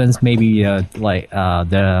weapons, maybe the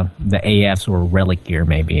AFs or relic gear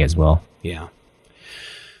maybe as well. Yeah.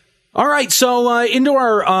 All right, so into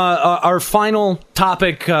our final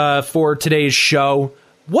topic for today's show.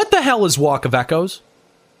 What the hell is Walk of Echoes?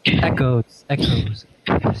 Echoes.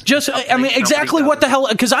 Just, I mean, exactly what the hell?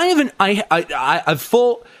 Because I've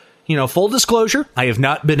full disclosure, I have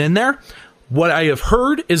not been in there. What I have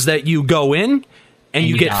heard is that you go in and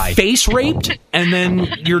you get die. face raped, and then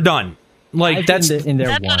you're done. Like that's in there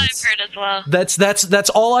That's What once. I've heard as well. That's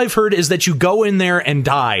all I've heard is that you go in there and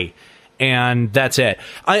die, and that's it.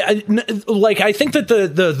 I think that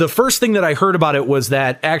the first thing that I heard about it was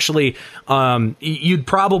that actually you'd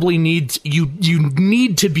probably need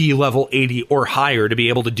to be level 80 or higher to be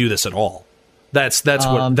able to do this at all. That's what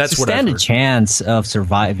I've stand a heard. chance of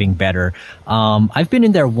surviving better. I've been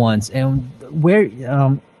in there once, and where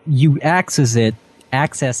you access it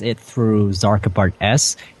through Zarkabart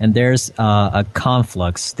S, and there's a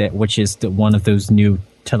conflux which is one of those new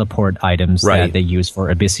teleport items that they use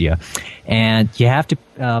for Abyssea, and you have to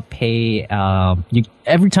pay.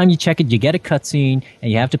 Every time you check it, you get a cutscene,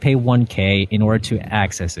 and you have to pay 1K in order to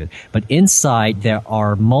access it. But inside there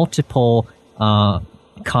are multiple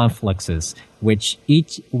confluxes, which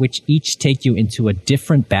each take you into a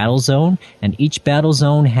different battle zone, and each battle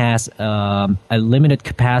zone has a limited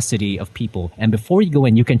capacity of people. And before you go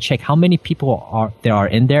in, you can check how many people there are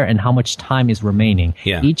in there and how much time is remaining.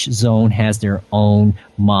 Yeah. Each zone has their own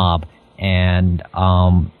mob and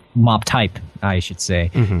mob type, I should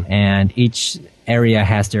say, and each area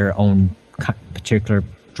has their own particular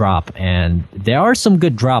drop. And there are some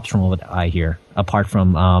good drops from what I hear, apart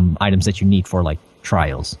from items that you need for like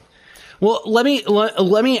trials. Well, let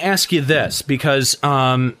me ask you this, because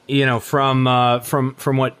from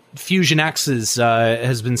what Fusion X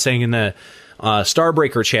has been saying in the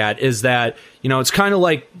Starbreaker chat, is that it's kind of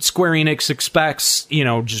like Square Enix expects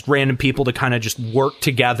just random people to kind of just work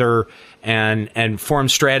together and form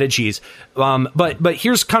strategies. But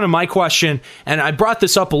here's kind of my question, and I brought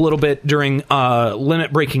this up a little bit during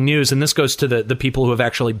Limit Breaking News, and this goes to the people who have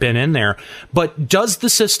actually been in there. But does the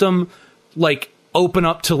system open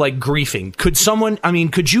up to griefing?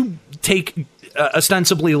 Could you take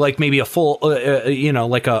ostensibly maybe a full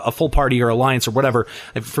a full party or alliance or whatever,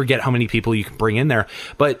 I forget how many people you can bring in there,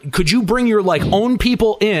 but could you bring your own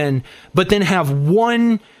people in, but then have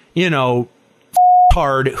one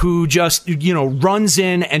hard who just runs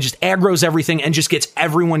in and just aggroes everything and just gets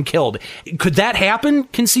everyone killed? Could that happen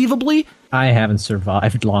conceivably? I haven't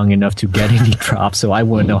survived long enough to get any drops, so I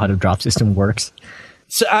wouldn't know how the drop system works.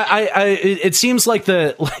 So it seems like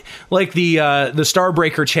the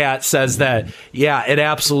Starbreaker chat says that it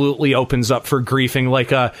absolutely opens up for griefing,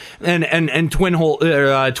 and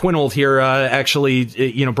Twinhold here actually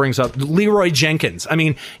brings up Leroy Jenkins. I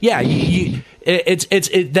mean,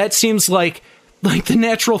 that seems like the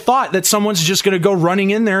natural thought that someone's just going to go running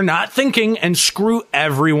in there, not thinking, and screw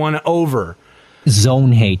everyone over.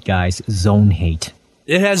 Zone hate, guys. Zone hate.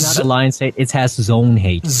 It has not alliance hate. It has zone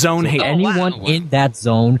hate. Zone hate. Anyone in that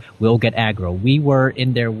zone will get aggro. We were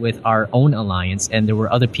in there with our own alliance, and there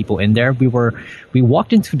were other people in there. We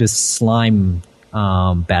walked into the slime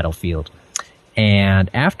battlefield, and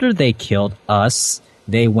after they killed us,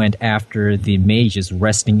 they went after the mages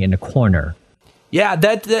resting in a corner. Yeah,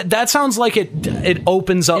 that sounds like it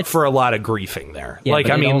opens up for a lot of griefing there. Yeah,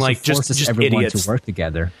 just everyone idiots to work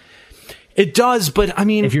together. It does, but I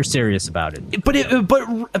mean, if you're serious about it.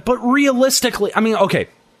 But realistically, I mean, okay.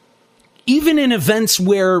 Even in events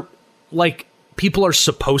where people are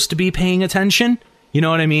supposed to be paying attention, you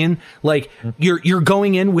know what I mean? You're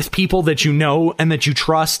going in with people that you know and that you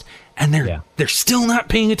trust, and they're still not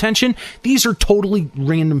paying attention. These are totally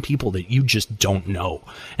random people that you just don't know,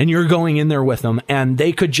 and you're going in there with them, and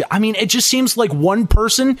they could. It just seems like one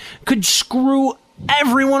person could screw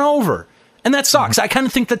everyone over. And that sucks. I kind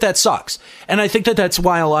of think that sucks. And I think that's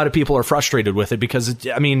why a lot of people are frustrated with it, because,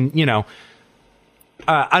 I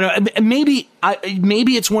don't. Maybe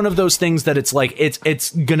it's one of those things that it's it's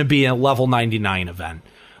going to be a level 99 event.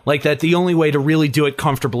 That the only way to really do it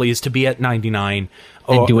comfortably is to be at 99.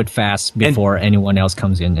 And do it fast before anyone else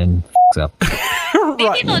comes in and f***s up.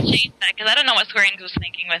 Maybe they'll change that, because I don't know what Square Enix was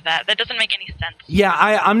thinking with that. That doesn't make any sense. Yeah,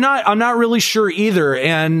 I'm not really sure either.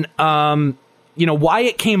 And, why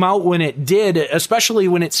it came out when it did, especially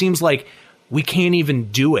when it seems like we can't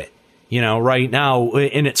even do it, right now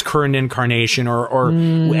in its current incarnation or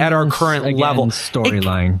at our current level.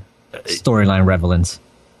 Storyline relevance.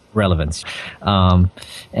 From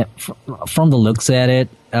the looks at it,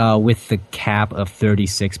 with the cap of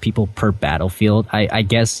 36 people per battlefield, I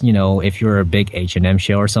guess, if you're a big H&M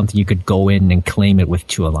show or something, you could go in and claim it with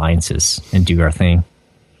 2 alliances and do your thing.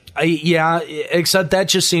 Except that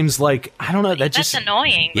just seems like, I don't know. That's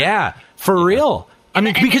annoying. Yeah, for real.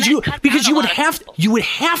 Because you would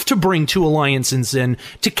have to bring 2 alliances in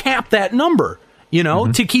to cap that number.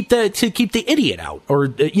 To keep the idiot out, or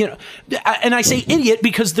and I say idiot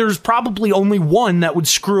because there's probably only one that would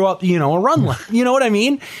screw up, a run line. You know what I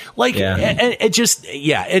mean?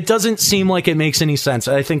 It doesn't seem like it makes any sense.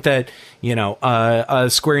 I think that Square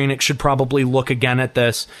Enix should probably look again at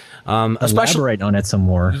this. Especially elaborate on it some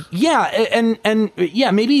more. Yeah, and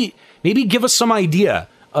maybe give us some idea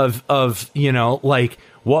of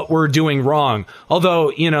what we're doing wrong.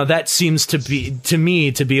 Although, that seems to be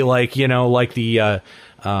like the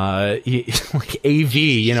like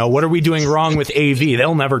AV, what are we doing wrong with AV?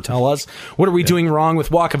 They'll never tell us. What are we doing wrong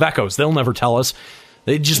with Walk of Echoes? They'll never tell us.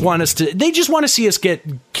 They just want to see us get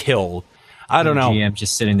killed. I don't know. GM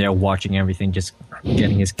just sitting there watching everything, just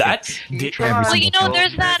getting his there's that.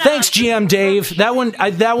 Thanks, GM Dave.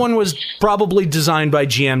 That one was probably designed by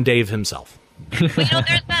GM Dave himself. There's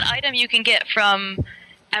that item you can get from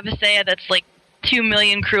Abysea that's 2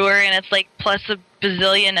 million crewer, and it's plus a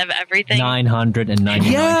bazillion of everything. 999.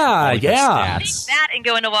 Yeah. Take that and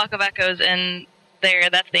go into Walk of Echoes and there.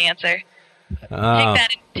 That's the answer.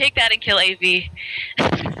 Take that and kill AV. I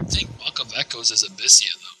think Walk of Echoes is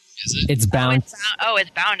Abyssia, though. Is it? It's bound. It's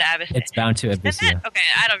bound to Abyssia. It's bound to Abyssia. Okay,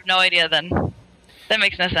 I have no idea then. That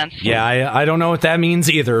makes no sense. Yeah, I don't know what that means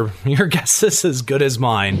either. Your guess is as good as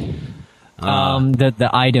mine. The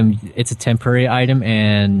item, it's a temporary item,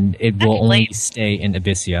 and it will only stay in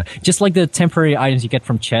Abyssia. Just like the temporary items you get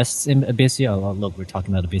from chests in Abyssia. Oh, look, we're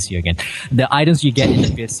talking about Abyssia again. The items you get in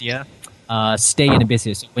Abyssia stay in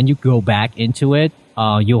Abyssia. So when you go back into it,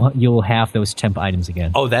 you'll have those temp items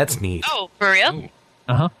again. Oh, that's neat. Oh, for real?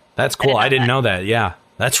 Uh-huh. That's cool. I didn't know that. Yeah,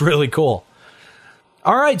 that's really cool.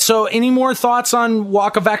 All right, so any more thoughts on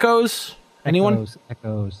Walk of Echoes? Anyone?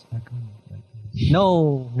 Echoes.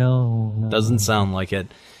 No. Doesn't sound like it.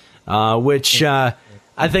 Which I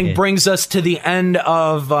think brings us to the end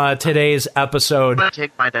of today's episode.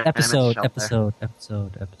 Episode.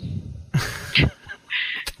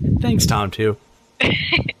 Thanks, Tom, too.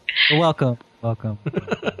 You're welcome. But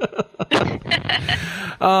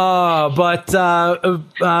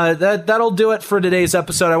that'll do it for today's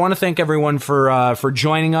episode. I want to thank everyone for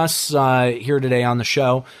joining us here today on the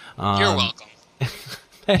show. You're welcome.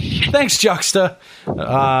 Thanks, Juxta.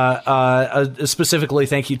 Specifically,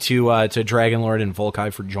 thank you to Dragonlord and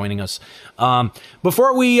Volkai for joining us.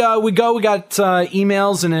 Before we go, we got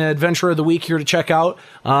emails and an Adventure of the Week here to check out.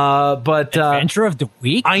 Adventure of the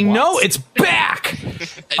Week? I know, it's back!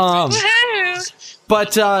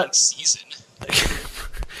 But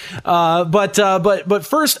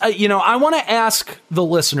first, I want to ask the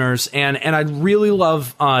listeners, and I'd really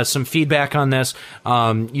love some feedback on this.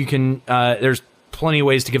 You can there's plenty of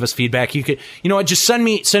ways to give us feedback. You could, just send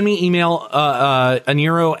me email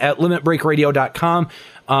Aniro@limitbreakradio.com.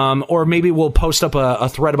 Or maybe we'll post up a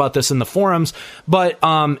thread about this in the forums. But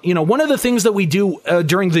one of the things that we do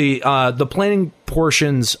during the planning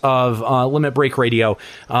portions of Limit Break Radio,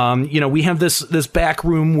 we have this back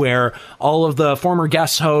room where all of the former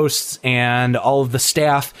guest hosts and all of the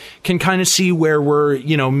staff can kind of see where we're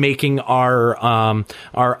making our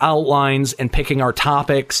outlines and picking our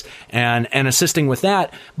topics and assisting with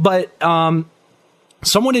that. But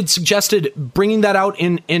someone had suggested bringing that out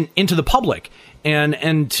into the public.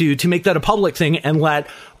 And to make that a public thing and let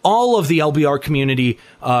all of the LBR community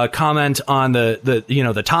comment on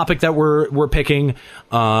the topic that we're picking.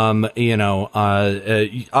 Obviously,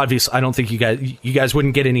 I don't think you guys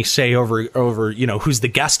wouldn't get any say over who's the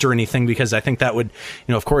guest or anything, because I think that would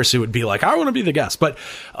of course it would be like, I want to be the guest, but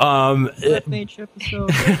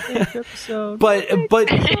but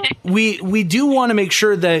we do want to make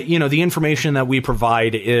sure that the information that we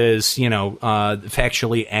provide is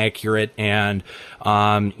factually accurate and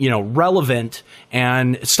relevant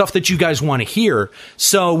and stuff that you guys want to hear.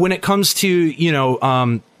 So when it comes to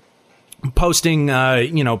posting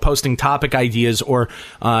topic ideas or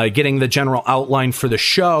getting the general outline for the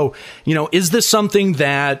show, is this something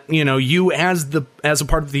that you as a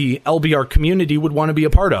part of the LBR community would want to be a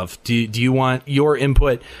part of? Do you want your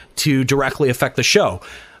input to directly affect the show?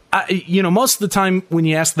 Most of the time when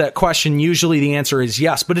you ask that question, usually the answer is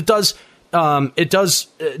yes, but it does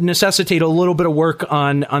necessitate a little bit of work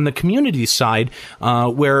on the community side,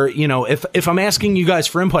 where if I'm asking you guys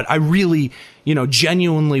for input, I really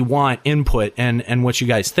genuinely want input and what you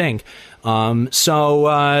guys think. So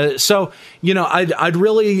I'd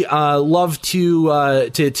really love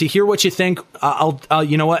to hear what you think.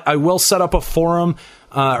 I will set up a forum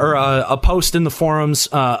or a post in the forums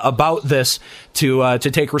about this to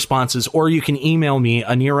take responses, or you can email me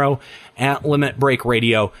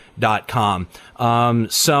Aniro@limitbreakradio.com.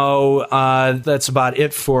 So that's about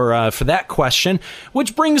it for that question,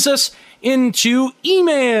 which brings us into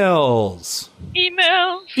emails.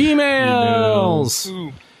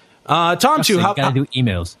 Tom, too. How gotta do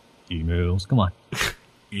emails? Come on.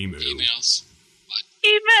 Emails.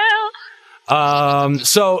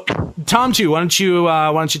 So Tom, too. Why don't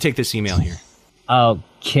you take this email here?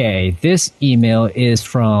 Okay, this email is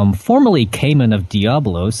from formerly Cayman of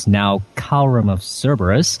Diablos, now Kalram of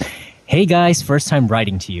Cerberus. Hey guys, first time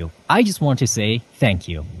writing to you. I just want to say thank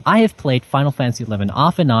you. I have played Final Fantasy XI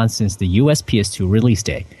off and on since the US PS2 release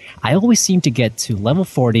day. I always seem to get to level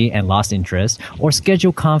 40 and lost interest, or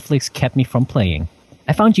schedule conflicts kept me from playing.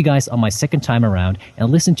 I found you guys on my second time around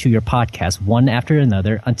and listened to your podcast one after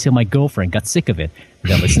another until my girlfriend got sick of it,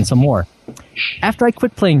 then listened some more. After I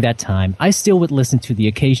quit playing that time, I still would listen to the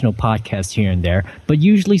occasional podcast here and there, but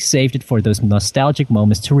usually saved it for those nostalgic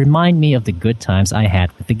moments to remind me of the good times I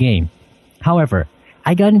had with the game. However,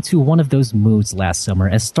 I got into one of those moods last summer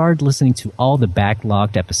and started listening to all the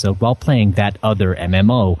backlogged episodes while playing that other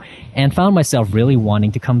MMO, and found myself really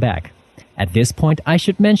wanting to come back. At this point, I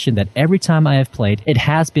should mention that every time I have played, it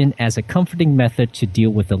has been as a comforting method to deal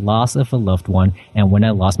with the loss of a loved one, and when I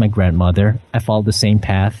lost my grandmother, I followed the same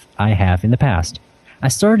path I have in the past. I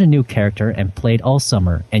started a new character and played all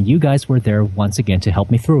summer, and you guys were there once again to help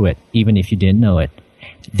me through it, even if you didn't know it.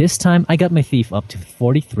 This time, I got my thief up to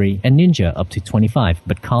 43 and ninja up to 25,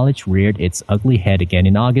 but college reared its ugly head again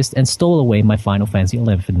in August and stole away my Final Fantasy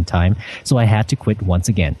XI time, so I had to quit once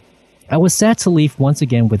again. I was sad to leave once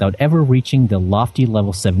again without ever reaching the lofty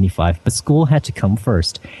level 75, but school had to come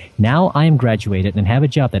first. Now I am graduated and have a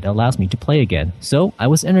job that allows me to play again, so I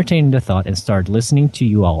was entertaining the thought and started listening to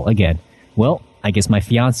you all again. Well, I guess my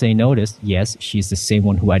fiancée noticed. Yes, she's the same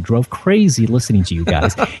one who I drove crazy listening to you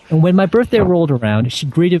guys. And when my birthday rolled around, she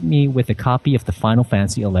greeted me with a copy of the Final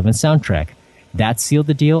Fantasy XI soundtrack. That sealed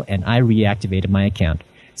the deal, and I reactivated my account.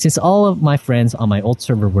 Since all of my friends on my old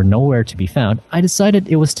server were nowhere to be found, I decided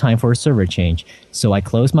it was time for a server change. So I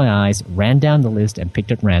closed my eyes, ran down the list, and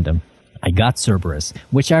picked at random. I got Cerberus,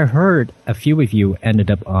 which I heard a few of you ended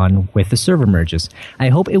up on with the server merges. I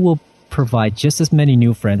hope it will provide just as many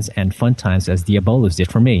new friends and fun times as Diabolos did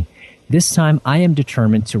for me. This time, I am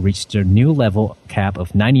determined to reach the new level cap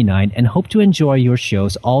of 99 and hope to enjoy your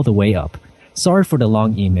shows all the way up. Sorry for the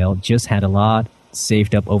long email, just had a lot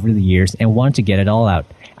saved up over the years and wanted to get it all out.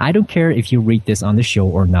 I don't care if you read this on the show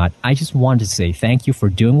or not. I just wanted to say thank you for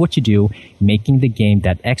doing what you do, making the game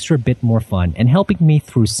that extra bit more fun, and helping me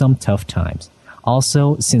through some tough times.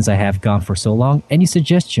 Also, since I have gone for so long, any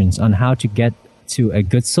suggestions on how to get to a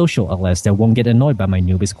good social LS that won't get annoyed by my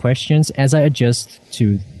newbies questions as I adjust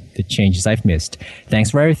to the changes I've missed? Thanks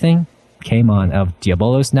for everything. Came on of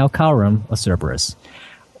Diabolos Now Kauram of Cerberus.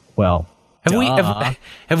 Well, have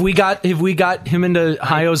we got him into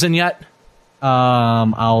Hyozen yet?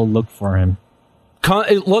 I'll look for him.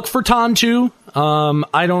 Look for Tom too.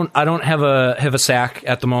 I don't have a sack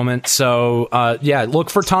at the moment, so yeah, look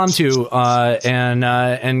for Tom too,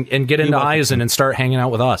 and get into Hyozen and start hanging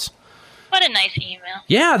out with us. What a nice email.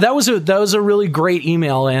 Yeah, that was a really great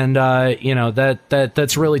email, and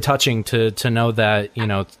that's really touching to know that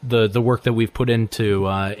the work that we've put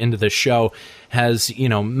into this show has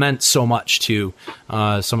meant so much to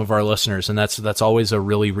some of our listeners, and that's always a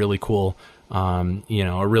really cool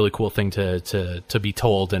a really cool thing to be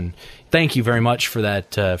told. And thank you very much for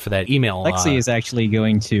that email. Lexi is actually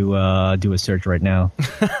going to do a search right now.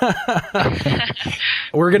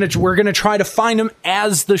 We're gonna try to find him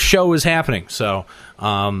as the show is happening. So,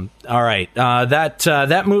 all right,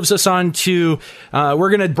 that moves us on to we're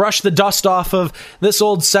gonna brush the dust off of this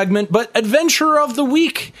old segment, but Adventure of the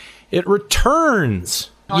Week, it returns.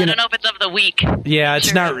 Well, I don't know if it's of the week. Yeah,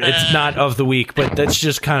 it's not of the week, but that's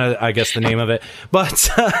just kind of, I guess, the name of it. But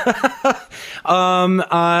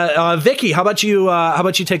Vicky, how about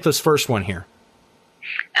you take this first one here?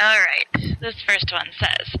 All right. This first one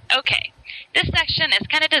says, okay, this section is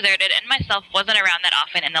kind of deserted and myself wasn't around that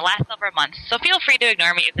often in the last several months, so feel free to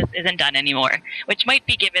ignore me if this isn't done anymore, which might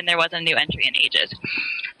be given there wasn't a new entry in ages.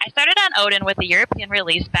 I started on Odin with a European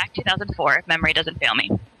release back 2004, if memory doesn't fail me.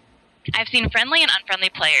 I've seen friendly and unfriendly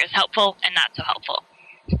players, helpful and not so helpful.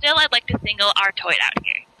 Still, I'd like to single Artoid out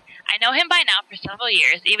here. I know him by now for several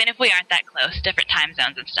years, even if we aren't that close, different time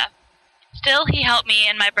zones and stuff. Still, he helped me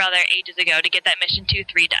and my brother ages ago to get that Mission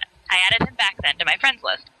 2-3 done. I added him back then to my friends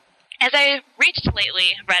list. As I reached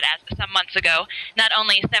lately, read as some months ago, not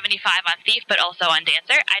only 75 on Thief but also on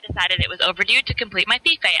Dancer, I decided it was overdue to complete my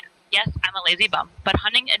Thief AS. Yes, I'm a lazy bum, but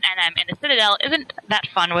hunting an NM in a Citadel isn't that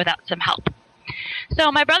fun without some help.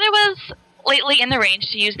 So my brother was lately in the range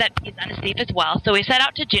to use that piece on his thief as well, so we set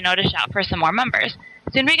out to Juneau to shout for some more members.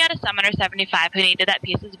 Soon we got a Summoner 75 who needed that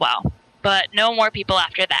piece as well, but no more people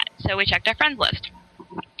after that, so we checked our friends list.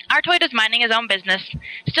 Artoid is minding his own business.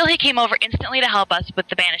 Still, he came over instantly to help us with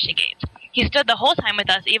the Banishing Gates. He stood the whole time with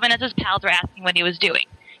us, even as his pals were asking what he was doing.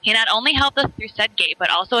 He not only helped us through said gate, but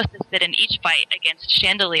also assisted in each fight against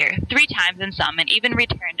Chandelier 3 times in some, and even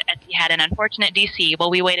returned as he had an unfortunate DC while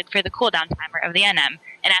we waited for the cooldown timer of the NM,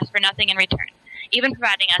 and asked for nothing in return, even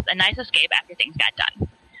providing us a nice escape after things got done.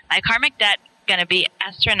 My karmic debt gonna be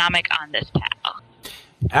astronomical on this pal.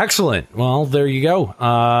 Excellent. Well, there you go.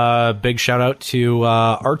 Big shout out to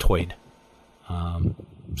Artoid.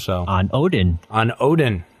 So on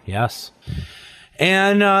Odin, yes.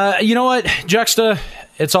 And you know what, Juxta?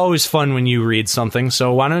 It's always fun when you read something.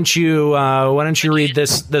 So why don't you read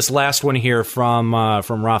this last one here from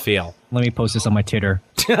Raphael? Let me post this on my Twitter.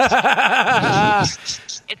 It's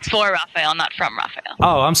for Raphael, not from Raphael.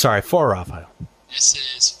 Oh, I'm sorry, for Raphael. This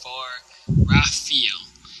is for Raphael,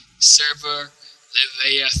 server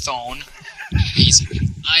Leviathan.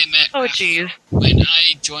 Amazing. I met Raphael when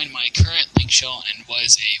I joined my current league show and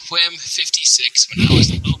was a Whim 56 when I was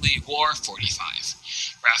in Lowly War 45.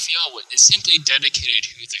 Raphael is simply dedicated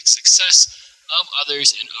to the success of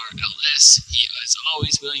others in our LS. He is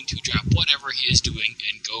always willing to drop whatever he is doing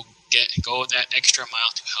and go that extra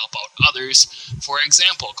mile to help out others. For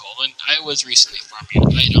example, Colin, I was recently farming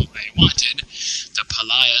an item I wanted, the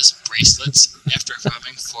Palaya's bracelets, after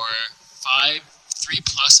farming for 3+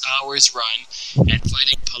 hours run and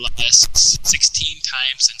fighting Palaya's 16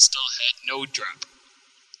 times and still had no drop.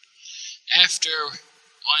 After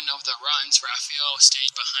one of the runs, Raphael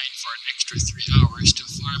stayed behind for an extra 3 hours to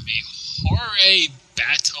farm a Hore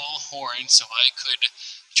Battle Horn so I could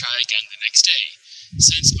try again the next day.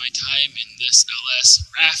 Since my time in this LS,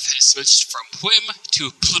 Raph has switched from Whim to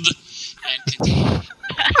Plb and continued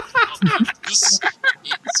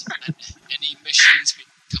any missions we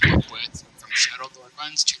come up with, from Shadow Lord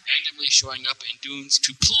runs to randomly showing up in dunes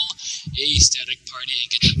to pull a static party and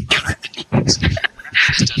get them out of the dunes.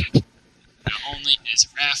 Raph has done it. Not only is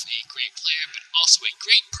Raph a great player, but also a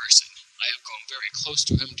great person. I have grown very close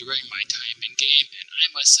to him during my time in game, and I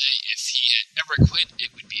must say, if he had ever quit,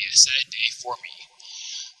 it would be a sad day for me.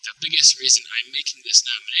 The biggest reason I'm making this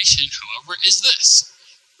nomination, however, is this.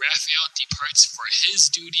 Raphael departs for his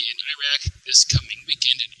duty in Iraq this coming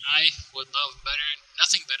weekend, and I would love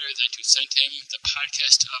nothing better than to send him the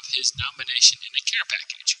podcast of his nomination in a care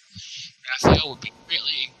package. Raphael will be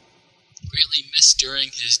greatly missed during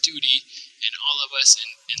his duty, and all of us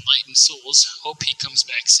enlightened souls hope he comes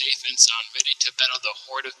back safe and sound, ready to battle the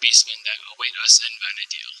horde of beastmen that await us in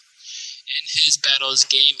Vana'diel. In his battles,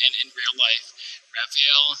 game and in real life,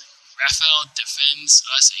 Raphael defends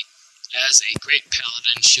us as a great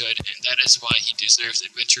paladin should, and that is why he deserves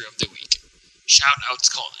Adventure of the Week. Shout outs,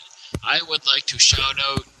 Colin. I would like to shout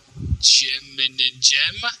out Jim,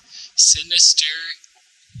 Sinister,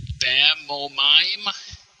 Bamomime,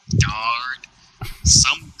 Dard,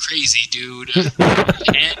 some crazy dude,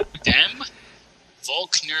 and them,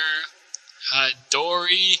 Volkner,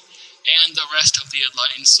 Hadori, and the rest of the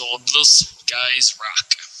Enlightened Soul. Those guys rock.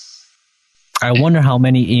 I wonder how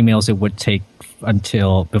many emails it would take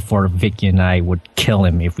before Vicky and I would kill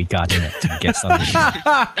him if we got him to get something.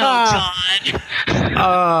 Oh God!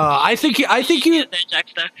 I think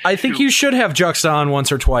you should have Juxta on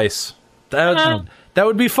once or twice. That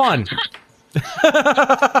would be fun.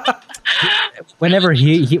 Whenever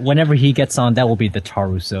he gets on, that will be the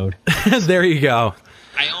Taru-sode. There you go.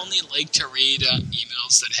 I only like to read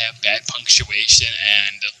emails that have bad punctuation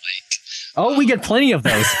and Oh, we get plenty of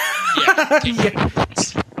those.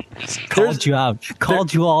 Called you out.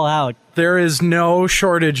 Called you all out. There is no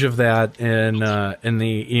shortage of that in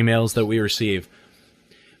the emails that we receive.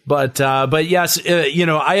 But yes,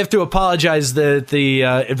 I have to apologize that the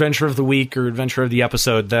Adventure of the Week or Adventure of the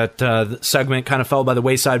Episode, that segment kind of fell by the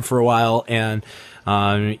wayside for a while, and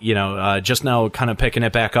just now kind of picking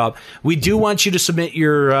it back up. We do want you to submit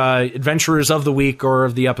your Adventurers of the Week or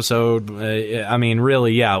of the Episode.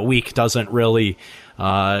 Week doesn't really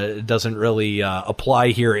apply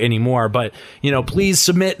here anymore, but please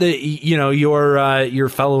submit your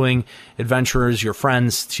following adventurers, your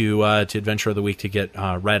friends to Adventure of the Week to get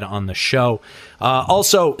read on the show.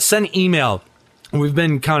 Also send email. We've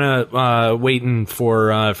been kind of waiting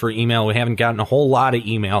for email. We haven't gotten a whole lot of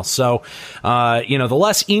email, so the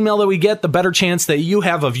less email that we get, the better chance that you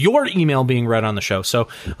have of your email being read on the show. So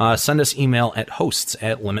send us email at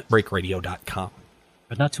hosts@limitbreakradio.com.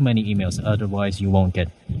 But not too many emails, otherwise you won't get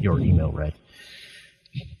your email read.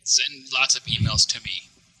 Send lots of emails to me.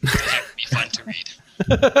 That would be fun to read.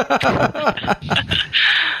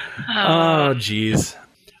 Oh, jeez.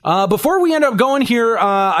 Before we end up going here,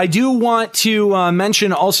 I do want to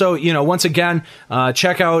mention also, once again,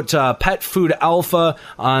 check out Pet Food Alpha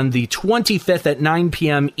on the 25th at 9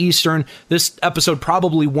 p.m. Eastern. This episode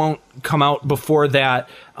probably won't come out before that,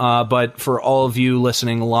 but for all of you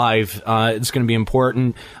listening live, it's going to be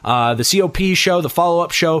important. The COP show, the follow-up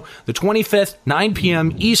show, the 25th, 9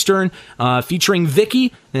 p.m. Eastern, featuring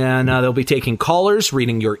Vicky, and they'll be taking callers,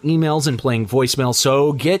 reading your emails, and playing voicemail,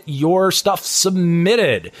 so get your stuff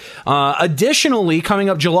submitted. Additionally, coming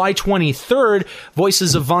up July 23rd,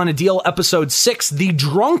 Voices of Vana'diel episode 6, the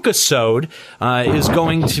Drunkisode, is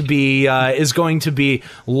going to be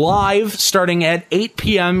live starting at 8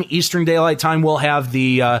 p.m. Eastern Daylight Time. We'll have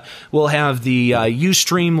the we'll have the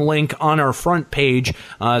Ustream link on our front page,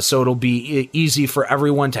 so it'll be easy for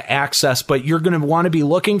everyone to access. But you're going to want to be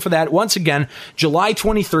looking for that once again, July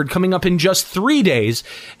 23rd, coming up in just 3 days,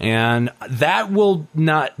 and that will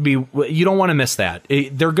not be. You don't want to miss that.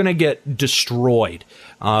 They're going to get destroyed.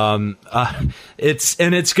 It's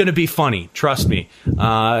going to be funny. Trust me.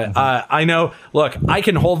 I know. Look, I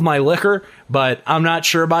can hold my liquor, but I'm not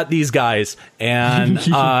sure about these guys. And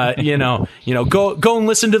go and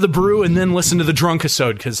listen to the brew, and then listen to the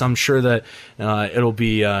drunkisode, because I'm sure that it'll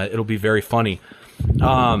be very funny.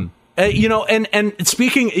 And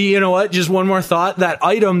speaking, you know what? Just one more thought. That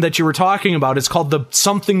item that you were talking about is called the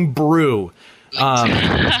something brew.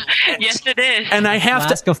 Yes, it is. And I have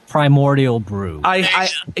Flask of primordial brew.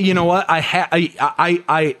 You know what?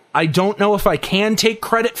 I don't know if I can take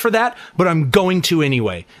credit for that, but I'm going to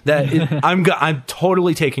anyway. I'm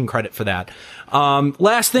totally taking credit for that.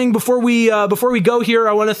 Last thing before we go here,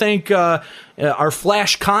 I want to thank our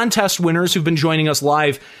Flash contest winners who've been joining us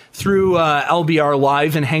live through LBR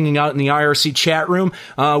Live and hanging out in the IRC chat room.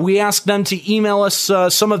 We asked them to email us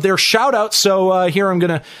some of their shout outs. So here I'm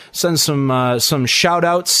going to send some shout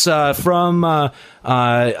outs from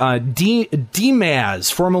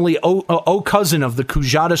D-Maz, formerly O Cousin of the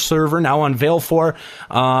Kujata server, now on Veil 4.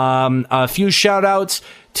 A few shout outs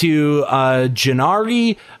to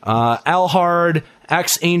Janari, Alhard,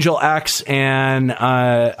 X Angel X, and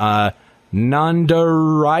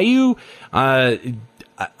Nandarayu.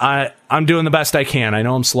 I'm doing the best I can. I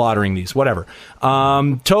know I'm slaughtering these. Whatever.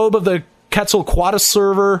 Tobe of the Quetzalcoatl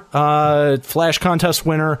server, Flash contest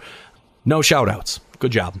winner. No shout outs.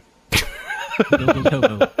 Good job. I'll have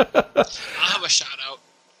a shout out.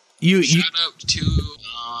 Shout out to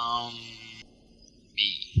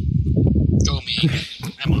me. Go me.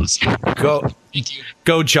 I'm awesome. Thank you.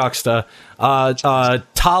 Go Juxta.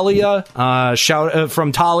 Talia,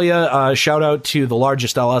 from Talia, shout out to the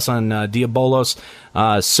largest LS on Diabolos.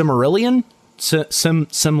 Cimmerillion?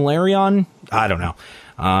 Similarion? I don't know.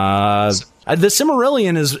 The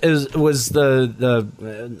Cimmerillion was that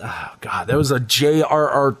was a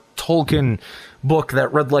J.R.R. Tolkien book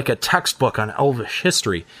that read like a textbook on Elvish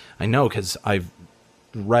history. I know, because I've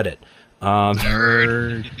read it.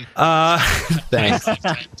 Nerd. Thanks.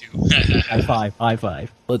 High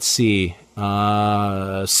five. Let's see.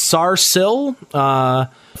 Sarsil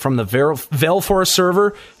from the Veil Force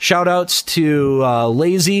server. Shout outs to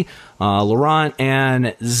Lazy, Laurent, and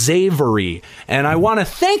Zavery. And I want to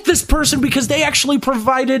thank this person because they actually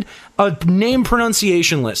provided a name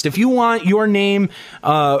pronunciation list. If you want your name,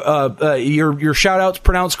 your shout outs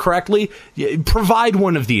pronounced correctly, provide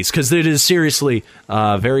one of these, because it is seriously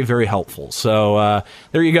very, very helpful. So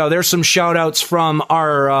there you go. There's some shout outs from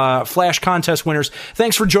our Flash contest winners.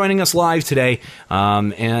 Thanks for joining us live today.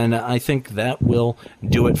 And I think that will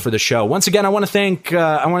do it for the show. Once again, I want to thank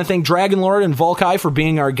Dragonlord and Volkai for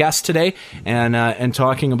being our guests today and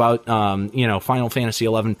talking about Final Fantasy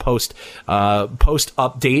XI post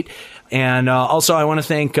update. And also, I want to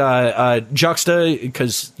thank Juxta,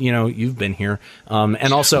 because you've been here,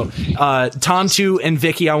 and also Tom 2 and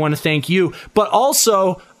Vicky. I want to thank you, but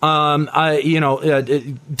also Tom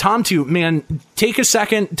 2, man, take a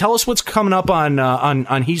second, tell us what's coming up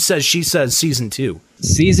on He Says She Says Season 2.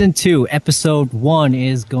 Season 2, Episode 1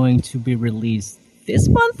 is going to be released this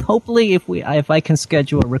month, hopefully, if I can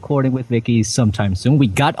schedule a recording with Vicky sometime soon. We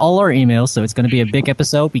got all our emails, so it's going to be a big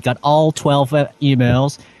episode. We got all 12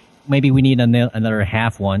 emails. Maybe we need another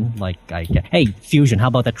half one. Hey, Fusion, how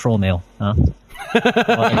about that troll mail? Huh?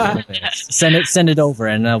 Send it over,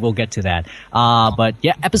 and we'll get to that. But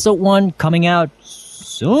yeah, episode 1 coming out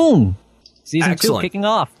soon. Season 2 kicking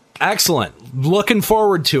off. Excellent. Looking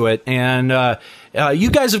forward to it. And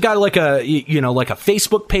you guys have got like a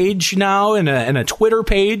Facebook page now and a Twitter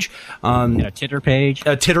page. And a Titter page.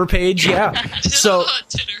 A Titter page, yeah. So.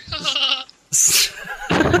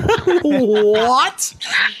 What?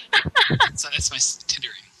 That's my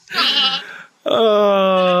tittering.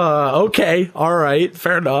 Okay, all right,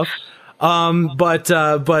 fair enough. But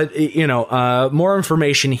more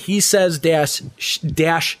information. He says dash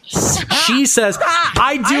she says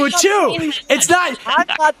I do it too. It's not. I'm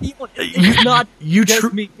not the one. It's not you.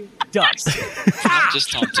 Me ducks. I'm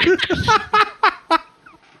just Tom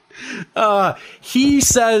 2. He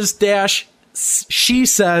says dash she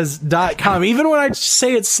says.com. Even when I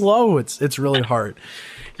say it slow, it's really hard.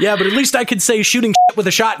 Yeah, but at least I could say shooting shit with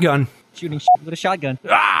a shotgun. Shooting shit with a shotgun.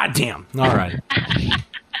 Ah, damn. All right.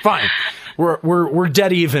 Fine. We're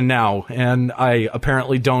dead even now, and I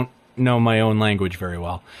apparently don't know my own language very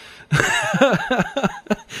well.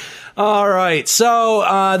 All right,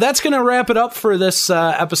 so that's going to wrap it up for this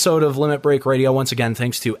episode of Limit Break Radio. Once again,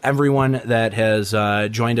 thanks to everyone that has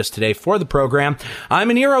joined us today for the program. I'm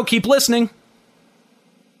Aniro. Keep listening.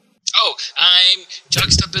 Oh, I'm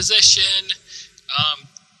Juxtaposition,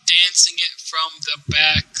 dancing it from the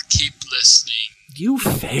back. Keep listening. You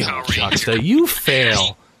fail, Juxta. You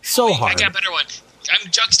fail. So hard. I got a better one. I'm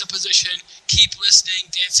Juxtaposition. Keep listening,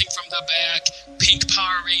 dancing from the back. Pink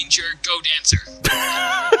Power Ranger, go dancer.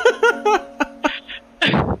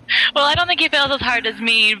 Well, I don't think he fails as hard as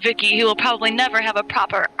me, Vicky, who will probably never have a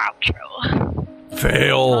proper outro.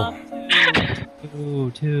 Fail.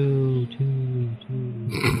 Two.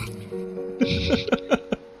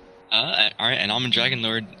 All right, and I'm a Dragon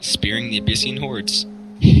Lord spearing the Abyssine hordes.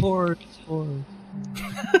 Hordes. And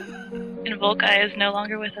Volkai is no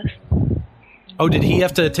longer with us. Oh, did he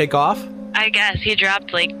have to take off? I guess he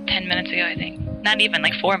dropped like 10 minutes ago, I think. Not even,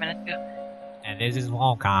 like 4 minutes ago. And this is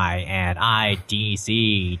Volkai, and I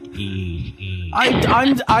DC'd.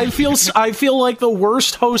 I feel like the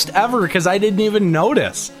worst host ever because I didn't even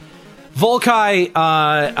notice. Volkai,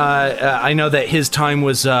 I know that his time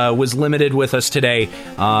was limited with us today.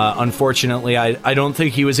 Unfortunately, I don't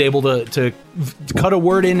think he was able to cut a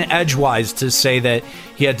word in edgewise to say that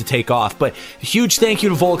he had to take off. But huge thank you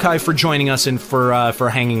to Volkai for joining us and for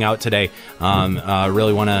hanging out today.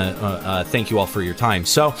 Really want to thank you all for your time.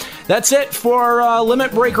 So that's it for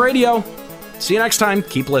Limit Break Radio. See you next time.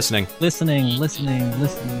 Keep listening. Listening.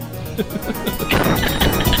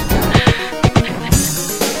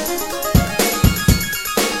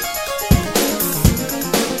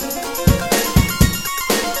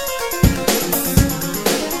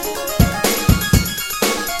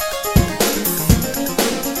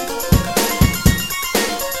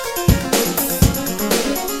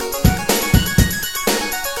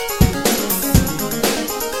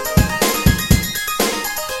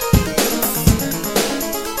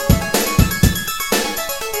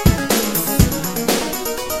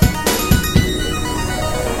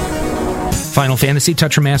 Final Fantasy,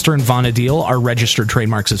 Tetramaster, and Vana'diel are registered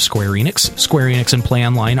trademarks of Square Enix. Square Enix and Play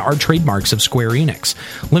Online are trademarks of Square Enix.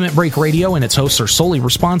 Limit Break Radio and its hosts are solely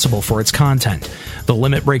responsible for its content. The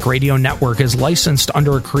Limit Break Radio network is licensed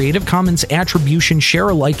under a Creative Commons Attribution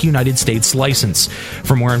Share-alike United States license.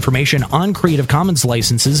 For more information on Creative Commons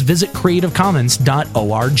licenses, visit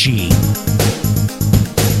creativecommons.org.